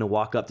Timberlake, I'm going to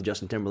walk up to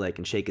Justin Timberlake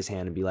and shake his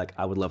hand and be like,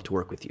 I would love to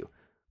work with you.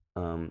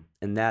 And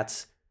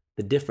that's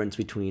the difference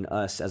between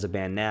us as a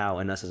band now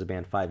and us as a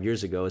band 5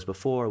 years ago. Is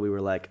before we were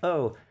like,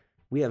 oh,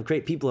 we have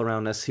great people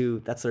around us who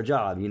that's their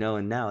job,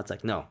 and now it's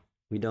like, no,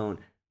 we don't.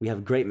 We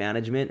have great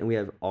management and we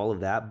have all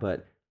of that,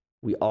 but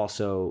we are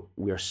so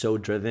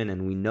driven,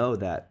 and we know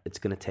that it's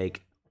going to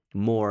take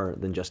more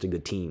than just a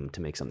good team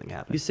to make something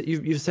happen.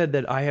 You've said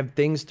that I have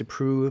things to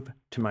prove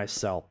to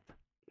myself.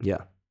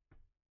 Yeah,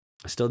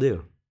 I still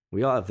do.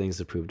 We all have things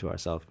to prove to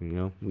ourselves.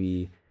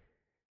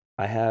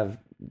 I have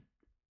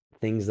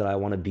things that I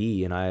want to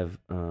be, and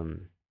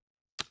I'm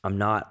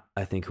not,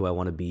 I think, who I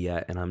want to be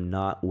yet, and I'm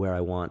not where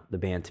I want the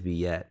band to be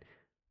yet.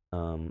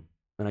 And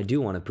I do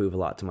want to prove a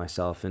lot to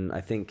myself, and I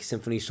think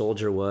Symphony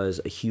Soldier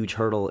was a huge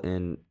hurdle,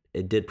 and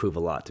it did prove a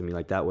lot to me.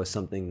 Like that was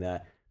something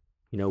that,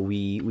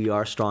 we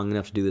are strong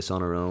enough to do this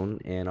on our own,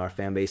 and our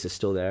fan base is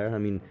still there. I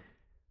mean,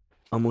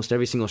 almost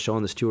every single show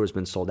on this tour has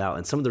been sold out,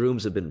 and some of the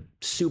rooms have been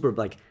super,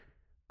 like,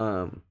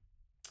 even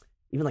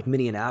like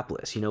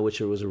Minneapolis,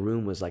 which was a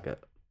room was like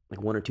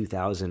 1 or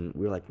 2,000.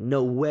 We were like,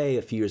 no way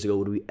a few years ago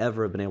would we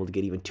ever have been able to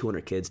get even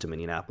 200 kids to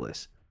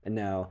Minneapolis. And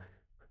now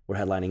we're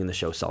headlining and the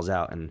show sells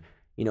out. And,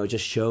 it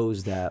just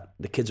shows that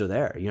the kids are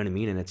there, you know what I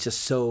mean? And it's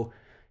just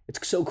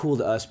it's so cool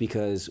to us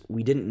because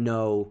we didn't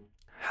know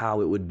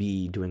how it would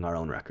be doing our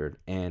own record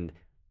and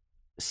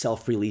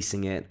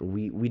self-releasing it.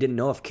 We didn't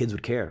know if kids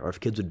would care or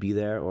if kids would be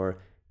there, or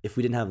if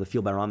we didn't have the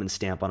Feel by Ramen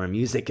stamp on our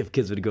music, if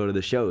kids would go to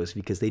the shows,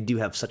 because they do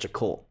have such a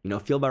cult.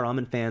 Feel by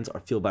Ramen fans are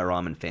Feel by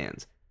Ramen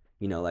fans.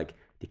 Like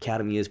the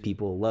Academy is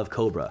people love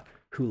Cobra,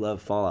 who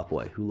love Fall Out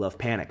Boy, who love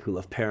Panic, who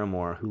love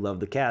Paramore, who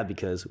love the Cab,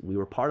 because we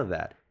were part of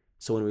that.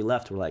 So when we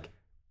left, we're like,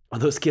 are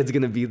those kids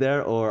going to be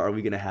there, or are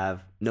we going to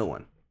have no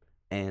one?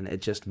 And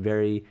it's just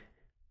very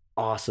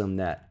awesome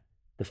that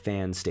the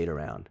fans stayed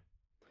around.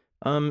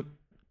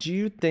 Do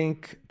you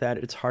think that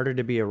it's harder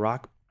to be a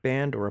rock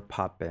band or a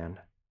pop band?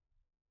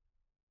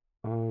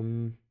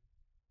 Because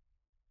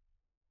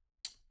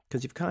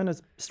you've kind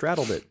of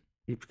straddled it.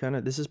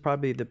 This is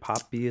probably the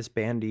poppiest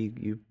bandy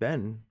you've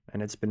been,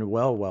 and it's been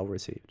well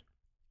received.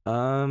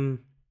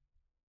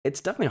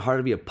 It's definitely hard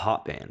to be a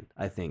pop band,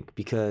 I think,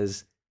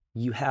 because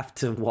you have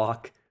to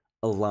walk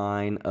a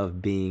line of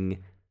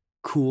being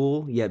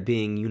cool yet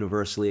being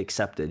universally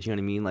accepted. You know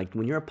what I mean? Like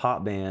when you're a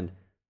pop band,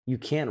 you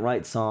can't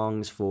write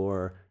songs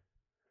for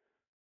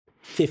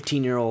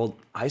 15-year-old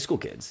high school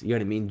kids. You know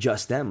what I mean?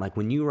 Just them. Like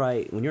when you're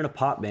in a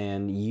pop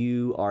band,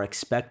 you are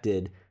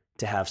expected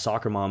to have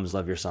soccer moms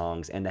love your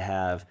songs and to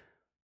have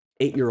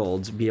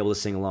 8-year-olds be able to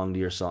sing along to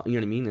your song. You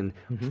know what I mean? And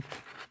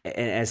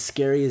and as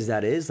scary as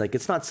that is, like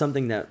it's not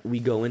something that we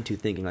go into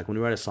thinking, like when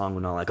we write a song, we're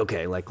not like,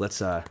 okay, like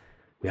let's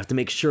we have to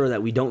make sure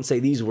that we don't say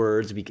these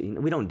words. We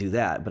don't do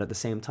that. But at the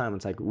same time,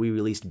 it's like we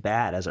released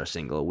Bad as our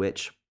single,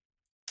 which,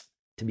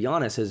 to be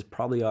honest, is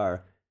probably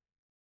our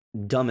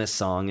dumbest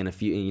song in a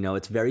few.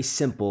 It's very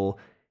simple.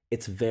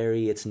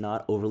 It's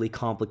not overly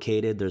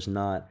complicated. There's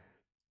not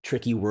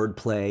tricky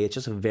wordplay. It's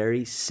just a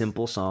very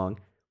simple song.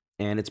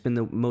 And it's been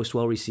the most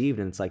well received.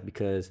 And it's like,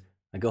 because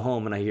I go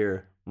home and I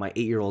hear my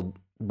 8-year-old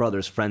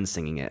brother's friends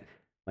singing it.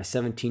 My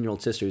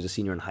 17-year-old sister, who's a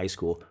senior in high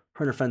school,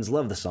 her and her friends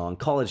love the song.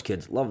 College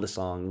kids love the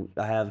song.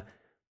 I have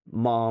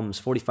moms,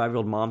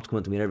 45-year-old moms come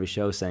up to me at every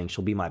show saying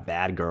she'll be my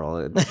bad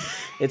girl.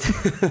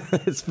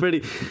 It's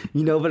pretty,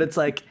 but it's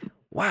like,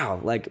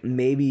 wow, like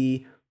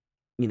maybe,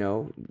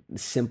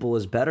 simple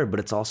is better, but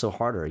it's also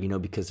harder,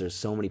 because there's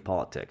so many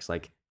politics.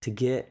 Like to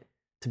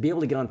be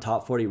able to get on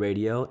top 40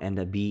 radio and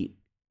to beat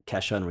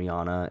Kesha and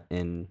Rihanna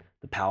in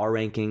the power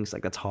rankings.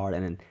 Like, that's hard.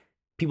 And then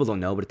people don't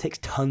know, but it takes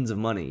tons of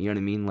money. You know what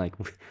I mean? Like,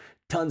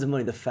 tons of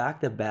money. The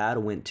fact that Bad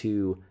went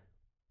to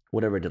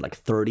whatever it did, like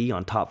 30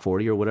 on top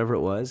 40 or whatever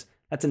it was,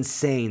 that's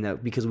insane.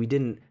 That because we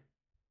don't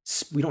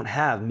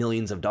have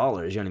millions of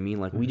dollars. You know what I mean?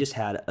 Like, we just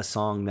had a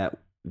song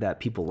that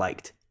people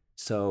liked.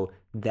 So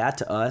that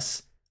to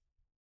us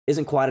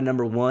isn't quite a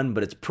number one,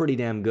 but it's pretty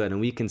damn good. And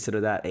we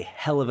consider that a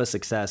hell of a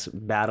success,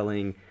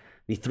 battling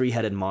the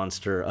three-headed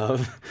monster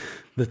of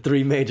the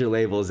three major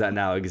labels that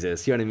now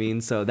exist. You know what I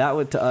mean? So that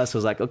would, to us,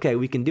 was like, okay,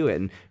 we can do it.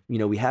 And, you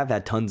know, we have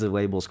had tons of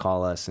labels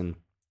call us, and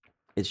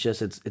it's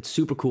just, it's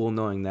super cool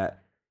knowing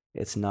that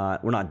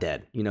we're not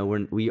dead. You know,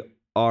 we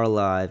are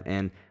alive.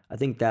 And I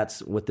think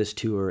that's what this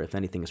tour, if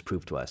anything, has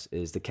proved to us,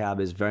 is the Cab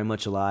is very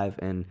much alive,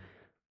 and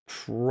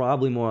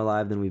probably more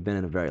alive than we've been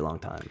in a very long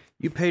time.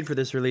 You paid for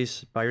this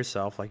release by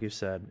yourself, like you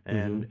said,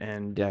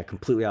 and Yeah,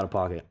 completely out of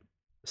pocket.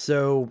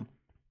 so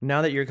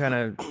now that you're kind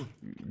of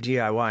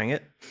DIYing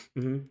it,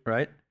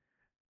 right?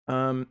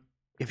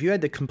 If you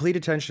had the complete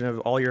attention of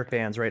all your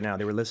fans right now,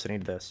 they were listening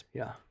to this,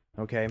 Yeah.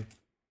 okay,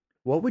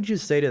 what would you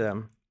say to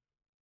them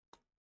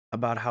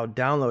about how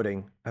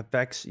downloading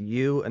affects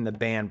you and the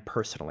band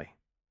personally?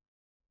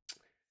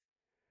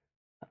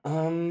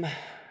 You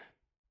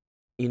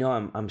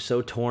know, I'm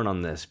so torn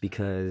on this,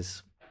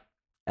 because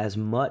as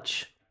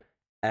much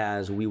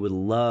as we would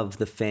love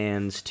the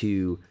fans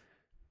to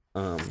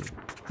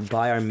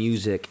buy our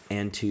music,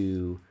 and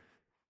to,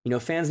 you know,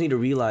 fans need to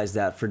realize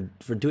that for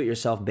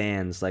do-it-yourself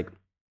bands, like,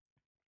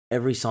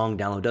 every song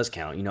download does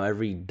count. You know,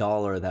 every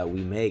dollar that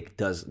we make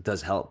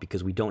does help,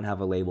 because we don't have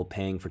a label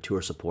paying for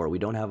tour support. We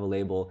don't have a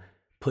label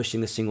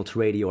pushing the single to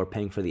radio or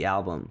paying for the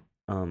album.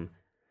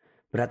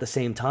 But at the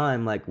same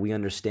time, like, we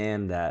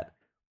understand that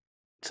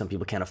some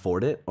people can't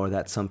afford it, or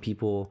that some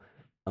people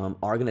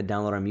are going to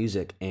download our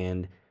music.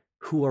 And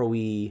who are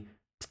we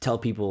to tell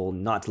people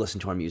not to listen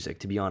to our music,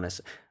 to be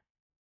honest?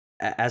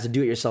 As a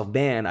do-it-yourself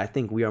band, I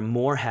think we are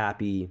more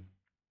happy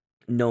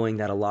knowing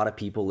that a lot of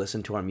people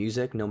listen to our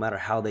music, no matter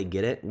how they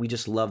get it. We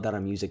just love that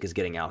our music is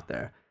getting out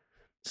there.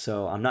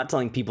 So I'm not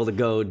telling people to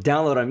go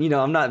download our, you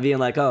know, I'm not being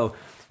like, oh,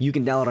 you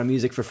can download our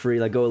music for free,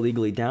 like, go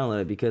illegally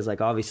download it, because,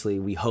 like, obviously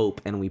we hope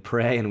and we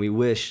pray and we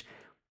wish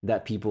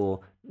that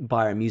people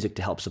buy our music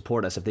to help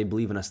support us. If they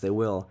believe in us, they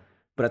will.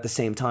 But at the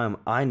same time,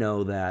 I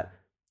know that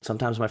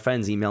sometimes my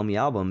friends email me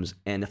albums,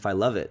 and if I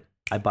love it,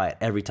 I buy it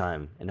every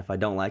time. And if I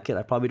don't like it,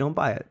 I probably don't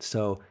buy it.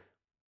 So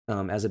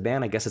as a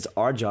band, I guess it's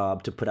our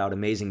job to put out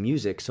amazing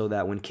music, so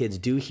that when kids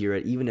do hear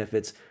it, even if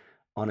it's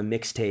on a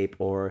mixtape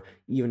or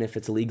even if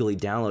it's illegally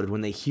downloaded,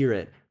 when they hear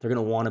it, they're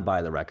going to want to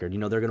buy the record. You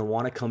know, they're going to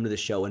want to come to the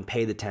show and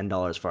pay the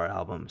 $10 for our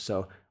album.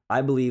 So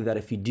I believe that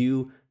if you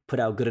do put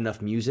out good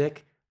enough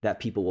music, that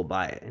people will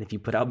buy it. And if you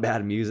put out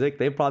bad music,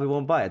 they probably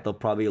won't buy it. They'll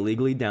probably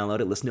illegally download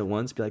it, listen to it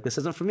once, be like, this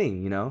isn't for me,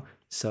 you know?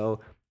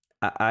 So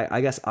I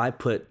guess I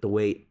put the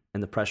weight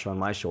and the pressure on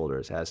my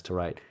shoulders as to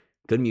write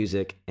good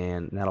music,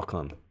 and that'll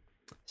come.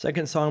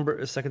 Second song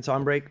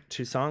break,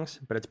 2 songs,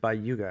 but it's by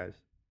you guys.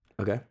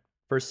 Okay.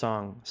 First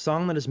song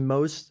that is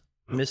most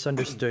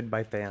misunderstood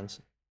by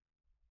fans.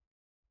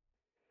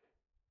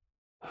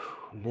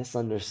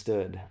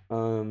 Misunderstood.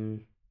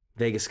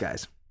 Vegas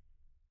Guys.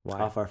 Why?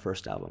 Off our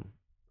first album.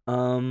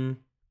 Wow,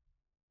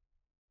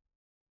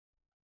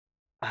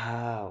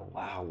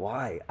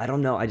 why? I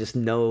don't know. I just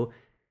know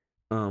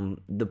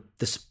the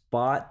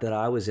spot that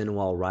I was in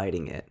while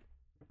writing it.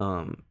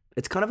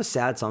 It's kind of a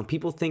sad song.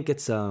 People think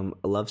it's a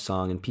love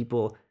song, and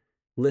people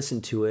listen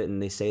to it and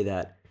they say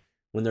that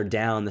when they're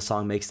down, the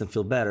song makes them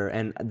feel better,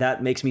 and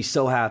that makes me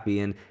so happy.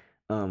 And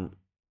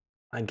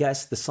I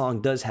guess the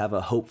song does have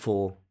a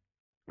hopeful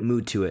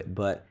mood to it,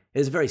 but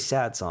it's a very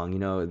sad song. You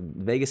know,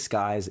 Vegas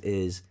Skies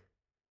is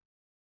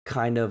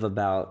kind of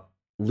about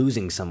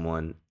losing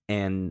someone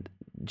and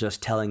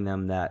just telling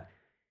them that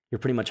you're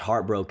pretty much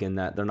heartbroken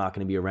that they're not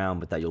going to be around,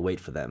 but that you'll wait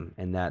for them,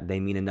 and that they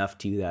mean enough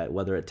to you that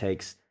whether it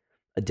takes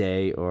a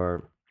day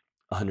or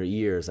 100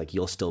 years, like,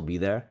 you'll still be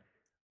there.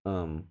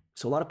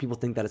 So a lot of people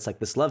think that it's like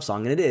this love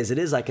song, and it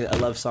is like a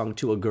love song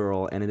to a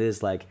girl, and it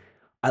is like,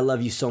 I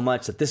love you so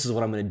much that this is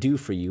what I'm going to do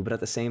for you. But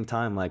at the same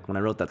time, like, when I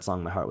wrote that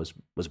song, my heart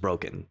was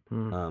broken.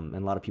 And a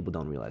lot of people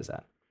don't realize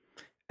that.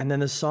 And then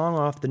the song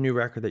off the new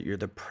record that you're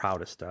the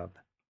proudest of.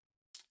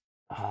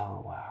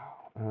 Oh,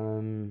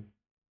 wow.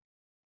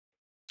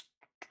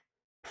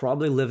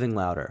 Probably Living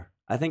Louder.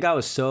 I think I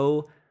was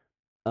so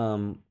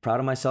proud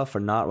of myself for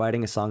not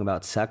writing a song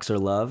about sex or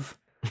love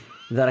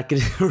that I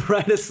could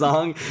write a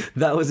song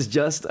that was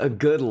just a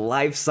good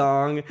life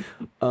song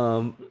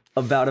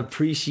about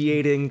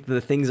appreciating the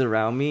things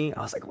around me.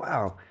 I was like,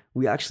 wow,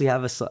 we actually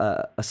have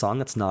a song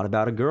that's not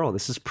about a girl.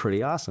 This is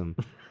pretty awesome.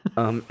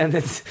 And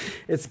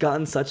it's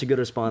gotten such a good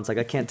response. Like,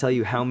 I can't tell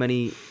you how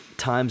many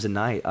times a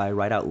night I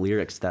write out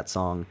lyrics to that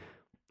song.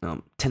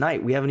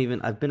 Tonight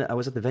I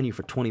was at the venue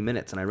for 20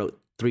 minutes and I wrote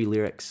 3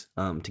 lyrics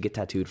to get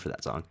tattooed for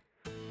that song.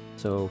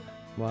 So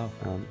Wow.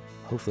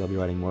 Hopefully I'll be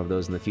writing more of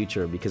those in the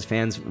future, because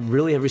fans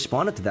really have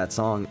responded to that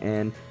song,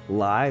 and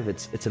live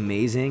it's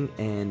amazing,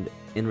 and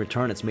in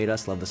return it's made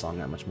us love the song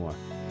that much more.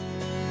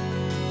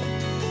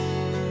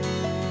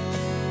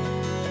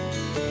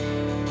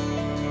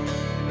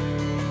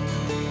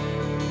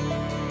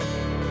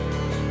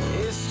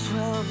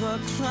 the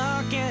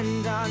clock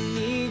and I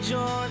need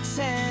your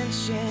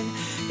attention.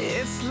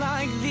 It's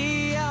like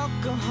the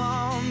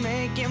alcohol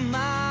making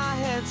my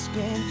head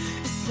spin.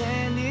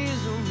 Sand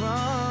is a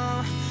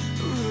rum,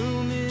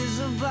 room is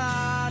a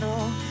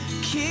bottle,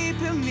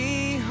 keeping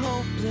me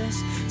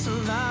hopeless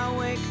till I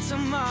wake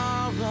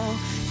tomorrow.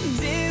 And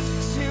if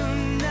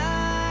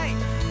tonight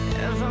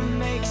ever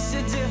makes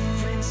a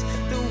difference,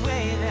 the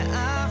way that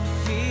I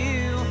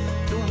feel,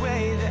 the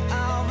way that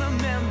I'll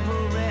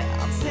remember it,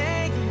 I'll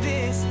take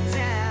this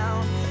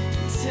down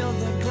until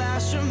the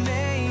glass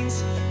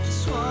remains.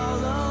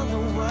 Swallow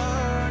the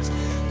words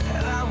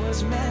that I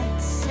was meant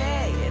to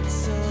say.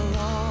 It's a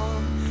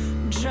long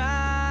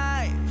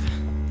drive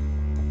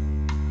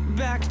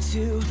back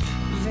to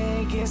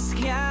Vegas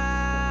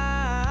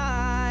skies.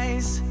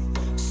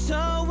 So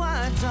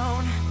why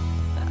don't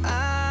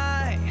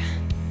I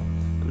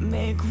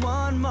make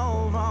one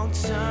more wrong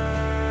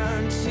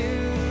turn tonight?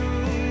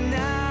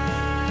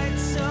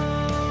 So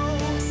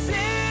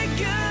say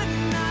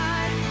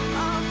goodnight,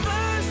 our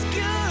first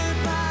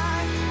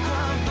goodbye.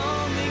 I've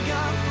only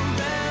got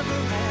forever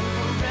and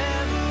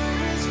forever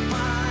is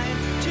fine.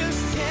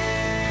 Just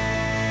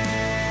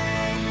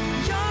take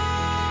your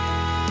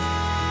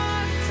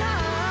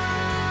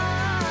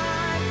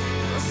time.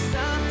 We'll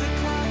stop the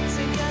clock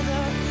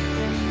together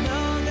and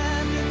know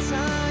that the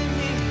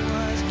timing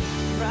was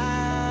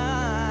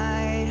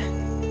right.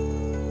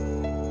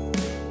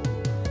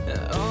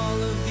 All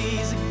of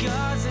these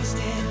gods they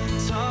stand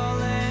tall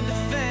and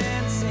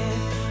defensive,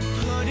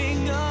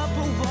 putting up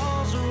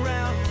walls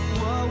around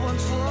what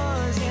once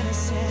was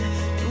innocent.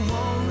 You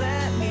won't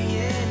let me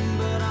in,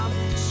 but I'm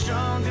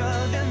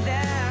stronger than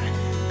that.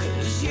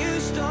 'Cause you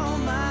stole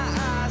my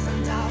eyes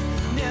and I'll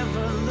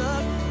never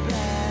look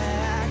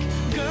back.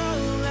 Girl,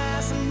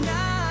 last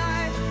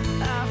night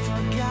I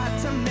forgot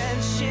to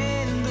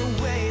mention the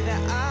way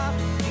that I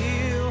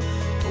feel,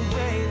 the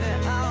way that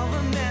I'll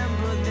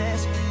remember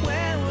this.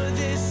 When we're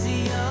this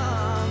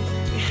young,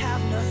 we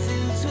have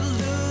nothing to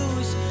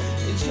lose,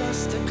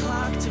 just a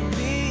clock to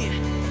beat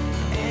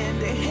and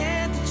a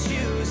hand to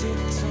choose.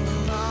 It's a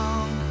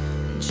long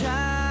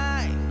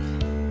drive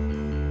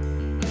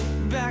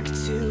back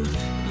to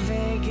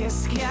Vegas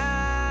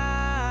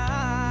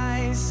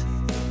skies.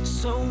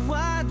 So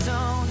why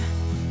don't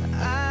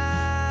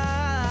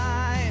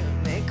I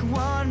make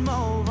one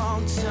more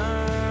wrong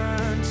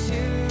turn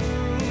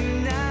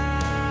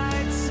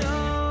tonight? So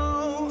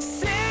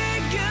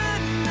say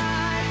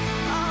goodnight,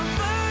 our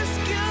first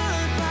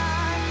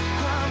goodbye.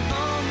 I've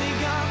only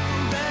got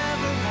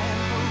forever and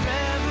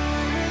forever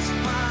is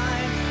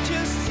fine.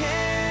 Just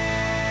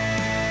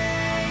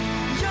take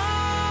your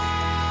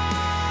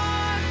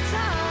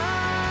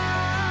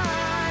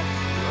time.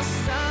 We'll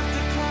stop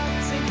the clock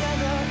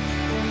together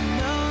and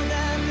know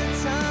that the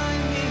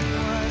timing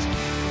was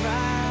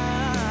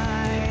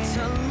right. It's a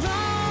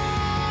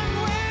long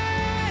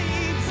way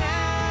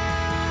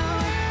down,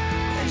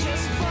 and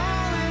just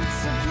fall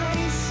into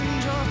place and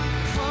you'll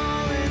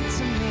fall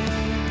into me.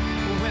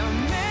 We'll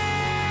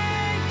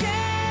make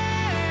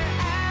it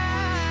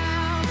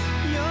out,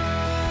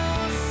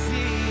 you'll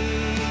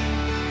see.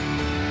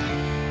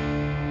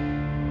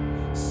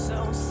 So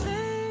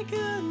say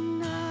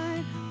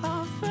goodnight,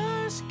 our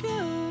first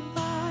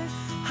goodbye.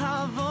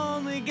 I've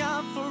only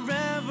got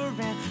forever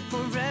and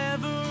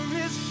forever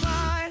is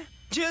fine.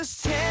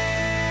 Just take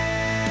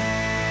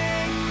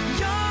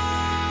your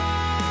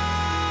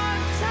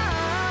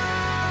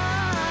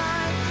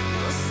time.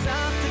 We'll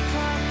stop the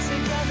clock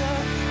together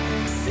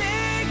and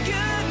say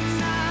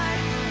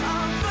goodnight,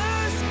 our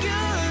first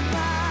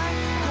goodbye.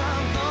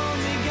 I've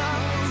only got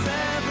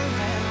forever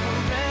and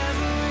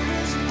forever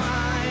is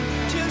fine.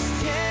 Just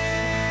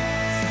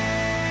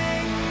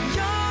take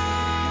your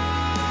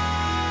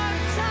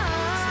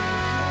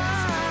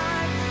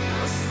time.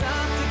 We'll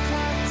stop the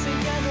clock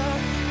together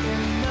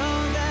and know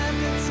that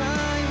the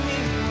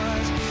timing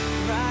was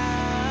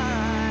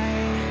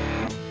right.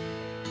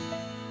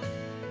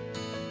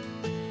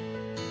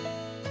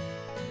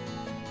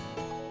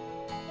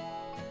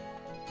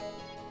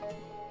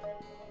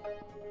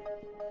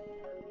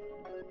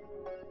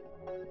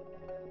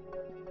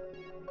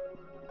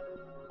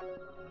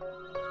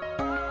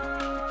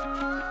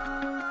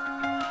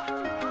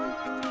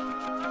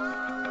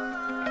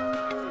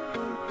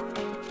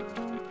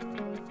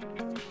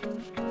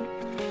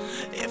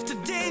 If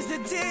today's the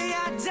day I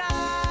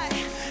die,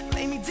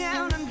 lay me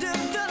down under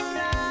the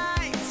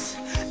lights.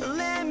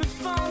 Let me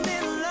fall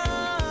in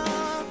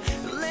love,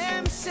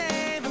 let me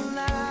save a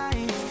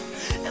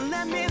life, and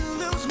let me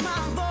lose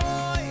my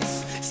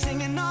voice,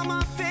 singing all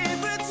my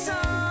favorite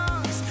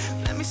songs.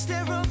 Let me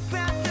stare up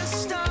at the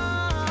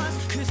stars,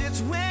 'cause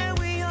it's where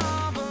we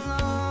all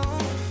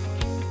belong.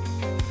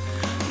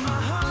 My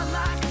heart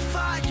like a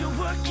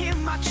firework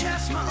in my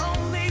chest. My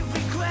only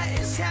regret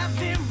is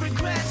having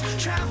regrets.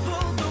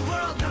 Traveled the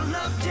world and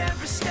loved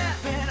every step,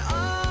 and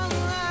all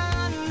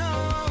I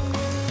know,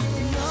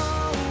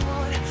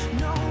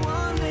 no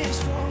one lives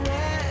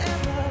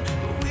forever,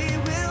 but we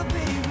will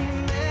be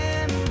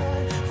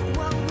remembered for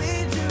what we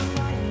do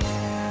right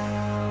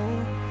now.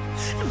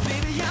 And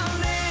baby, I'll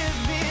live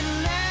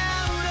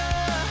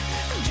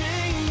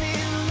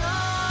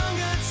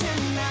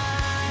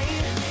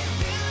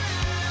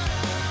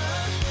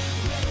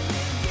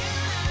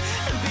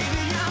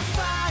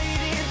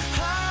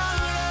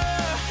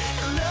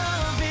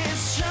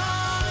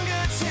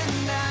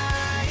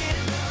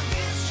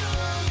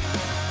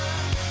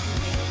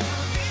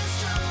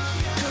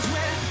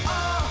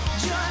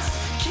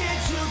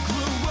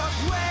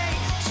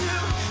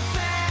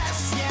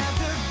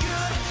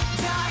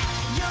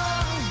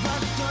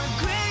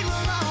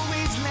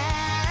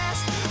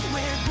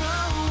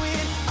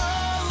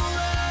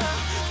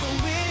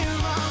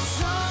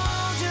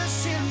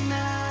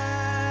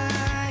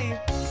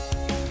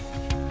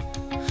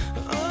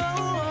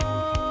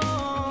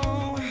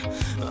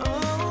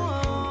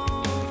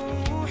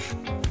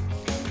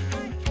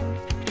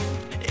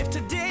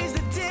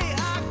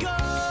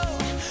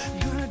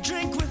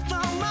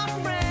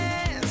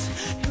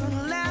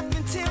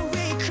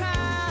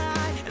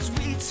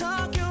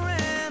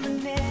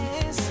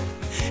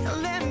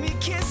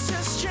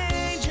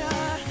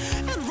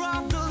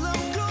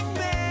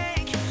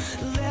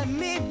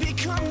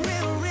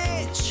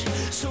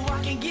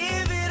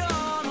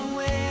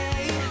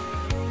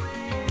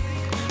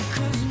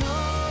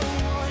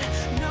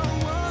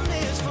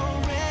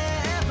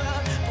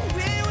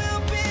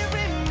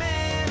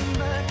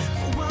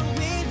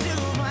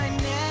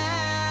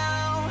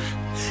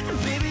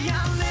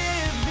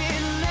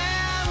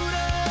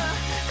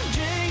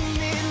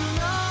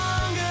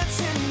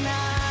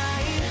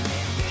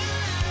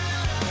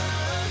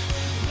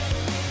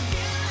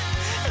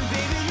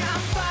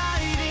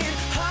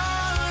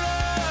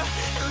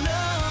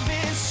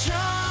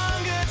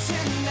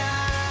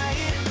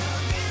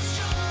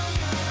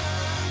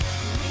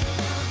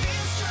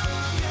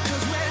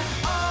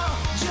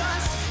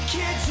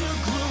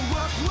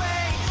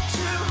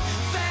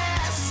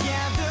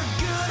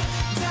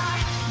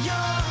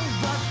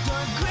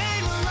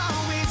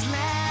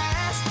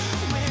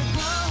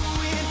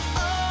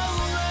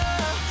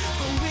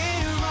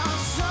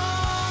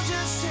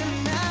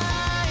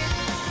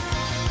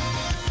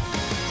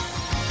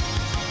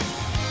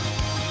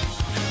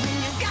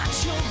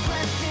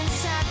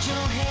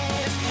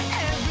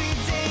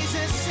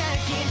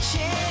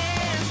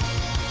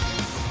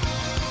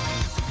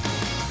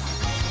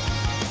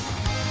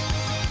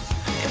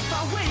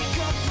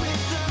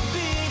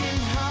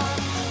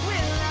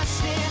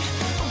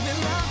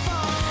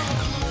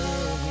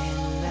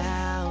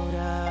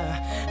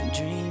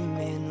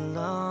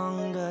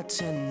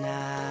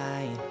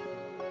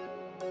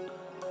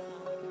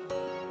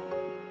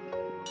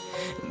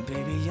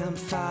I'm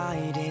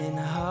fighting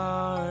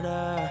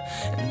harder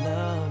and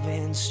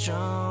loving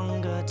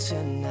stronger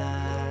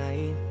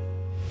tonight.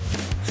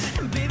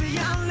 And baby,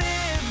 I'm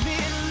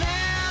living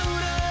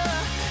louder,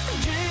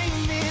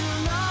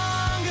 dreaming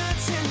longer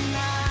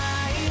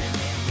tonight.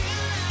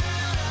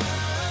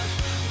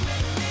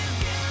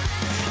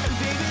 And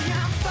baby,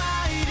 I'm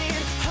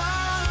fighting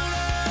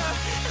harder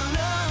and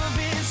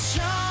loving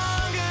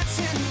stronger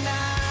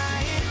tonight.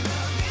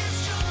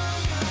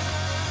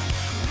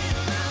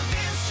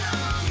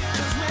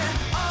 Cause we're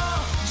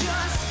all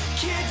just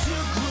kids who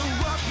grew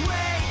up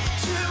way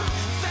too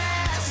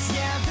fast.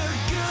 Yeah, the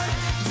good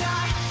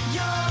die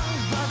young,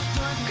 but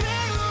the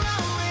great will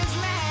always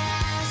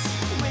last.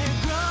 We're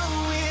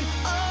growing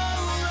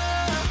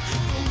older,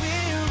 but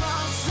we're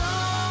all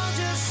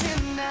soldiers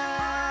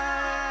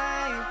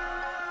tonight.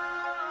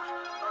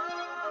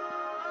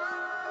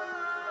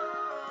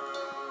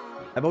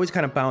 I've always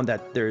kind of found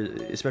that there,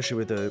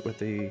 especially with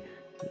the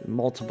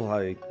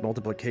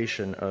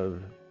multiplication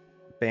of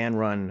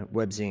fan-run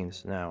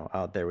webzines now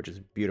out there, which is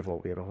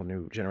beautiful. We have a whole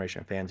new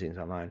generation of fanzines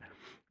online.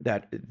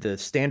 That the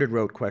standard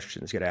road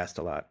questions get asked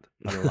a lot.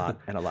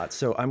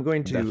 So I'm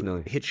going to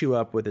Definitely. hit you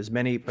up with as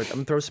many, but I'm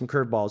gonna throw some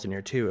curveballs in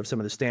here too of some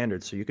of the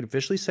standards, so you can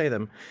officially say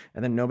them,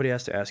 and then nobody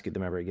has to ask you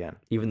them ever again.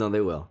 Even though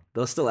they will.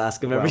 They'll still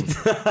ask him every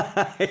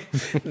time.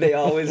 They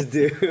always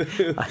do.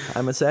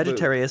 I'm a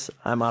Sagittarius.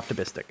 I'm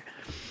optimistic.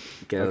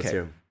 Okay, let's Okay.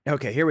 hear him.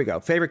 Okay, here we go.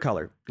 Favorite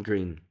color.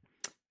 Green.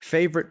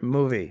 Favorite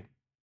movie.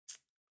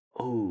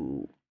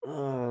 Oh,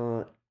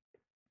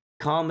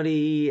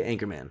 comedy,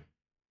 Anchorman.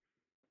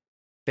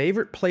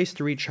 Favorite place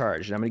to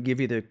recharge. And I'm going to give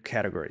you the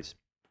categories: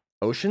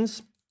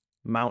 oceans,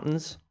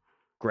 mountains,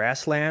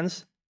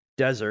 grasslands,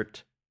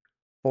 desert,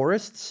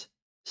 forests,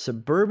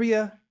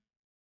 suburbia,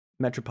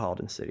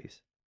 metropolitan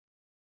cities.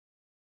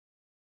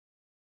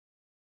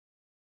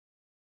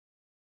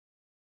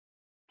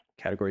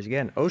 Categories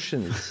again: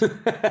 oceans,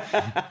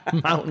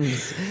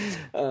 mountains,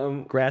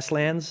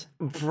 grasslands,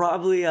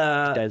 Probably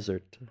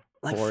desert,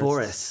 like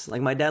forests.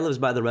 Like my dad lives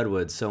by the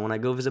redwoods, so when I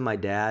go visit my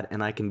dad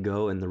and I can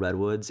go in the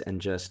redwoods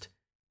and just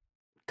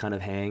kind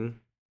of hang,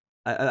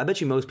 I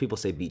bet you most people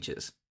say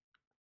beaches.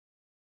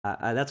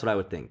 That's what I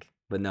would think,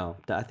 but no,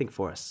 I think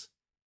forests.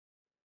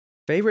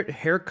 Favorite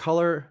hair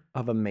color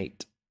of a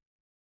mate.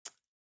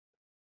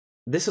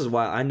 This is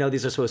why I know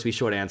these are supposed to be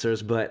short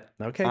answers, but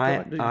Okay, go I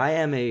on.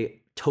 am a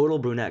total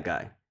brunette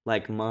guy.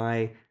 Like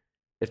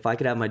if I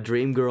could have my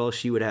dream girl,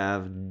 she would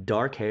have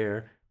dark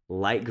hair,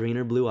 light green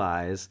or blue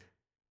eyes.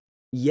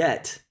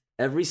 Yet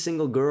every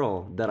single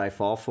girl that I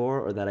fall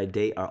for or that I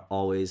date are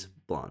always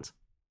blondes,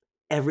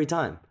 every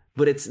time.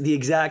 But it's the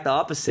exact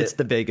opposite. It's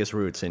the Vegas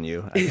roots in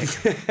you. I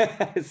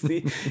think. It's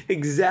the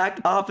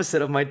exact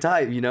opposite of my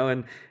type, you know,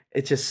 and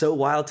it's just so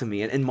wild to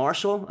me. And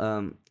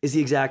Marshall is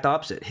the exact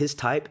opposite. His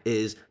type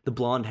is the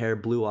blonde hair,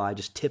 blue eye,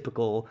 just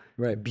typical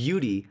Right.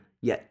 beauty.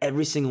 Yet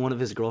every single one of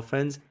his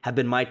girlfriends have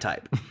been my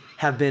type,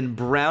 have been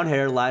brown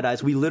hair, light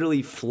eyes. We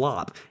literally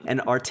flop,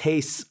 and our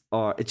tastes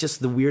are—it's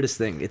just the weirdest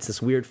thing. It's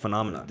this weird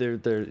phenomenon.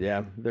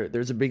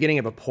 There's a beginning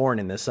of a porn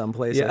in this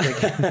someplace. Yeah. I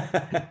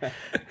think.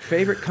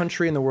 Favorite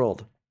country in the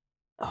world.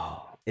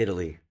 Oh,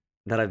 Italy,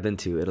 that I've been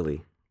to.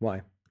 Italy.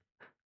 Why?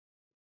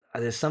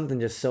 There's something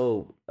just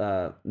so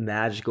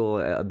magical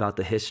about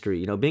the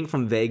history. You know, being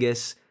from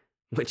Vegas,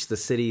 which the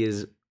city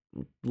is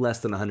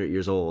less than 100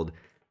 years old,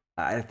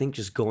 I think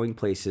just going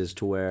places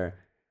to where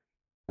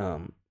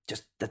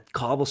just the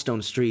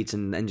cobblestone streets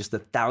and just the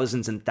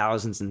thousands and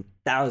thousands and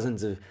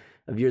thousands of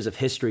years of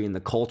history and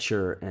the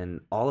culture and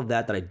all of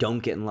that I don't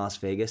get in Las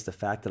Vegas, the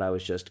fact that I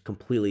was just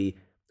completely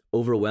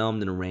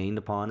overwhelmed and rained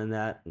upon in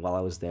that while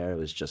I was there, it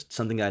was just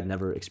something I'd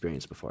never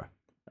experienced before.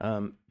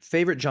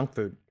 Favorite junk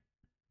food.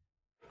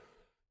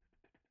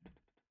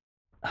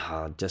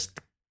 Just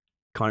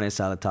carne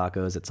asada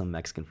tacos at some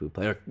Mexican food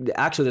place. Or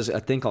actually, there's a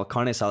thing called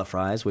carne asada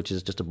fries, which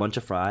is just a bunch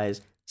of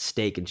fries,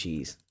 steak, and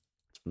cheese.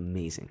 It's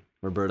amazing.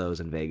 Roberto's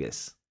in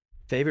Vegas.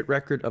 Favorite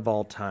record of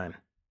all time.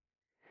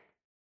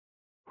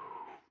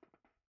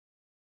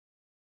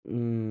 I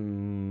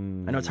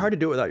know it's hard to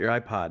do it without your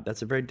iPod.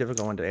 That's a very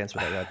difficult one to answer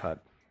without your iPod.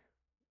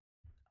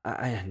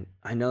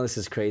 I know this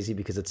is crazy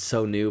because it's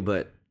so new,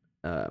 but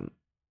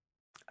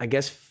I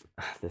guess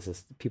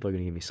people are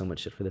gonna give me so much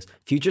shit for this.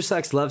 Future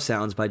Sex Love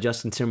Sounds by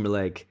Justin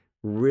Timberlake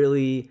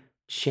really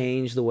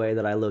changed the way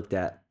that I looked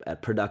at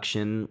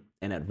production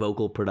and at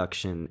vocal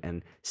production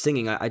and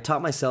singing. I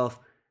taught myself,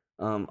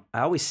 I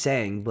always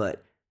sang,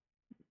 but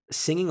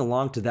singing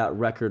along to that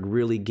record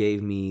really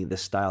gave me the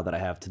style that I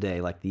have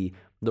today, like the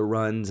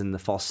runs and the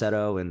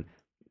falsetto, and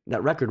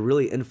that record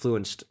really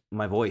influenced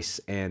my voice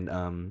and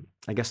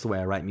I guess the way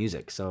I write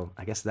music. So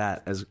I guess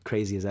that, as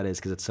crazy as that is,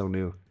 because it's so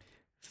new.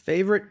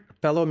 Favorite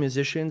fellow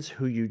musicians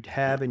who you'd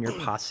have in your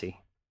posse.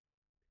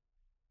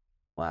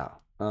 Wow.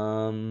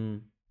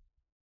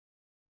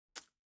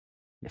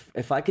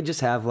 If I could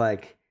just have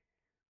like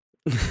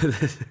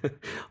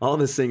all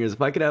the singers,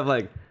 if I could have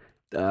like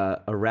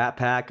a Rat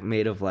Pack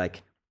made of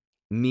like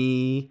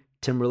me,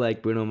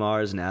 Timberlake, Bruno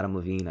Mars, and Adam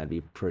Levine, I'd be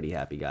a pretty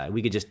happy guy.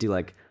 We could just do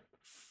like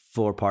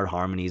 4-part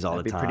harmonies all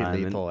That'd the be time. pretty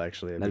and lethal,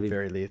 actually. That'd be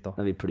very lethal.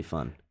 That'd be pretty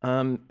fun.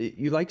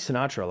 You like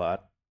Sinatra a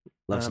lot.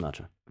 Love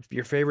Sinatra.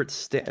 Your favorite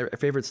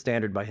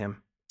standard by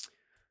him?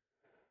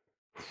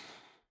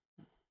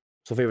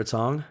 So favorite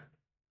song?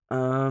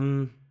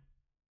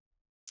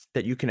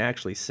 That you can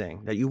actually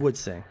sing, that you would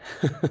sing.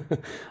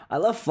 I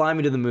love Fly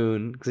Me to the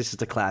Moon because it's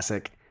just a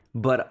classic.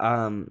 But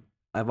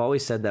I've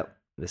always said that,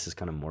 this is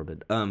kind of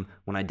morbid,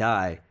 when I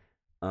die,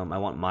 I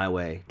want My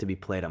Way to be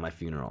played at my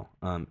funeral.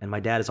 And my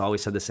dad has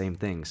always said the same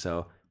thing.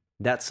 So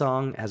that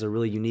song has a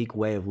really unique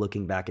way of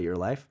looking back at your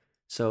life.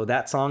 So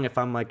that song, if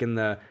I'm like in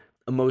the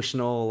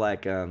emotional,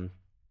 like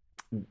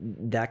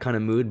that kind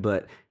of mood,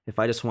 but if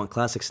I just want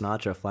classic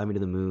Sinatra, Fly Me to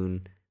the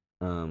Moon,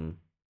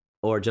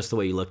 or Just the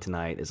Way You Look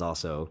Tonight is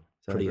also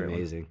pretty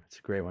amazing. It's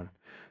a great one.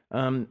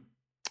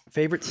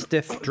 Favorite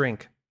stiff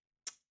drink?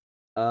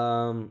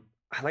 I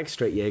like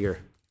straight Jaeger.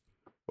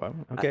 Well,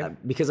 okay.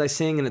 Because I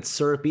sing and it's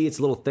syrupy, it's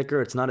a little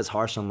thicker, it's not as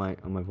harsh on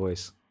my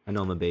voice. I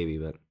know I'm a baby,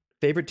 but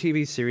Favorite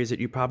TV series that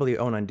you probably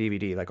own on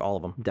DVD, like all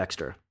of them?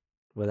 Dexter,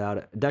 without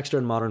it. Dexter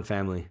and Modern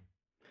Family.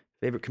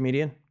 Favorite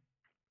comedian?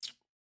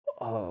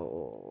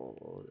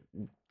 Oh,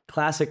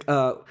 classic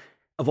of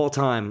all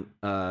time,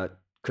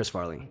 Chris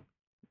Farley.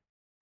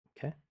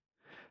 Okay.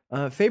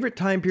 Favorite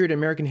time period in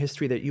American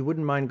history that you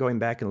wouldn't mind going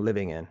back and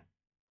living in?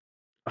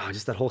 Oh,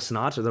 just that whole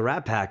Sinatra, the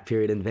Rat Pack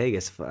period in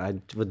Vegas. I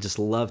would just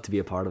love to be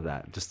a part of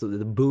that. Just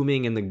the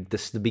booming and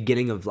the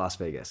beginning of Las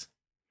Vegas.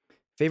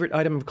 Favorite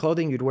item of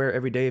clothing you'd wear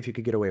every day if you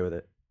could get away with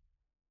it?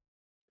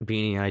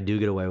 Beanie, I do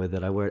get away with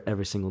it. I wear it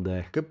every single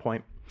day. Good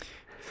point.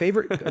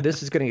 Favorite,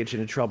 this is going to get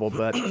you into trouble,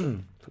 but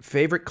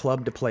favorite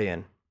club to play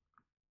in?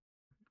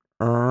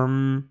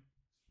 The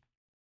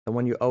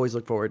one you always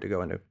look forward to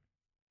going to?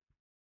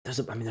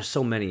 There's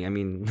so many. I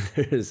mean,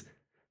 there's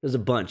a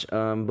bunch.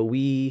 But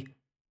you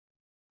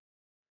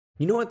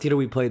know what theater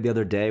we played the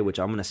other day, which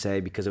I'm going to say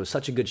because it was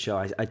such a good show.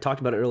 I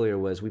talked about it earlier,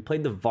 was we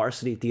played the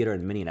Varsity Theater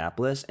in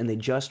Minneapolis, and they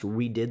just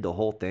redid the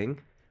whole thing.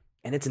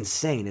 And it's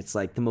insane. It's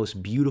like the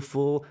most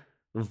beautiful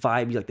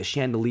vibe, like the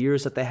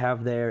chandeliers that they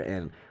have there,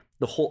 and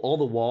all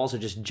the walls are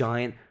just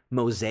giant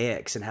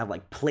mosaics and have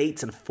like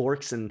plates and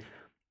forks, and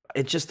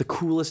it's just the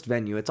coolest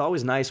venue. It's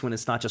always nice when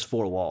it's not just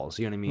 4 walls,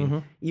 you know what I mean? Mm-hmm.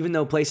 Even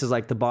though places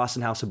like the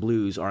Boston House of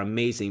Blues are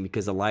amazing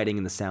because the lighting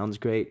and the sound's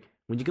great,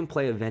 when you can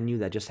play a venue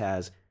that just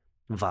has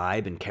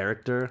vibe and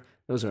character,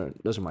 those are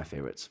my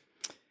favorites.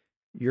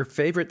 Your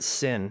favorite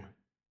sin?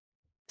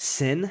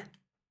 Sin?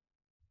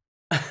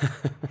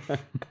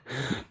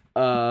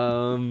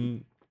 Oh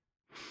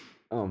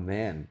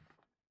man,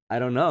 I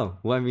don't know.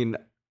 Well, I mean,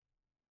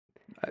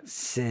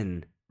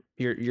 sin.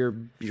 Your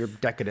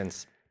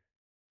decadence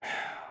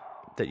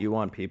that you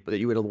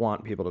would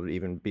want people to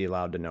even be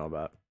allowed to know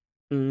about.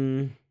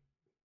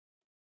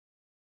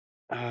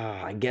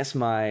 I guess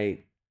I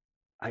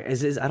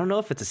don't know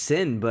if it's a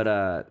sin,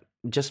 but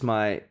just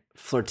my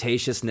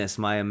flirtatiousness,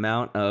 my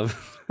amount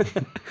of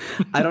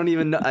I don't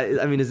even know.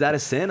 I mean, is that a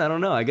sin? I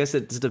don't know. I guess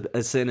it's just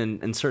a sin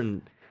in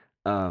certain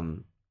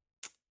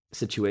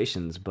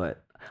situations,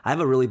 but I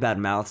have a really bad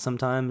mouth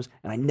sometimes,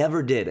 and I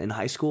never did in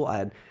high school.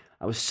 I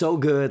was so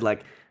good,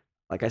 like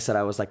I said,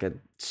 I was like a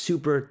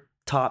super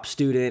top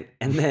student,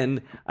 and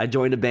then I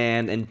joined a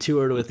band and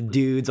toured with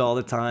dudes all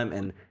the time,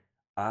 and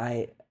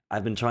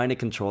I've been trying to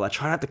control. I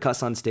try not to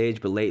cuss on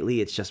stage, but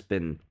lately it just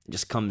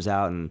comes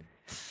out, and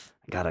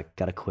I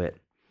gotta quit.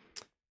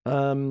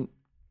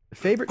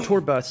 Favorite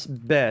tour bus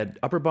bed,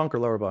 upper bunk or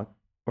lower bunk?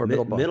 Or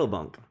middle bunk? Middle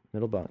bunk.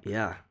 Middle bunk.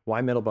 Yeah.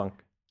 Why middle bunk?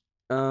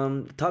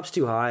 Top's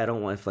too high. I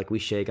don't want, if like we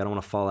shake, I don't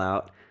want to fall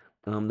out.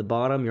 The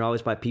bottom, you're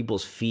always by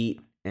people's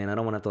feet, and I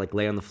don't want to have to like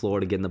lay on the floor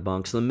to get in the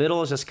bunk. So the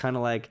middle is just kind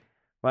of like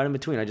right in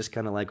between. I just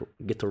kind of like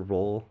get to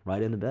roll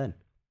right into bed.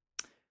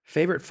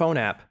 Favorite phone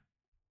app?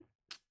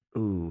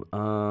 Ooh,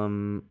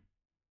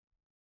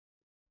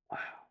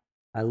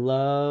 I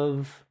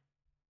love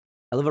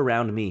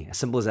Around Me, as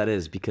simple as that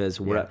is,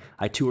 because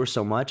I tour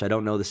so much, I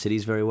don't know the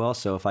cities very well.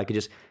 So if I could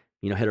just,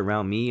 hit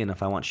Around Me, and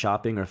if I want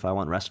shopping or if I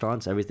want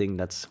restaurants, everything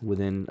that's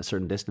within a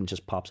certain distance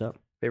just pops up.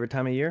 Favorite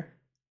time of year?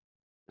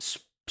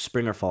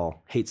 Spring or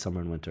fall. Hate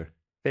summer and winter.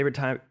 Favorite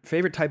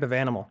type of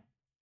animal?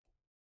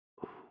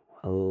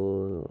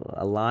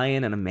 A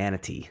lion and a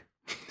manatee.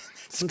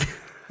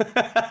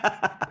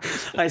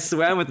 I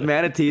swam with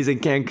manatees in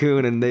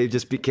Cancun, and they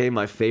just became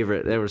my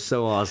favorite. They were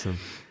so awesome.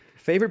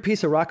 Favorite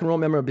piece of rock and roll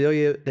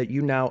memorabilia that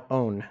you now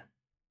own?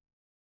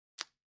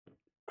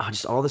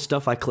 Just all the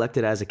stuff I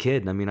collected as a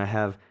kid. I mean, I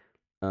have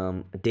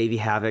Davey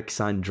Havok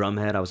signed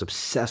Drumhead. I was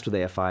obsessed with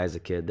AFI as a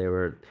kid.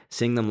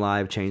 Seeing them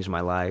live changed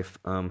my life.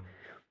 I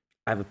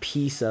have a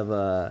piece of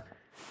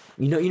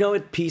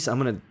what piece? I'm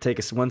gonna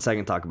take 1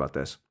 second to talk about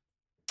this.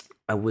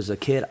 I was a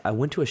kid. I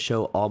went to a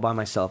show all by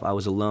myself. I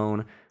was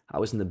alone. I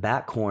was in the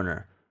back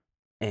corner,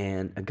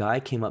 and a guy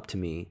came up to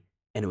me,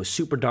 and it was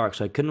super dark,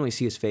 so I couldn't really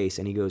see his face.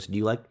 And he goes, "Do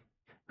you like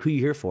who you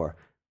here for?"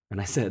 And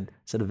I said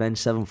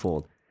Avenged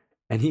Sevenfold.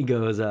 And he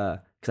goes,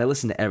 because I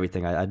listen to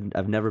everything.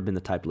 I've never been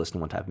the type to listen to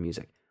one type of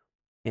music.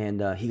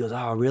 And he goes,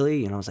 "Oh,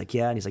 really?" And I was like,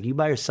 "Yeah." And he's like, "You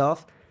by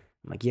yourself?"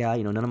 I'm like, "Yeah."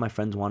 None of my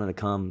friends wanted to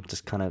come.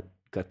 Just kind of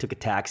took a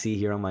taxi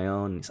here on my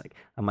own. He's like,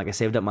 I'm like, I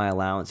saved up my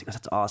allowance. He goes,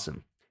 that's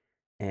awesome.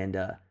 And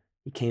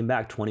he came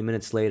back 20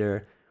 minutes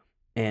later,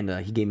 and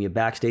he gave me a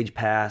backstage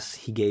pass.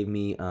 He gave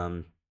me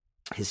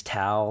his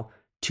towel,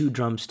 2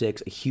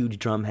 drumsticks, a huge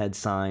drum head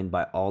signed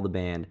by all the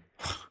band.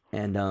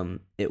 And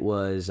it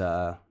was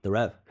the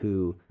Rev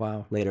who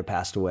later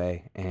passed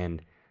away.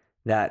 And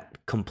that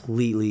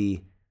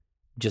completely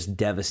just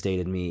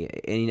devastated me.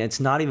 And it's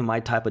not even my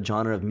type of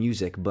genre of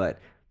music, but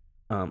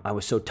I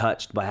was so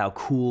touched by how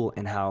cool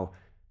and how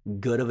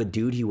good of a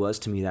dude he was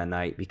to me that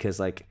night, because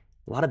like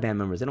a lot of band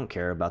members, they don't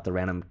care about the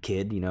random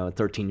kid, you know, a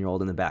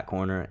 13-year-old in the back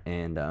corner.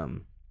 And,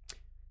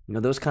 you know,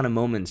 those kind of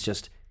moments,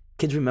 just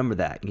kids remember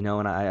that, you know,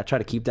 and I try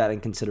to keep that in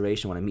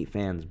consideration when I meet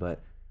fans.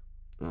 But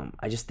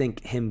I just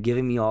think him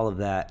giving me all of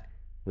that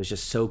was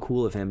just so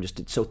cool of him,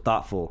 just so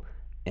thoughtful.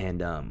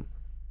 And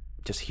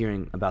just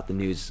hearing about the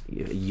news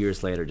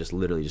years later just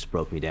literally just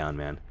broke me down,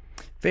 man.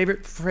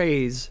 Favorite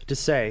phrase to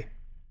say?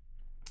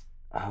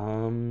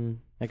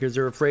 Like, is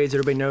there a phrase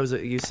everybody knows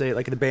that you say,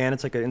 like in the band,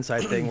 it's like an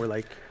inside thing where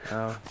like,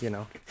 you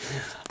know.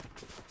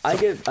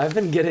 I've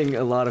been getting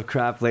a lot of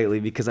crap lately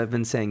because I've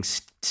been saying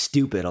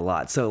stupid a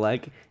lot. So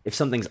like, if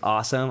something's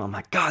awesome, I'm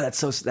like, God,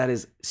 that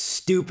is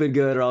stupid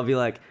good. Or I'll be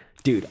like,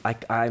 dude,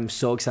 I'm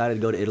so excited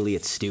to go to Italy.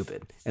 It's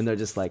stupid. And they're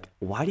just like,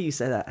 why do you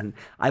say that? And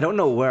I don't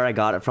know where I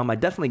got it from. I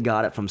definitely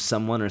got it from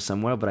someone or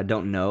somewhere, but I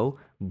don't know.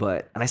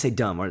 And I say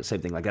dumb, or the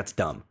same thing, like that's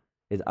dumb.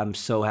 I'm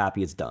so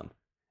happy it's dumb.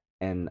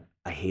 And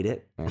I hate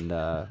it. And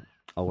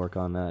I'll work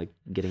on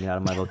getting it out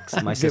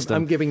of my system.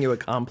 I'm giving you a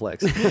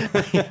complex.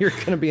 You're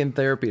going to be in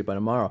therapy by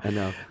tomorrow. I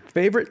know.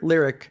 Favorite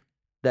lyric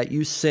that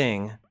you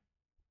sing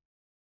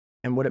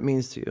and what it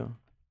means to you?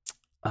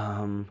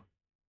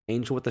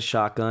 Angel with a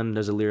Shotgun,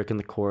 there's a lyric in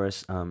the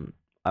chorus,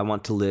 I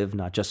want to live,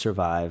 not just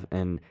survive.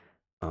 And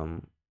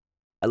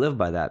I live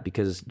by that,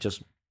 because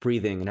just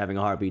breathing and having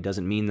a heartbeat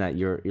doesn't mean that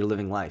you're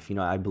living life. You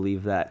know, I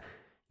believe that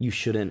you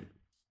shouldn't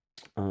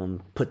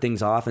put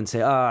things off and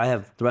say, oh, I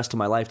have the rest of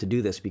my life to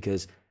do this,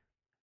 because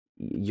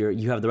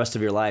you have the rest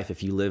of your life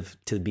if you live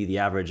to be the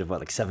average of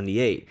like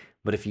 78.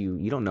 But if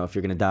you don't know if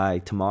you're going to die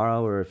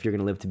tomorrow or if you're going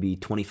to live to be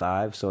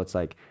 25. So it's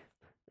like,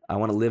 I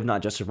want to live,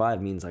 not just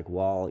survive, means like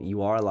while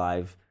you are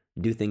alive,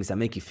 do things that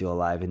make you feel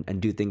alive,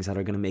 and do things that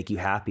are going to make you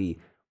happy,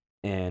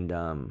 and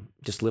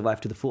just live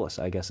life to the fullest,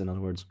 I guess, in other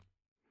words.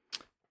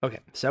 Okay,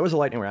 so that was a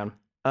lightning round.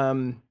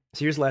 So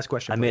here's the last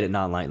question. I made it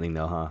non-lightning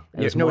though, huh?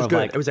 It was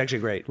good. It was actually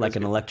great. Like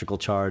an electrical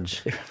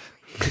charge.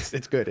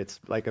 It's good. It's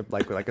like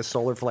a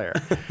solar flare,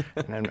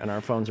 and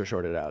our phones are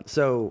shorted out.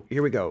 So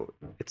here we go.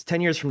 It's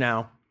 10 years from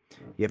now.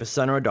 You have a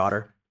son or a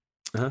daughter.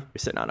 You're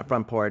sitting on a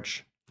front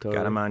porch. Totally.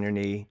 Got them on your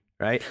knee,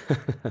 right?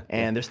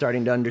 And they're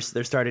starting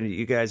to.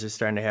 You guys are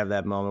starting to have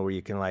that moment where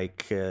you can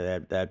like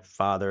that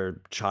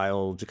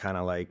father-child kind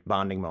of like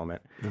bonding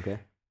moment. Okay.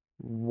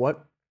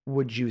 What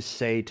would you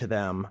say to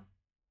them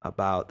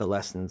about the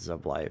lessons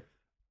of life,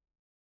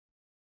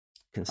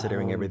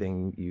 considering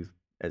everything you've,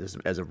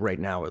 as of right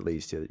now at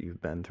least, that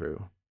you've been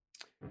through?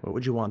 What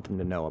would you want them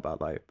to know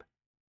about life?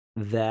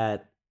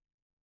 That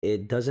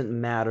it doesn't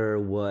matter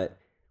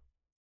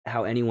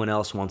how anyone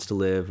else wants to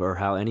live, or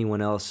how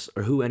anyone else,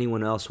 or who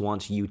anyone else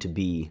wants you to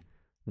be.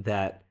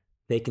 That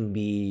they can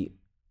be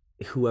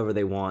whoever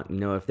they want. You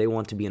know, if they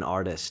want to be an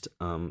artist,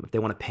 if they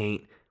want to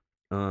paint,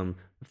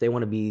 if they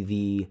want to be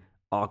the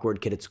awkward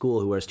kid at school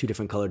who wears 2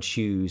 different colored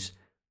shoes,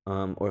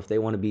 or if they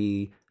want to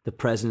be the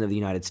president of the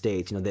United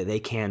States, you know, that they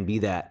can be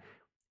that,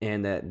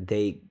 and that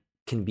they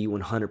can be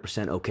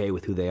 100% okay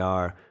with who they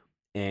are.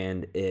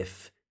 And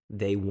if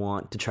they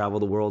want to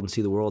travel the world and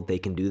see the world, they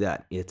can do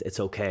that. It's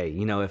okay.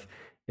 You know,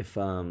 if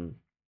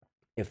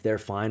they're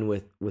fine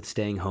with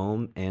staying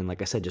home and,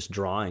 like I said, just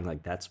drawing,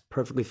 like that's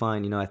perfectly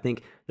fine. You know, I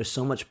think there's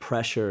so much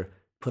pressure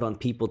put on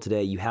people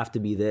today. You have to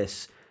be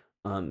this,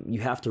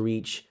 you have to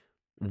reach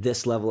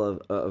this level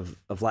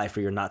of life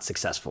or you're not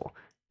successful.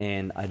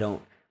 And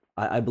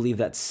I believe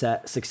that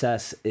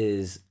success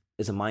is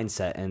a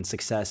mindset, and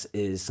success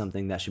is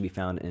something that should be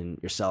found in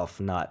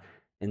yourself, not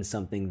in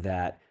something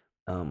that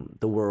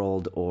the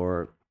world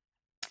or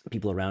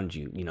people around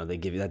you, you know, they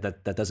give you.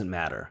 That doesn't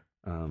matter.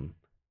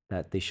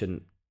 That they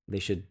should,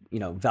 you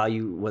know,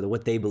 value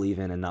what they believe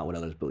in and not what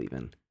others believe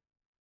in.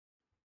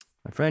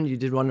 My friend, you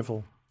did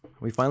wonderful.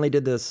 We finally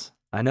did this.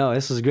 I know,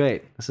 this was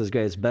great.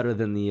 It's better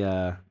than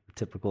the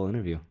typical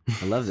interview.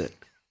 I loved it.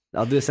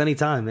 I'll do this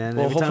anytime, man.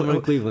 Every time I'm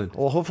in Cleveland.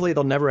 Well, hopefully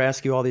they'll never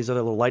ask you all these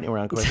other little lightning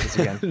round questions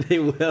again. They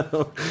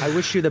will. I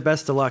wish you the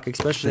best of luck,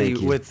 especially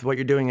with what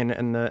you're doing,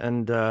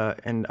 and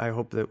I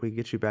hope that we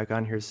get you back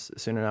on here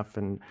soon enough.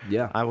 And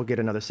yeah, I will get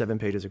another 7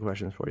 pages of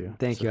questions for you.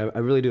 Thank you. I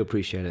really do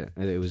appreciate it.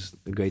 It was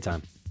a great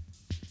time.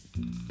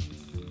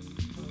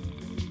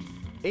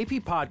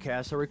 AP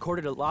podcasts are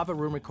recorded at Lava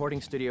Room Recording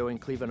Studio in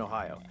Cleveland,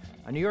 Ohio,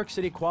 a New York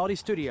City quality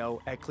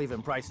studio at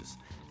Cleveland prices.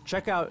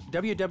 Check out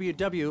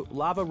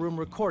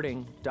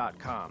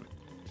www.lavaroomrecording.com.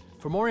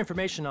 For more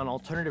information on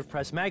Alternative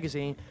Press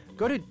Magazine,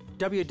 go to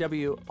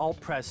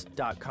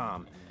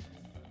www.altpress.com.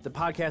 The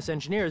podcast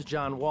engineer is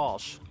John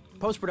Walsh.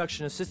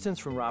 Post-production assistance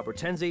from Rob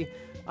Hortensi.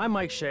 I'm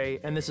Mike Shea,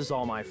 and this is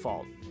All My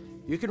Fault.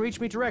 You can reach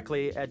me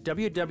directly at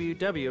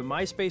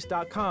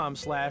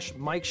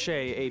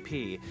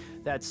www.myspace.com/MikeSheaAP.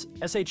 That's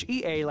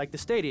SHEA like the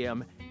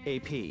stadium,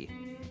 AP.